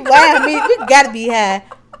 Girl, you wow me. We gotta be high.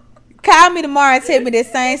 Call me tomorrow and tell me that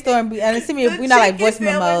same story and send me The we not like chicken voice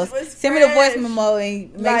memos. sandwich was Send me the voice fresh. memo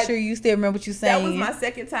and make Like, sure you still remember what you That saying. was my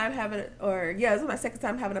second time having it was my second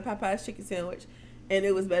time having a Popeye's chicken sandwich. And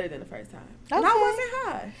it was better than the first time. And I Okay. wasn't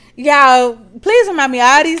high. Y'all, please remind me of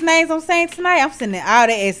all these names I'm saying tonight. I'm sending all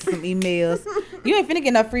the asses some emails. You ain't finna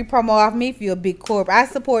get no free promo off me if you're a big corp. I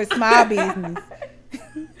support small business.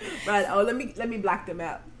 Right. Oh, let me block them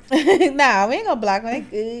out. Nah, we ain't gonna block them. They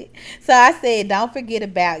good. So I said, don't forget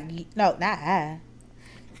about you. No, not I.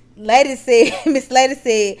 Lady said, Miss Lady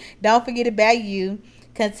said, don't forget about you.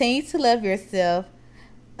 Continue to love yourself.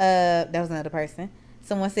 That was another person.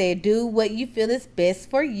 Someone said, do what you feel is best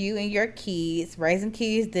for you and your kids. Raising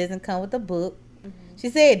kids doesn't come with a book. She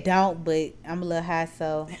said don't, but I'm a little high,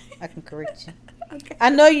 so I can correct you. Okay. I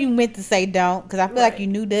know you meant to say don't, because I feel like Right. you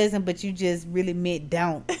knew doesn't, but you just really meant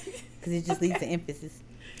don't, because it just leads to emphasis.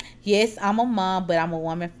 Yes, I'm a mom, but I'm a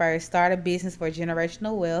woman first. Start a business for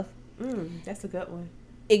generational wealth. That's a good one.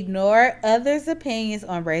 Ignore others' opinions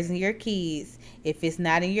on raising your kids. If it's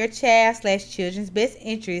not in your child/children's best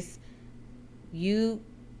interest, you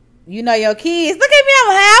know your kids. Look at me,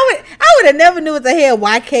 I'm high. I would have never knew what the hell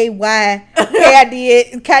YKY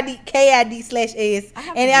KID/S.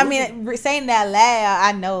 And I mean, saying that loud,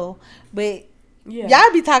 I know, but Yeah.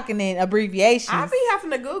 y'all be talking in abbreviations. I be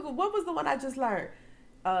having to Google. What was the one I just learned?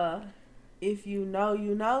 If you know,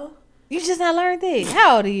 you know. You just not learned that.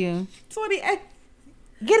 How old are you? 28.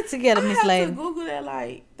 Get it together, I Miss had Lady. to Google that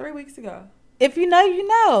like 3 weeks ago. If you know, you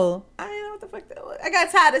know. I didn't know what the fuck that was. I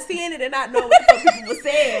got tired of seeing it and not knowing what the fuck people were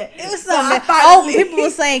saying. It was So I something. finally- People were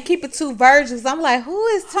saying keep it 2 Virgils. I'm like, who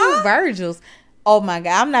is 2 Huh? Virgils? Oh my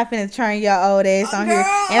God, I'm not finna turn your old ass on here.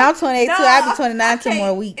 Girl, And I'm 28 too. no, I'll be 29 I 2 can't.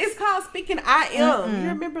 more weeks. It's called speaking I am. You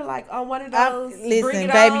remember like on one of those? Bring Listen,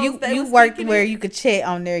 It baby, Ons, they you was worked speaking where it? you could chat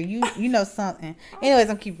on there. You know something. Anyways,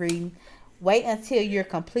 I'm keep reading. Wait until you're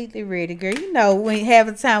completely ready, girl. You know, when half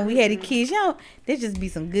the time we had the kids, you know, there just be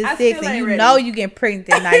some good I sex, still and you ain't know ready. you getting pregnant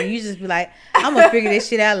that night, and you just be like, I'm gonna figure this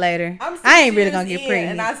shit out later. I ain't really gonna get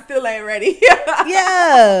pregnant. and I still ain't ready.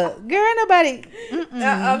 Yeah, girl, nobody.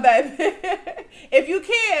 Baby. If you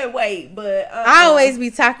can wait, but I always be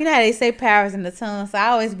talking. You know how they say powers in the tongue, so I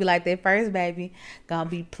always be like, that first baby gonna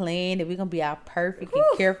be planned, and we gonna be out perfect and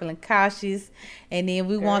careful and cautious, and then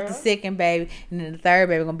we want the Girl. second baby, and then the third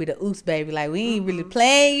baby gonna be the oops baby. Like, we ain't really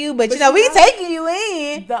playing you, but you know we taking you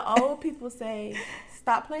in. the old people say,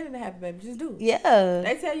 stop planning to have a baby, just do it. Yeah.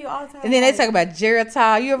 They tell you all the time. And then they like, talk about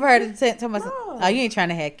Geritol. You ever heard of talking about? No. Oh, you ain't trying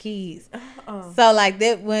to have kids. uh-uh. So like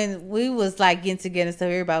that when we was like getting together and stuff,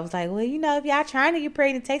 everybody was like, well, you know, if y'all trying to get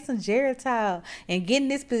pregnant, take some Geritol and get in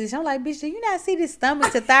this position. I'm like, bitch, do you not see this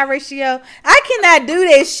stomach to thigh ratio? I cannot do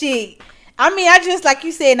that shit. I mean, I just, like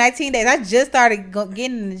you said, 19 days. I just started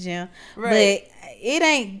getting in the gym, Right. but it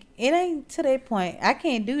ain't to that point. I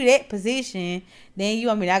can't do that position. Then you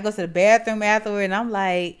want me to go to the bathroom afterward, and I'm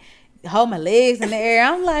like, hold my legs in the air.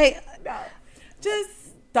 I'm like, No. Just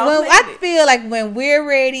don't well, plan I it. feel like when we're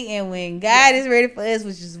ready and when God is ready for us,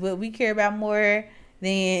 which is what we care about more,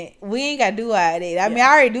 then we ain't gotta do all that. I mean,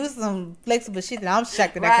 I already do some flexible shit that I'm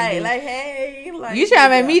shocked that I can Right, do. like, hey, like, You trying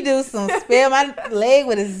to make me do some spell my leg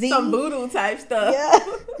with a Z? some voodoo type stuff. Yeah.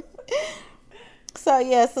 So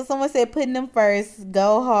yeah, so someone said putting them first,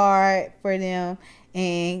 go hard for them,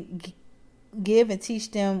 and give and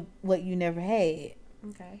teach them what you never had.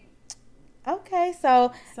 Okay. Okay,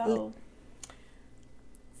 so So,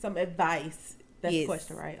 some advice. That's Yes. the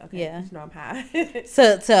question, right? Okay. Yeah. You know I'm high.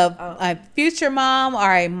 to Oh. a future mom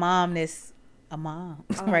or a mom that's a mom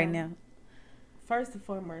right now. First and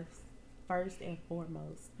foremost,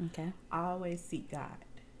 Okay. always seek God.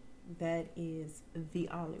 That is the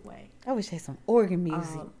only way. I wish I had some organ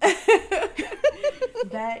music.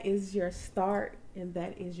 That is your start and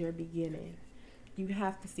that is your beginning. You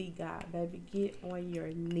have to see God, baby. Get on your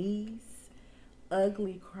knees,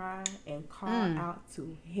 ugly cry, and call out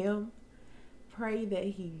to Him. Pray that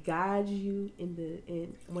He guides you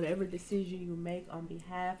in whatever decision you make on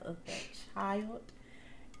behalf of that child.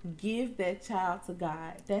 Give that child to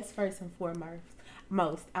God. That's first and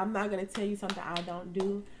foremost. I'm not gonna tell you something I don't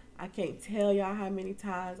do. I can't tell y'all how many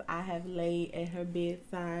times I have laid at her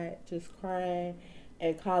bedside just crying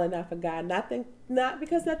and calling out for God. Not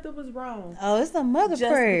because nothing was wrong. Oh, it's the mother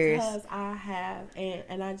Just prayers. because I have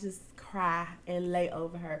and I just cry and lay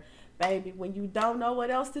over her. Baby, when you don't know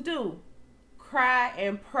what else to do, cry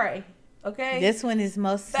and pray. Okay? This one is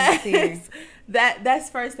most sincere. That's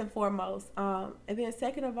first and foremost. And then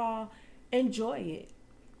second of all, enjoy it.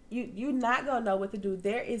 You're not gonna know what to do.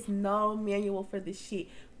 There is no manual for this shit.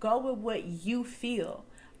 Go with what you feel.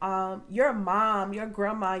 Your mom, your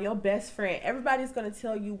grandma, your best friend, everybody's gonna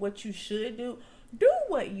tell you what you should do. Do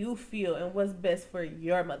what you feel and what's best for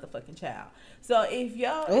your motherfucking child. So if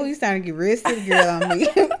y'all, Oh, you starting to get real city girl on me.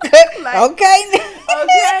 Like, okay.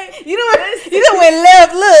 okay, You know went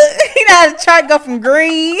left. Look, you know how the chart go from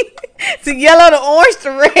green to yellow to orange to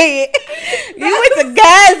red. You went to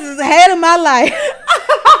guys ahead of my life.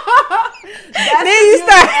 that's Then the you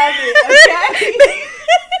beauty start. of it, okay?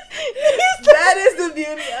 That is the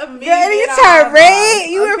beauty of me. Girl, you being a turned hot red.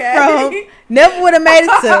 mom, You went okay? from never would have made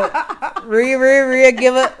it to real,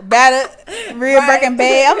 give a batter, real Right. breaking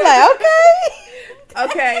bad. I'm like, okay.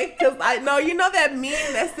 Okay, because I know you know that meme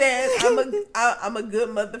that says I'm a good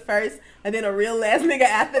mother first and then a real ass nigga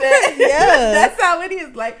after that. Yeah. That's how it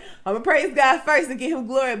is. Like, I'm gonna praise God first and give Him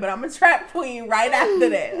glory, but I'm a trap queen right after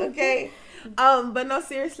that. Okay. But no,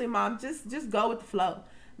 seriously, mom, just go with the flow.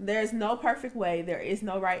 There's no perfect way. There is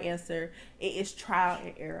no right answer. It is trial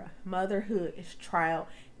and error. Motherhood is trial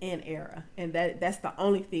and error, and that's the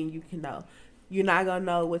only thing you can know. You're not gonna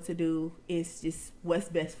know what to do. It's just what's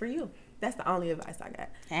best for you. That's the only advice I got.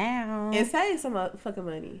 Ow. And save some fucking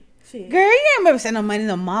money. Shit. Girl, you ain't never send no money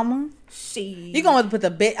to mama. Shit. You gonna want to put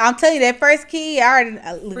the bit. I'm telling you, that first kid, I already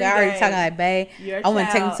game. talking like, babe. Your I want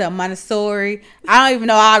to take him child. to a Montessori. I don't even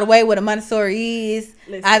know all the way what a Montessori is.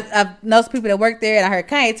 Listen. I know some people that work there, and I heard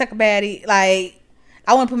Kanye talk about it. Like,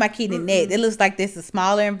 I want to put my kid in that. It looks like this is a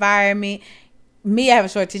smaller environment. Me, I have a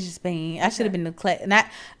short attention span. I should have been in the class.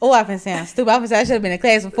 I been sound stupid. I should have been in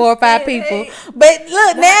class with 4 or 5 people. But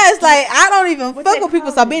look, now it's like I don't even What fuck they with people.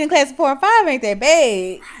 call So it? being in class with 4 and 5 ain't that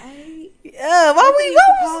bad. Right? Why What they we used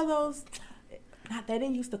to go? call those? They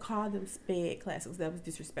didn't used to call them sped classes. That was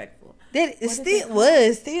disrespectful. That it What did they still call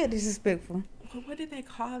was still disrespectful. what did they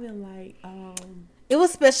call them? Like, It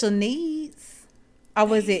was special needs, or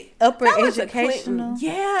was it upper that was a educational? Clinton.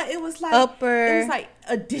 Yeah, it was like Upper. It was like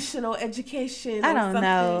additional education. I or don't something.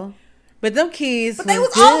 know. But them kids But they was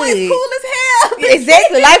good. always cool as hell.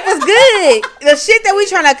 Exactly. Life was good. The shit that we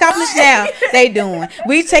trying to accomplish now, they doing.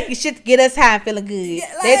 We taking shit to get us high and feeling good. Yeah,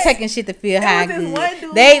 like, They're taking shit to feel high there and was this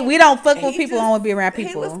good. one dude, We don't fuck and with he people. just- I want to be around He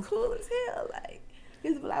people. was cool as hell. Like, he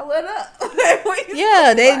was like, "What up?"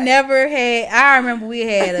 Yeah, they like, never had. I remember we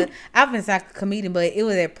had I've been like a comedian, but it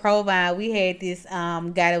was at Provine. We had this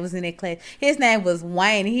guy that was in that class. His name was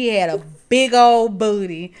Wayne. He had a big old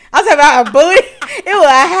booty. I'm talking about a booty. It was a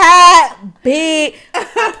high, big.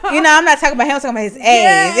 You know, I'm not talking about him. I'm talking about his ass.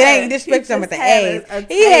 Yeah, It ain't disrespectful. I'm he about the just had ass.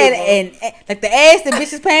 a He had table. like the ass the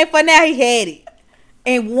bitch is paying for now. He had it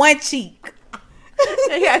in one cheek.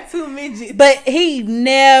 he had 2 midgets. But he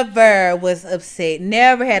never was upset.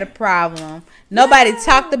 Never had a problem. Nobody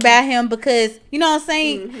talked about him because, you know what I'm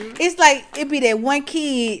saying? Mm-hmm. It's like, it be that one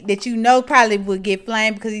kid that you know probably would get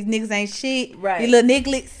flamed because these niggas ain't shit. Right. These little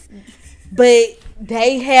nigglets. But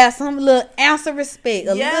they have some little ounce of respect.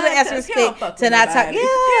 A little ounce of 'cause he don't respect fuck to with not talk. nobody.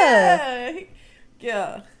 Yeah.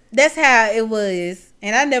 Yeah. That's how it was.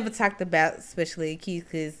 And I never talked about especially kids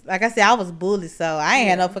because, like I said, I was bullied. So I ain't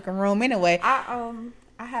had no fucking room anyway. I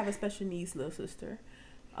have a special needs little sister.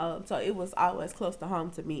 So it was always close to home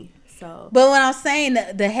to me. So But when I'm saying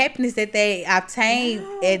the happiness that they obtained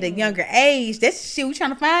at a younger age, that's the shit we trying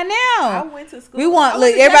to find I now. went to school. We want, I look,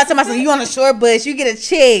 went to everybody Jackson talking about State. you on a short bus, you get a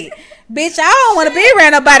check. Bitch, I don't want to be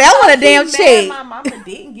around nobody. I want a I'm damn mad check. My mama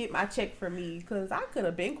didn't get my check for me because I could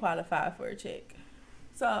have been qualified for a check.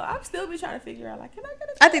 So I'm still be trying to figure out, like, can I get a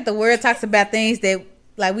check? I think the world talks about things that,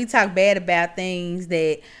 like, we talk bad about things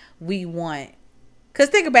that we want. Cause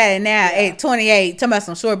think about it now, at 28, talking about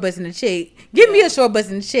some short bus in the check. Give me a short bus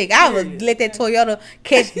in the check. I would Period. let that Toyota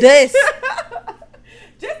catch dust.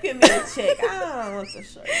 Just give me a check. I don't want the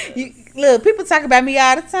short. Look, people talk about me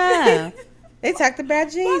all the time. They talked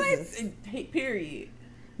about Jesus. Period.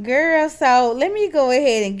 Girl, so let me go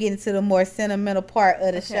ahead and get into the more sentimental part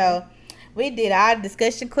of the show. We did our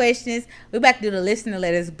discussion questions. We're about to do the listener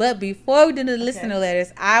letters. But before we do the listener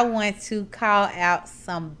letters, I want to call out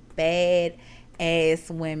some bad ass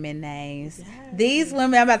women names. Yes. These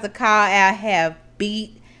women I'm about to call out have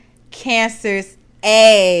beat cancer's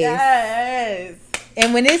ass. Yes.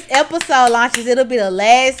 And when this episode launches, it'll be the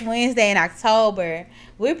last Wednesday in October.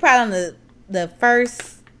 We're probably on the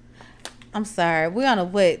first. I'm sorry. We're on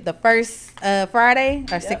the first Friday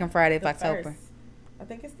or second Friday of The October. first. I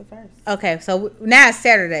think it's the first. Okay, so now it's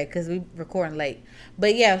Saturday because we recording late.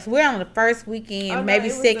 But yes, we're on the first weekend, Oh, no, maybe it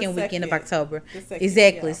was the second weekend of second. October. The second,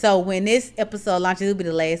 Exactly. yeah. So when this episode launches, it'll be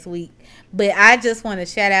the last week. But I just want to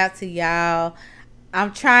shout out to y'all.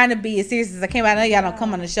 I'm trying to be as serious as I can. I know y'all don't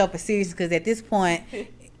come on the show for serious because at this point,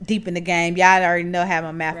 deep in the game, y'all already know how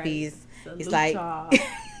my mouth is. It's Salute like, y'all.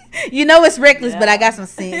 you know, it's reckless, but I Yeah. got some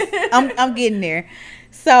sense. I'm getting there.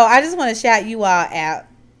 So I just want to shout you all out.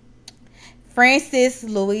 Frances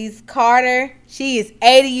Louise Carter. She is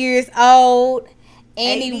 80 years old.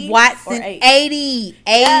 Annie 80 Watson, or 8? 80.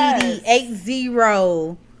 Yes.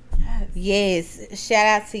 80. Yes. Shout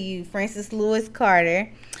out to you, Frances Louise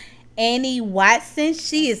Carter. Annie Watson.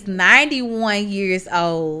 She is 91 years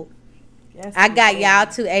old. Yes, I got we y'all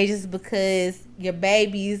did. 2 ages because your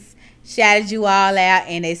babies shouted you all out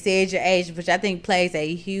and they said your age, which I think plays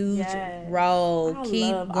a huge Yes. role. I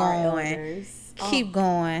Keep love our going. elders. Keep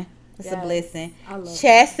going. It's a yes. blessing. I love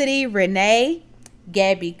Chastity Renee,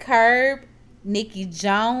 Gabby Curb, Nikki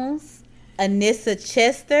Jones, Anissa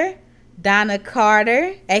Chester, Donna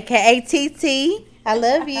Carter, aka TT. I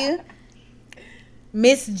love you.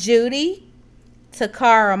 Miss Judy,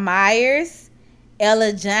 Takara Myers,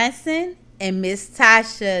 Ella Johnson, and Miss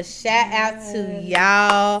Tasha. Shout out to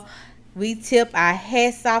y'all. We tip our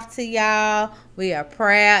hats off to y'all. We are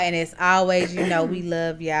proud, and as always, you know we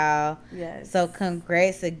love y'all. Yes. So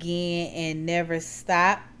congrats again, and never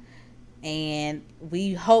stop. And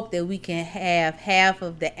we hope that we can have half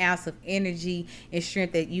of the ounce of energy and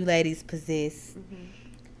strength that you ladies possess.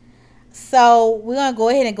 So we're going to go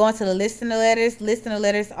ahead and go into the listener letters. Listener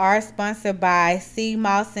letters are sponsored by C.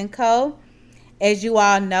 Moss & Co. As you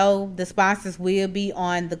all know, the sponsors will be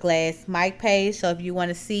on the Glass Mic page. So if you want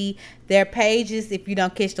to see their pages, if you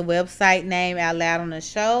don't catch the website name out loud on the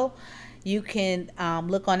show, you can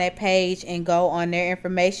look on that page and go on their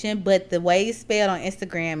information. But the way it's spelled on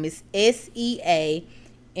Instagram is SEAMOSS_CO.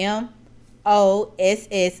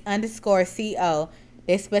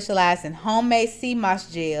 They specialize in homemade sea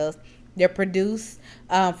moss gels. They're produced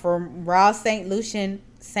from raw St. Lucian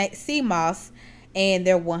sea moss, and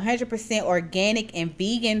they're 100% organic and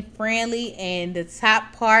vegan friendly. And the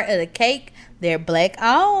top part of the cake, they're black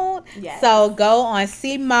owned. Yes. So go on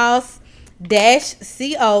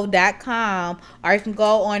cmouse-co.com, or you can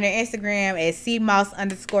go on their Instagram at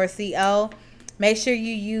cmouse_co. Make sure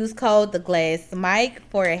you use code TheGlassMic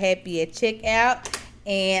for a happy at checkout.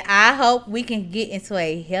 And I hope we can get into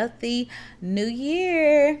a healthy new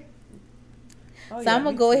year. So I'm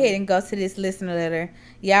going to go ahead and go to this listener letter.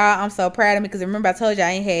 Y'all, I'm so proud of me because remember I told you I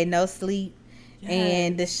ain't had no sleep. Yes.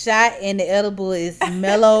 And the shot and the edible is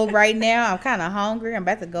mellow right now. I'm kind of hungry. I'm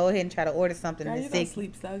about to go ahead and try to order something. Girl, you don't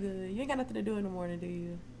sleep so good. You ain't got nothing to do in the morning, do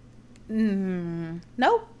you?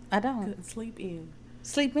 Nope, I don't. Couldn't sleep in.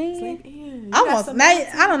 Sleep in? Sleep in.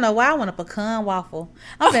 I don't know why I want a pecan waffle.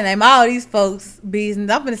 I'm going to name all these folks business.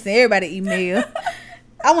 I'm going to send everybody email.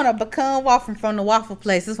 I want a pecan waffle from the waffle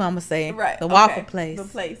place. That's what I'm going to say. Right. The waffle place. The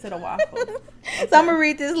place of the waffle. Okay. So I'm going to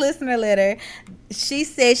read this listener letter. She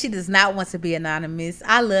said she does not want to be anonymous.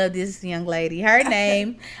 I love this young lady. Her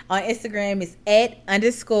name on Instagram is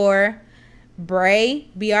 @_Bray,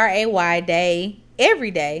 BRAY day,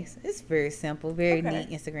 every day. It's very simple, very neat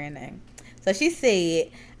Instagram name. So she said,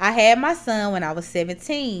 I had my son when I was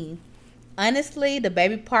 17. Honestly, the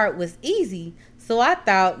baby part was easy. So I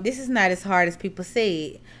thought this is not as hard as people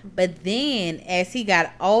said. But then as he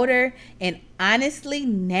got older, and honestly,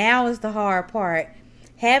 now is the hard part.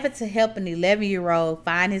 Having to help an 11-year-old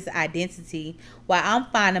find his identity while I'm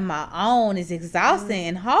finding my own is exhausting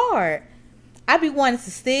and hard. I be wanting to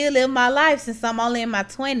still live my life since I'm only in my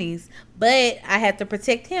 20s. But I have to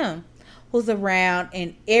protect him, who's around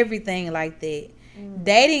and everything like that.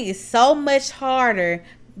 Dating is so much harder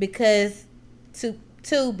because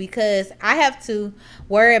I have to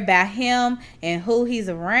worry about him and who he's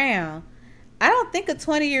around. I don't think a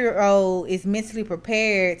 20-year-old is mentally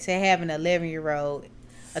prepared to have an 11-year-old.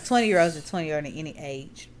 A 20-year-old is a 20-year-old at any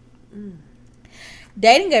age.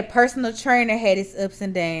 Dating a personal trainer had its ups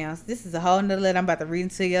and downs. This is a whole nother letter I'm about to read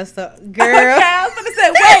into your stuff. Girl. Okay, I was going to say,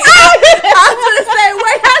 wait.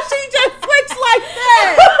 How she just switched like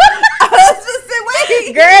that? I was going to say,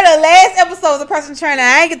 wait. Girl, the last episode was a personal trainer.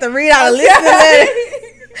 I ain't get to read all the listener letters.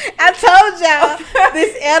 I told y'all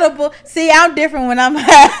this edible. See, I'm different when I'm high.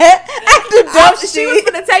 I do dumb shit. She was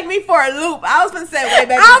gonna take me for a loop. I was gonna say, wait,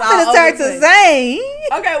 baby. I'm gonna turn to Zane.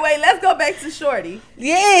 Okay, wait. Let's go back to Shorty.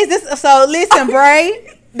 Yes. So listen,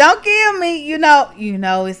 Bray. Don't kill me. You know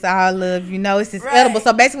it's all love. You know it's this edible.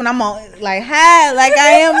 So basically, when I'm on like high, like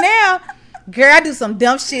I am now, girl, I do some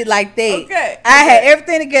dumb shit like that. Okay. I had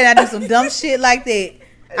everything together. I do some dumb shit like that.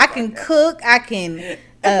 I can cook. I can.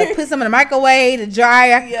 Put some in the microwave, the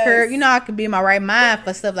dryer, I can curve. You know, I can be in my right mind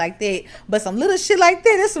for stuff like that. But some little shit like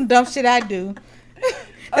that, that's some dumb shit I do.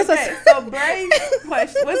 Okay, so Bray's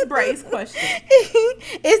question. What's Bray's question?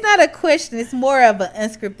 It's not a question. It's more of an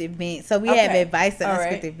unscripted vent. So we have advice on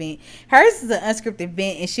unscripted vent. Hers is an unscripted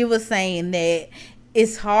vent, and she was saying that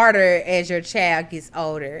it's harder as your child gets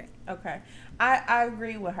older. Okay, I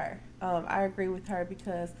agree with her. I agree with her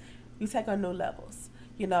because you take on new levels.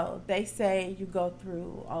 You know, they say you go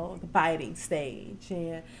through the biting stage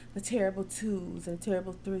and the terrible 2s and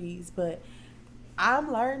terrible 3s, but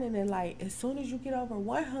I'm learning that, like, as soon as you get over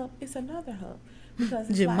one hump, it's another hump.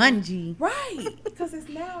 Because it's Jumanji. Like, right. Because it's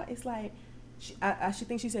like, she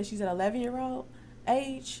thinks she said she's an 11-year-old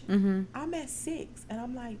age. Mm-hmm. I'm at 6, and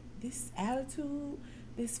I'm like, this attitude,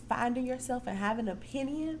 this finding yourself and having an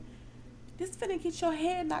opinion, this finna get your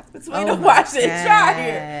head knocked between the washer and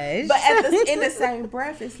dryer. But in the same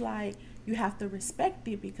breath, it's like you have to respect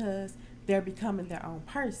it because they're becoming their own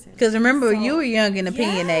person. Because remember, you were young and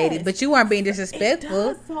opinionated, but you weren't being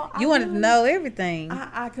disrespectful. You wanted to know everything.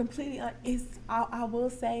 I completely. I will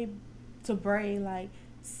say to Bray, like,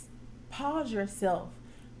 pause yourself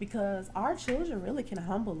because our children really can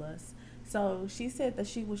humble us. So she said that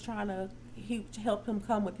she was trying to help him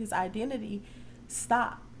come with his identity.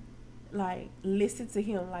 Stop. Like, listen to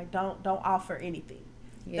him. Like, don't offer anything.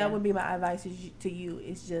 That would be my advice to you.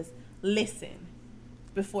 Is just listen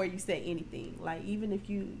before you say anything. Like, even if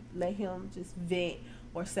you let him just vent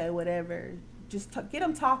or say whatever, just get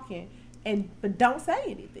him talking, but don't say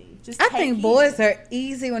anything. Just I think boys are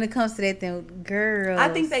easy when it comes to that than girls. I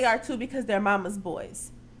think they are too because they're mama's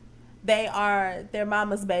boys. They're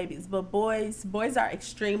mama's babies, but boys are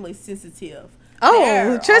extremely sensitive.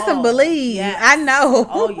 Trust and believe. Yes. I know.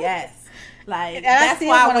 Oh yes. Like, that's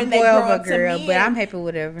why when they grow up to men, but I'm happy with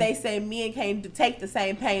whatever. They say men can't take the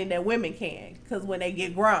same pain that women can because when they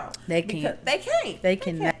get grown, they can't. They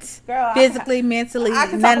cannot. Girl, physically, mentally, I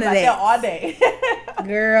can none talk of about that all day.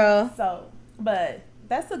 Girl. So, but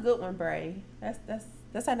that's a good one, Bray. That's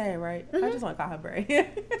That's her name, right? I just want to call her Bray.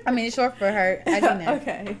 I mean, it's short for her. I do know.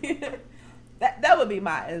 Okay. That would be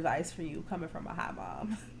my advice for you coming from a high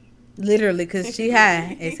mom. Literally, because she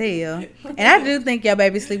high as hell. And I do think your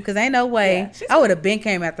baby sleep, because ain't no way. Yeah, I would have been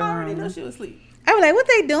came out the I already knew room. she was asleep. I was like, what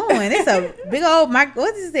they doing? It's a big old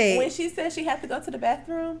what is that? When she said she had to go to the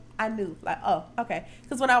bathroom, I knew, like, oh, okay.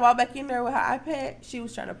 Because when I walked back in there with her iPad, she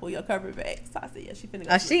was trying to pull your cover back. So I said, yeah, she finna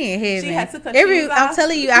go. Oh, sleep. she in heaven. She had to cut shoes I'm off.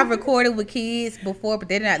 telling you, I've recorded with kids before, but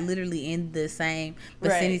they're not literally in the same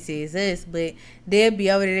vicinity as us. But they'll be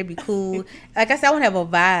over there, they'll be cool. Like I said, I want to have a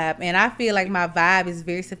vibe, and I feel like my vibe is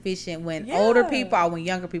very sufficient when older people or when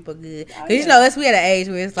younger people are good. Because you know, us, we at an age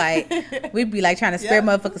where it's like we'd be like trying to spare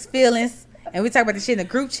motherfuckers' feelings, and we talk about the shit in the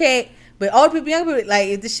group chat. But older people, younger people, like,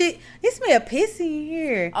 if the shit, it smell pissy in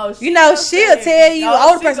here. Oh, you know, she'll tell you,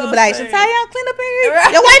 older person will be like, say. Shantai, you don't clean up in here?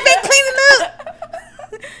 Right. Your wife ain't cleaning up.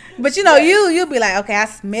 But you know, you'll be like, okay, I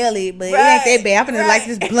smell it, but it ain't that bad. I'm finna light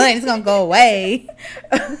this blunt, it's gonna go away.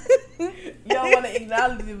 You don't want to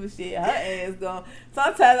acknowledge it, but shit, her ass gone.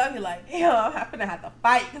 Sometimes I be like, damn, I'm gonna have to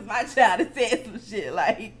fight because my child has said some shit.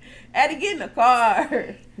 Like, I had to get in the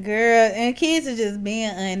car. Girl, and kids are just being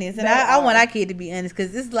honest. And I want our kid to be honest,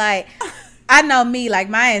 because it's like, I know me, like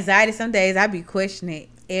my anxiety, some days I be questioning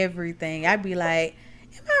everything. I be like,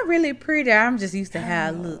 am I really pretty? I'm just used to how I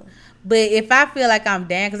look. But if I feel like I'm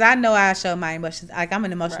down, because I know I show my emotions, like I'm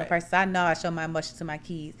an emotional person, so I know I show my emotions to my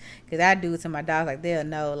kids, because I do it to my dogs, like they'll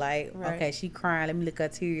know, like, okay, she crying, let me look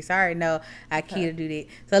at her tears. I already know I kid to do that.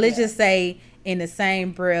 So let's just say in the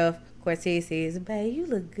same breath, Cortez says, babe, you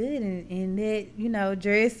look good in that, you know,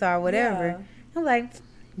 dress or whatever. Yeah. I'm like,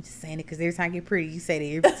 I'm just saying it because every time I get pretty, you say that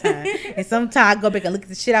every time. And sometimes I go back and look at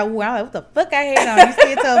the shit I wore. I'm like, what the fuck I had on? You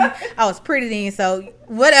still told me I was pretty then, so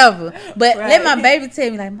whatever. But let my baby tell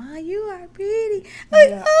me, like, Ma, you are pretty.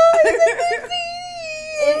 Like, oh, look at me.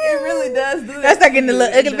 It really does do that. That's like in the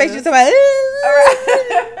little ugly face.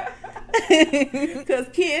 Because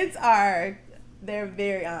kids they're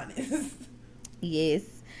very honest. Yes.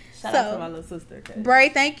 Shout out to my little sister. Bray,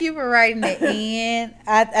 thank you for writing that in.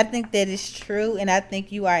 I think that is true, and I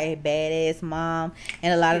think you are a badass mom.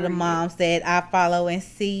 And a lot of the moms that I follow and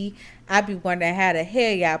see, I be wondering how the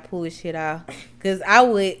hell y'all pull shit off. Because I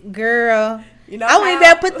would, girl, you know, I wouldn't be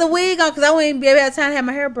able to put the wig on because I wouldn't be able to have time to have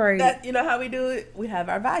my hair braided. You know how we do it? We have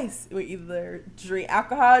our vice. We either drink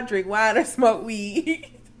alcohol, drink wine, or smoke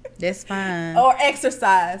weed. That's fine. Or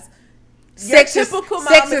exercise.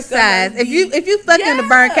 Sexercise. If you fucking the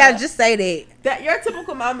burn couch, just say that your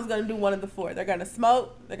typical mom is gonna do one of the four. They're gonna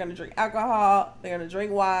smoke, they're gonna drink alcohol, they're gonna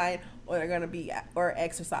drink wine, or they're gonna or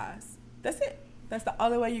exercise. That's it. That's the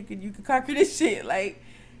only way you could conquer this shit. Like,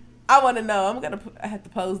 I want to know. I have to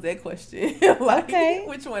pose that question. Like, okay,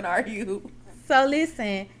 which one are you? So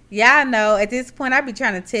listen, y'all know at this point I be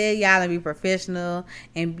trying to tell y'all and be professional,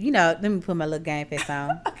 and you know, let me put my little game face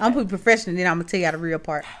on. I'm gonna be professional, then I'm gonna tell y'all the real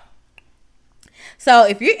part. So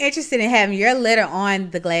if you're interested in having your letter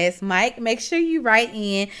on The Glass Mic, make sure you write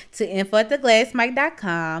in to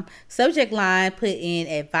info@theglassmic.com. Subject line, put in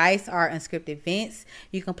advice or unscripted events.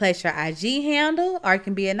 You can place your IG handle or it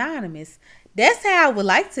can be anonymous. That's how I would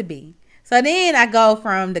like to be. So then I go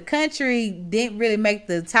from the country, didn't really make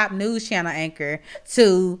the top news channel anchor,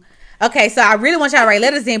 to, okay, so I really want y'all to write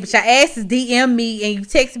letters in, but y'all asses DM me and you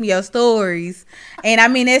text me your stories. And I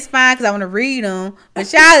mean, that's fine because I want to read them.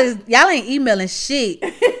 But y'all ain't emailing shit.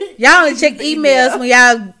 Y'all only check emails when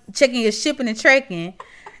y'all checking your shipping and tracking.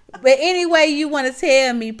 But anyway, you want to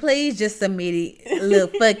tell me, please just submit it.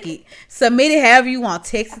 Look, fuck it. Submit it however you want.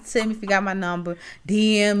 Text it to me if you got my number.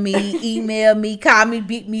 DM me, email me, call me,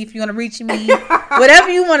 beat me if you want to reach me.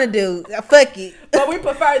 Whatever you want to do. Fuck it. But we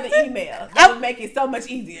prefer the email. That would make it so much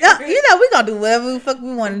easier. You know, we going to do whatever the fuck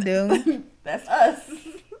we want to do. That's us.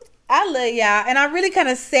 I love y'all, and I'm really kind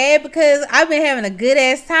of sad because I've been having a good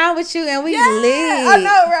ass time with you, and we lit. I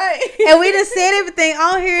know, right? And we done said everything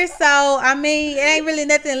on here, so I mean, it ain't really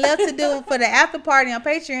nothing left to do for the after party on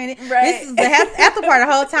Patreon. Right. This is the after party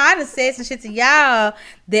the whole time. I done said some shit to y'all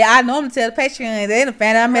that I normally tell the Patreon. They done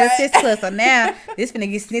found out I'm at a 6 plus, so now this finna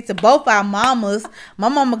get sent to both our mamas. My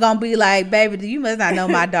mama gonna be like, baby, you must not know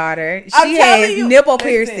my daughter. She has nipple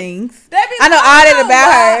piercings. I know all that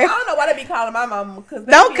about her. I don't know why they be calling my mama.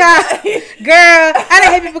 Don't call. Girl, I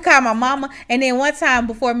done had people call my mama. And then one time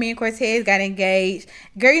before me and Cortez got engaged,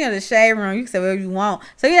 girl, you know the shade room, you can say whatever you want.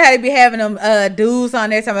 So you know how they be having them dudes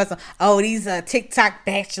on there talking about these TikTok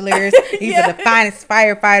bachelors, these are the finest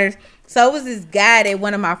firefighters. So it was this guy that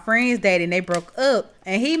one of my friends dated, and they broke up,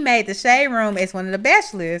 and he made the shade room as one of the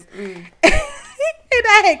bachelors. And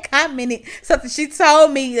I had commented something. She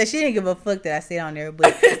told me that she didn't give a fuck that I said on there, but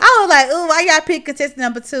I was like, "Ooh, why y'all pick contestant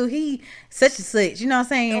number 2? He such and such." You know what I'm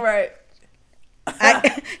saying? Right.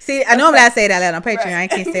 I normally I say that loud on Patreon. I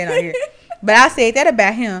can't say it on here. But I said that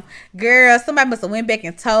about him. Girl, somebody must have went back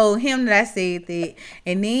and told him that I said that.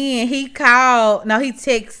 And then he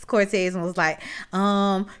texted Cortez and was like,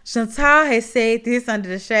 Chantal has said this under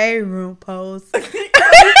the Shade Room post. He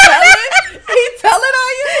telling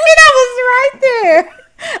on you? And I was right there.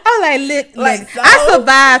 I was like, look, so? I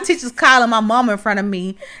survived teachers calling my mama in front of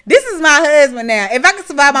me. This is my husband now. If I can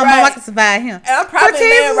survive my mom, I can survive him. And I'm probably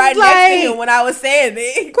laying right next to him when I was saying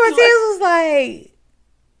it. Cortez was like,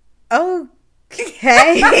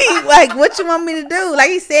 okay. Like, what you want me to do?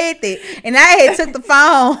 Like, he said that. And I had took the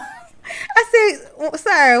phone. I said,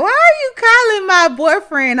 sir, why are you calling my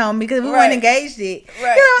boyfriend on me? Because we weren't engaged yet.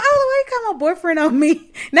 Right. You know, I was like, why you call my boyfriend on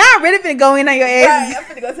me? Now I'm really finna go in on your ass. Right, I'm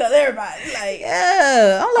finna go tell everybody. Like,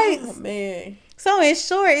 yeah. I'm like, oh, man. So in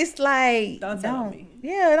short, it's like, Don't tell on me.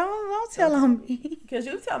 Yeah, don't tell on me. Because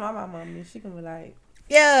you tell my mom on me, she can be like,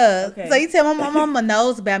 yeah. Okay. So you tell my mama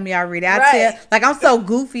knows about me already. I Right. tell, like, I'm so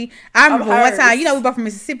goofy. I remember one hers. time, you know, we both from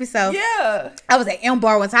Mississippi, so yeah. I was at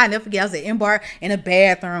M-Bar one time. I never forget. I was at M-Bar in the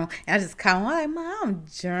bathroom, and I just called. I'm like, Mom, I'm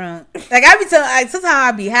drunk. Like, I be telling, like, sometimes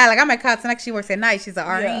I be high. Like, I might call tonight. She works at night. She's an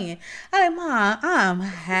RN. I'm like, Mom, I'm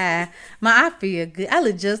high. Mom, I feel good. I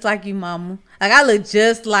look just like you, Mama. Like, I look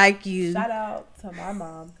just like you. Shout out to my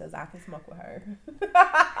mom because I can smoke with her.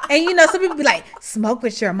 And you know, some people be like, smoke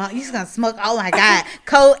with your mom. You just gonna smoke? Oh my God.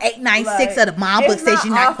 Code 896 of the mom book says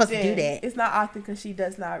you're not supposed to do that. It's not often because she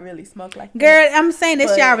does not really smoke like that. Girl, I'm saying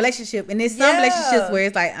that's But- y'all relationship. And there's some relationships where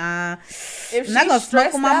it's like, If I'm she's not gonna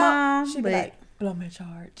smoke with my stressed out, mom. she be But like, blow my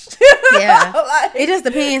charge. yeah. Like- It just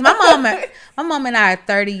depends. My mom and I are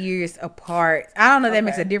 30 years apart. I don't know if that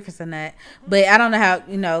makes a difference or not. But I don't know how,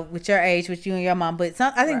 you know, with your age, with you and your mom. But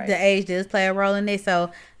I think the age does play a role in it. So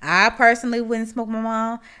I personally wouldn't smoke with my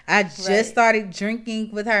mom. I just started drinking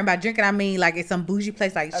with her. And by drinking, I mean like at some bougie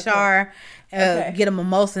place like Char. Get a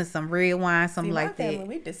mimosa and some red wine, something like that.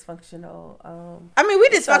 We dysfunctional. I mean, we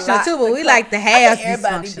dysfunctional too, but we like the half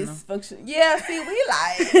everybody dysfunctional. Yeah, see, we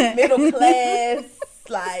like middle class.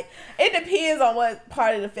 Like, it depends on what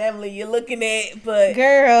part of the family you're looking at. But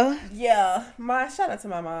girl, yeah, shout out to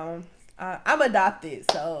my mom. I'm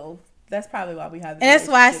adopted, so that's probably why we have. And that's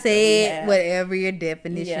why I said whatever your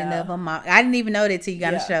definition of a mom. I didn't even know that till you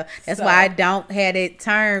got a show. That's why I don't have that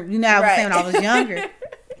term. You know, I was saying when I was younger.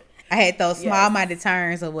 I had those small-minded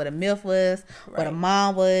terms of what a MILF was, what a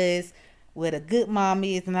mom was, what a good mom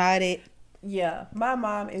is, and all that. Yeah, my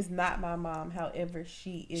mom is not my mom. However,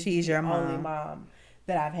 she's your only mom. mom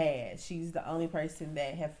that I've had. She's the only person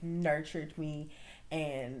that have nurtured me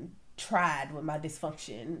and tried with my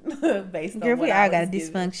dysfunction based on Girl, what we I all got a was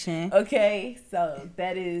given. dysfunction. Okay, so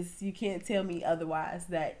that is, you can't tell me otherwise.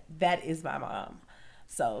 That is my mom.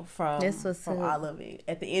 So from all of it,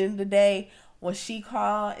 at the end of the day, when she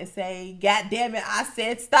call and say, "God damn it, I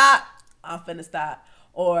said stop," I'm finna stop.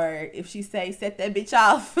 Or if she say, "Set that bitch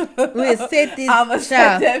off," we'll set this I'ma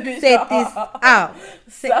set that bitch off.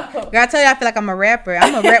 So, girl, I told you I feel like I'm a rapper.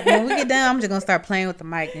 I'm a rapper. When we get done, I'm just gonna start playing with the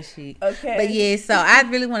mic and shit. Okay. But yeah, so I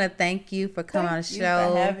really want to thank you for coming on the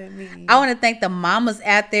show. For having me. I want to thank the mamas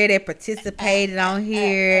out there that participated on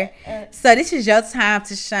here. So this is your time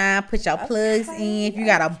to shine. Put your plugs in. If you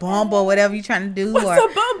got a Bumble or whatever you're trying to do. What's a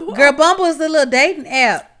Bumble? Girl, Bumble is a little dating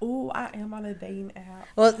app. Ooh, I am on a dating app.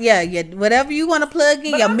 Well, yeah, whatever you want to plug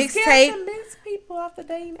in, your mixtape. To mix people off the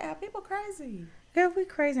dating app. People crazy. Girl, we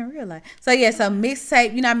crazy in real life. So yeah, so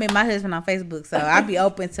mixtape. You know, I met my husband on Facebook, so I'll be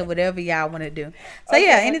open to whatever y'all want to do. So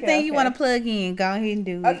yeah, anything you want to plug in, go ahead and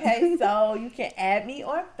do it. Okay, so you can add me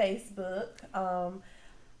on Facebook. I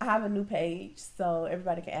have a new page, so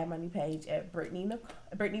everybody can add my new page at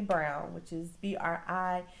Brittany Brown, which is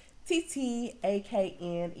BRITTAKNEY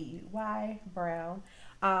Brown.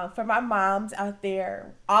 For my moms out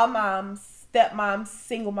there, all moms, stepmoms,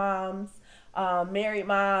 single moms, married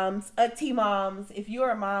moms, auntie moms, if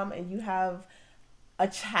you're a mom and you have a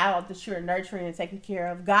child that you're nurturing and taking care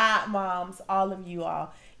of, god moms, all of you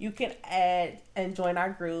all, you can add and join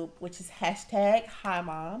our group, which is hashtag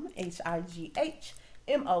HighMom,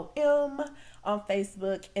 HIGHMOM on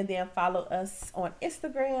Facebook, and then follow us on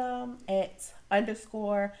Instagram at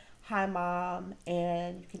 _HighMom,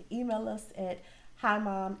 and you can email us at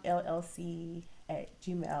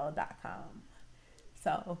HighMomLLC@gmail.com.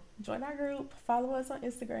 So join our group, follow us on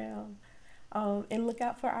Instagram. And look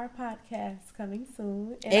out for our podcast coming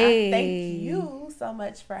soon. And Hey. I thank you so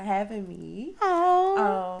much for having me.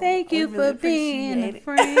 Oh, thank you we really for being a appreciate it.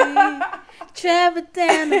 friend. Travel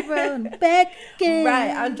down the road and back again. Right,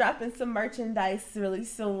 I'm dropping some merchandise really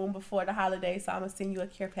soon before the holidays, so I'm gonna send you a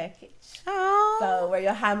care package. Oh. So wear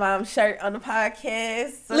your Hi Mom shirt on the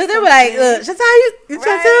podcast. or Look, they were like, something. Chantal, you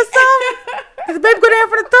trying to tell us something? Cause the baby go down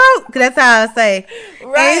for the throat. Cause that's how I say.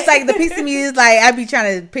 Right. And it's like the piece of me is like I be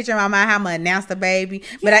trying to picture in my mind how I'm gonna announce the baby.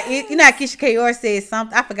 But you know, Keisha Kayor said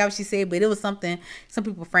something. I forgot what she said, but it was something some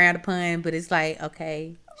people frowned upon. But it's like,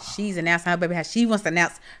 okay, she's announcing her baby how she wants to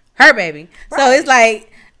announce her baby. So Right. it's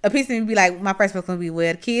like a piece of me be like, my first one's gonna be,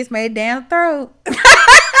 well, the kids made it down the throat.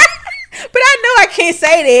 But I know I can't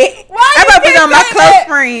say that. Why I'm you about to put can't on my say close that?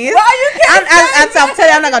 friends. Why you can't I'm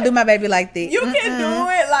telling you, I'm not gonna do my baby like that. You can do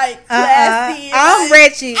it like Uh-uh. classy. I'm like-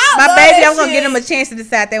 wretched. I My love baby, that I'm gonna give shit. them a chance to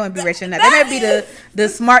decide they want to be wretched or not. That They may be the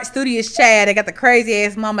smart, studious child. They got the crazy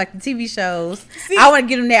ass mom like the TV shows. See, I want to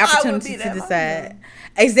give them that I would opportunity be to that decide. mama.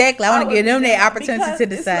 Exactly. I want to would give them be that opportunity because to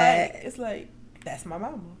it's decide. It's like that's my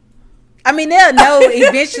mama. I mean, they'll know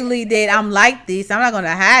eventually that I'm like this. I'm not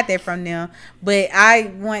gonna hide that from them, but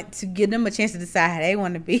I want to give them a chance to decide how they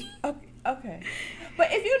want to be. Okay. But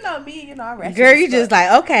if you know me, you know I'm ratchet. Girl, as you fuck. just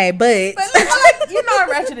like, okay, but But like, you know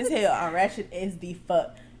I'm ratchet as hell. I'm ratchet as the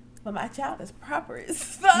fuck. But my child is proper as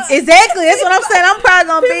fuck. exactly. That's what I'm saying. I'm probably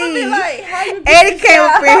gonna People be like, how you Eddie get came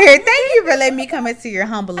up this in child? here. Thank you for letting me come into your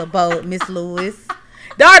humble abode, Miss Lewis,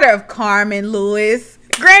 daughter of Carmen Lewis,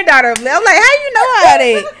 granddaughter of. I'm like, how you know all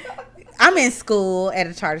that? I'm in school at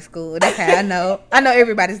a charter school. That's how I know. I know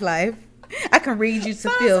everybody's life. I can read you to So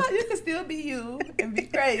feel. you can still be you and be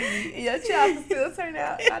crazy, and your child can still turn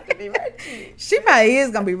out not to be ratchet. She probably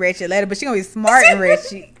is gonna be wretched later, but she gonna be smart and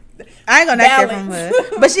wretched. I ain't gonna knock that from her.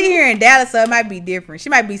 Balance. But she here in Dallas, so it might be different. She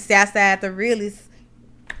might be Southside the realest.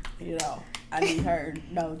 You know, I need her.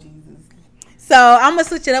 No, Jesus. So I'm gonna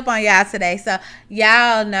switch it up on y'all today. So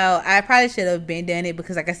y'all know I probably should have been done it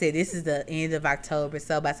because, like I said, this is the end of October.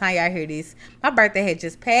 So by the time y'all hear this, my birthday had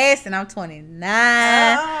just passed and I'm 29.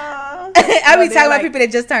 I be talking about people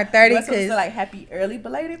that just turned 30 What's because like happy early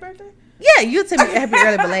belated birthday? yeah, you tell me happy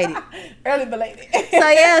early belated. Early belated. So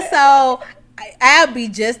yeah, so I'll be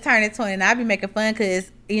just turning 20 I'll be making fun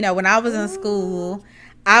because you know when I was in school.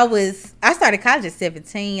 I started college at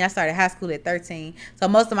 17. I started high school at 13. So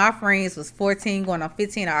most of my friends was 14 going on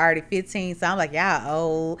 15 or already 15. So I'm like, y'all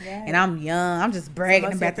old Right. and I'm young. I'm just bragging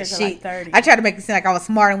most about the of your shit. friends are like 30. I tried to make it seem like I was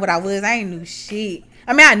smarter than what I was. I ain't knew shit.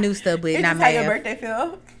 I mean, I knew stuff, but It's not just how your math. birthday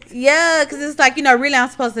feel. Yeah, because it's like, you know, really I'm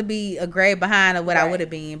supposed to be a grade behind of what I Right. would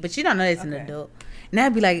have been. But you don't know that's an Okay. adult. And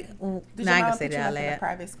I'd be like, oh, Did no, I your ain't mom going to say put you that out like in a loud.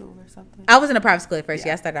 private school or something? I was in a private school at first.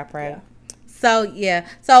 Yeah, I started out private. So, yeah.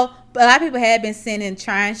 So, a lot of people have been sending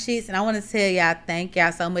trying sheets, and I want to tell y'all thank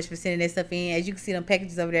y'all so much for sending that stuff in. As you can see them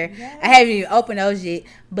packages over there. Yes. I haven't even opened those yet.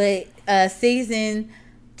 But season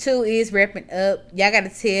 2 is wrapping up. Y'all got to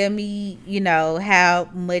tell me, you know, how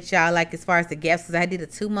much y'all like as far as the gaps. Because I did a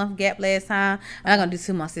 2-month gap last time. I'm not going to do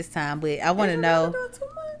 2 months this time, but I want to know.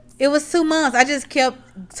 It was 2 months. I just kept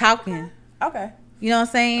talking. Okay. You know what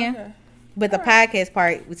I'm saying? Okay. But the podcast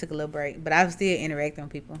part, we took a little break. But I was still interacting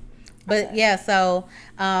with people. But yeah, so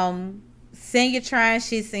send your trying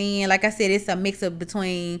shits in. Like I said, it's a mix of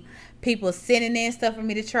between people sending in stuff for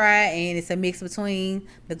me to try, and it's a mix between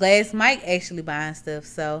the Glass Mic actually buying stuff.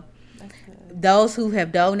 So That's good. those who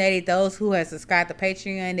have donated, those who have subscribed to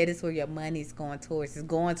Patreon, that is where your money is going towards. It's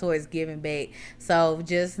going towards giving back. So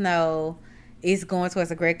just know it's going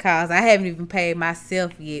towards a great cause. I haven't even paid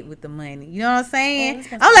myself yet with the money. You know what I'm saying?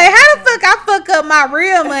 that's I'm like, how the fuck I fuck up my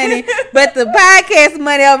real money, but the podcast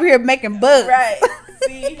money over here making bucks. Right.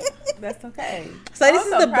 See, that's okay. So this I'm is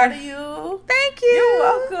so the proud of you. Thank you. You're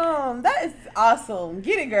welcome. That is awesome.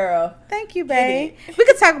 Get it, girl. Thank you, babe. We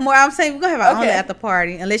could talk more. I'm saying we're gonna have our own Okay. after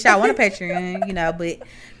party, unless y'all want a Patreon, you know. But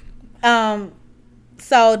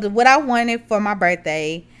so what I wanted for my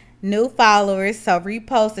birthday, new followers. So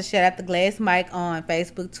repost a shout out to Glass Mic on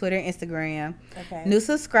Facebook, Twitter, Instagram. Okay. New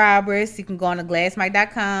subscribers. You can go on to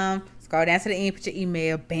glassmic.com. Scroll down to the end, put your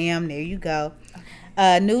email. Bam, there you go.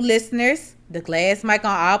 New listeners, the Glass Mic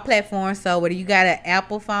on all platforms. So whether you got an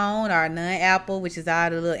Apple phone or a non-Apple, which is all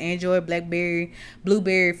the little Android, BlackBerry,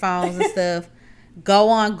 Blueberry phones and stuff, go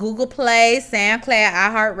on Google Play, SoundCloud,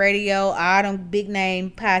 iHeartRadio, all them big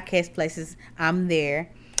name podcast places. I'm there.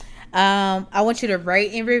 I want you to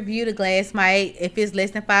rate and review the Glass Mic. If it's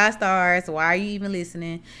less than 5 stars, why are you even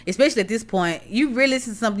listening? Especially at this point, you really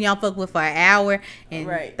listen to something y'all fuck with for an hour and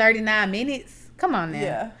Right. 39 minutes. Come on now.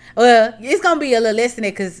 Yeah. Well, it's gonna be a little less than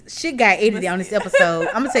that because shit got edited on this episode.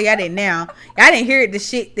 I'm gonna tell y'all that now. Y'all didn't hear the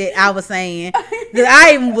shit that I was saying.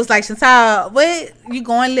 I even was like, Chantal, what? You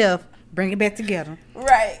going left? Bring it back together.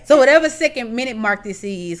 Right. So whatever second minute mark this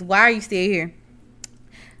is, why are you still here?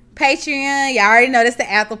 Patreon, y'all already know that's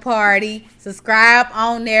the after party. Subscribe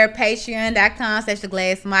on there,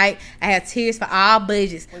 patreon.com/theglassmic. I have tiers for all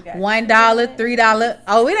budgets. $1, $3.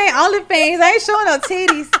 Oh, it ain't OnlyFans. I ain't showing no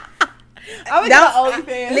titties. I'm gonna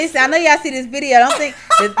OnlyFans. Listen, I know y'all see this video. I don't think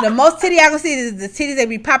the most titty y'all gonna see is the titties that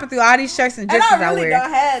be popping through all these shirts and dresses and I I really wear.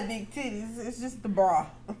 don't have big titties. It's just the bra.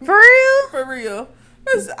 For real? For real.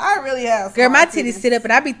 I really have. Girl, my small titties sit up,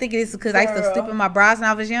 and I be thinking this because I used to Girl. slip in my bras when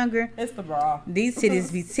I was younger. It's the bra. These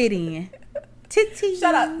titties be tittying. Titty.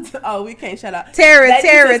 Shout out. Oh, we can't shout out. Tara, That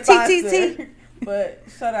Tara, needs a sponsor. TTT. But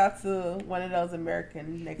shout out to one of those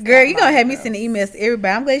American next. Girl, Top you gonna Model have me girls. send emails to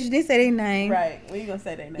everybody. I'm glad you didn't say their name. Right. When you gonna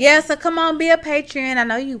say that name? Yeah, so come on, be a patron. I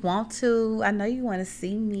know you want to. I know you want to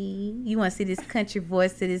see me. You want to see this country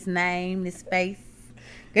voice to this name, this face.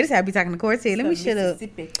 Girl, this how I be talking to Cortez. Let me shut up.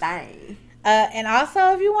 Mississippi thing. And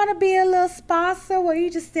also, if you want to be a little sponsor where you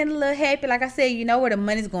just send a little happy, like I said, you know where the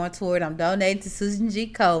money's going toward. I'm donating to Susan G.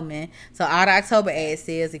 Coleman. So all the October ad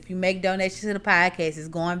sales, if you make donations to the podcast, it's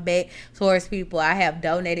going back towards people. I have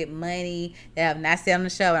donated money that have not said on the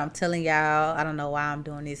show. And I'm telling y'all, I don't know why I'm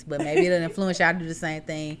doing this, but maybe it'll influence y'all to do the same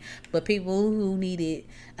thing. But people who needed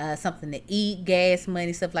something to eat, gas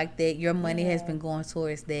money, stuff like that, your money has been going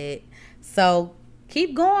towards that. So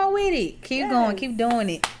keep going with it. Keep going. Keep doing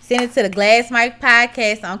it. Send it to the Glass Mic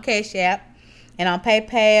Podcast on Cash App and on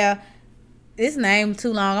PayPal. This name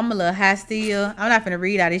too long. I'm a little high still. I'm not finna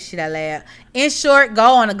read all this shit out loud. In short,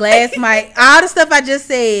 go on the Glass Mic. All the stuff I just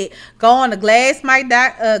said. Go on the Glass Mic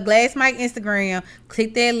Instagram.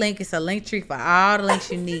 Click that link. It's a link tree for all the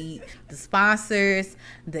links you need. The sponsors,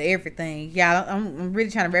 the everything. Y'all, I'm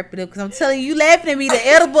really trying to wrap it up because I'm telling you, laughing at me. The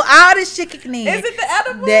edible, all this shit kicking in. Is it the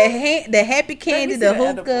edible? The happy candy, the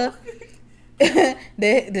hookah,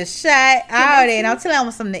 the shot, all that. And I'm telling you, I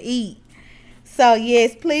want something to eat. So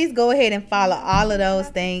yes, please go ahead and follow all of those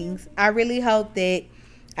things. I really hope that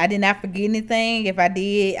I did not forget anything. If I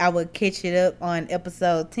did, I would catch it up on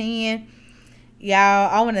episode 10. Y'all,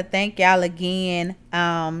 I want to thank y'all again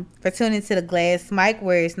for tuning to the Glass Mic,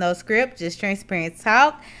 where it's no script, just transparent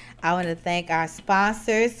talk. I want to thank our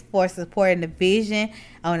sponsors for supporting the vision.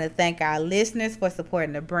 I want to thank our listeners for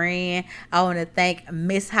supporting the brand. I want to thank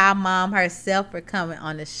Miss High Mom herself for coming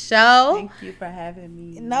on the show. Thank you for having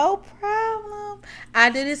me. No problem.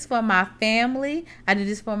 I do this for my family. I do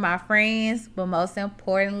this for my friends. But most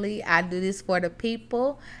importantly, I do this for the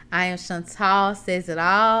people. I am Chantal Says It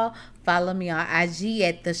All. Follow me on IG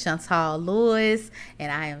at the Chantal Lewis.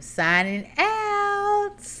 And I am signing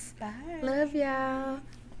out. Bye. Love y'all.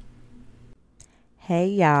 Hey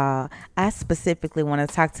y'all, I specifically want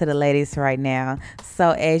to talk to the ladies right now.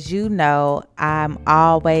 So as you know, I'm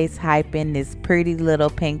always hyping this pretty little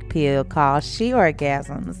pink pill called She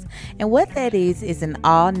Orgasms. And what that is an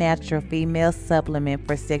all-natural female supplement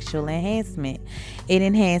for sexual enhancement. It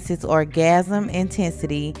enhances orgasm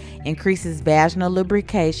intensity, increases vaginal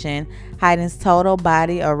lubrication, heightens total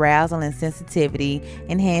body arousal and sensitivity,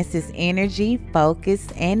 enhances energy, focus,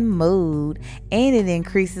 and mood, and it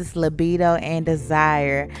increases libido and desire.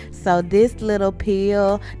 So this little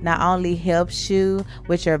pill not only helps you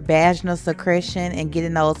with your vaginal secretion and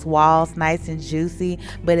getting those walls nice and juicy,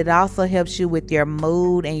 but it also helps you with your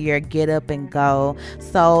mood and your get up and go.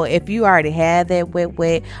 So if you already have that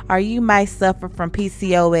wet, or you might suffer from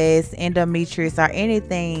PCOS, endometriosis, or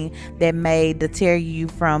anything that may deter you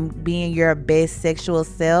from being your best sexual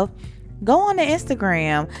self, go on to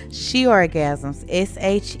Instagram, She Orgasms,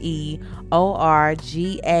 SheOrgasms,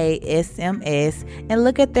 and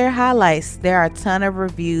look at their highlights. There are a ton of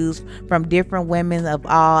reviews from different women of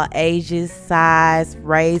all ages, size,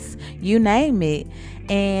 race, you name it.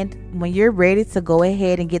 And when you're ready to go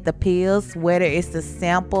ahead and get the pills, whether it's the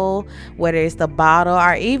sample, whether it's the bottle,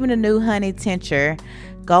 or even the new honey tincture,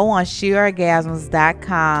 go on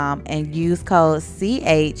sheorgasms.com and use code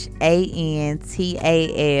CHANTAL.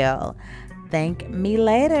 Thank me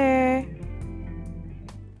later.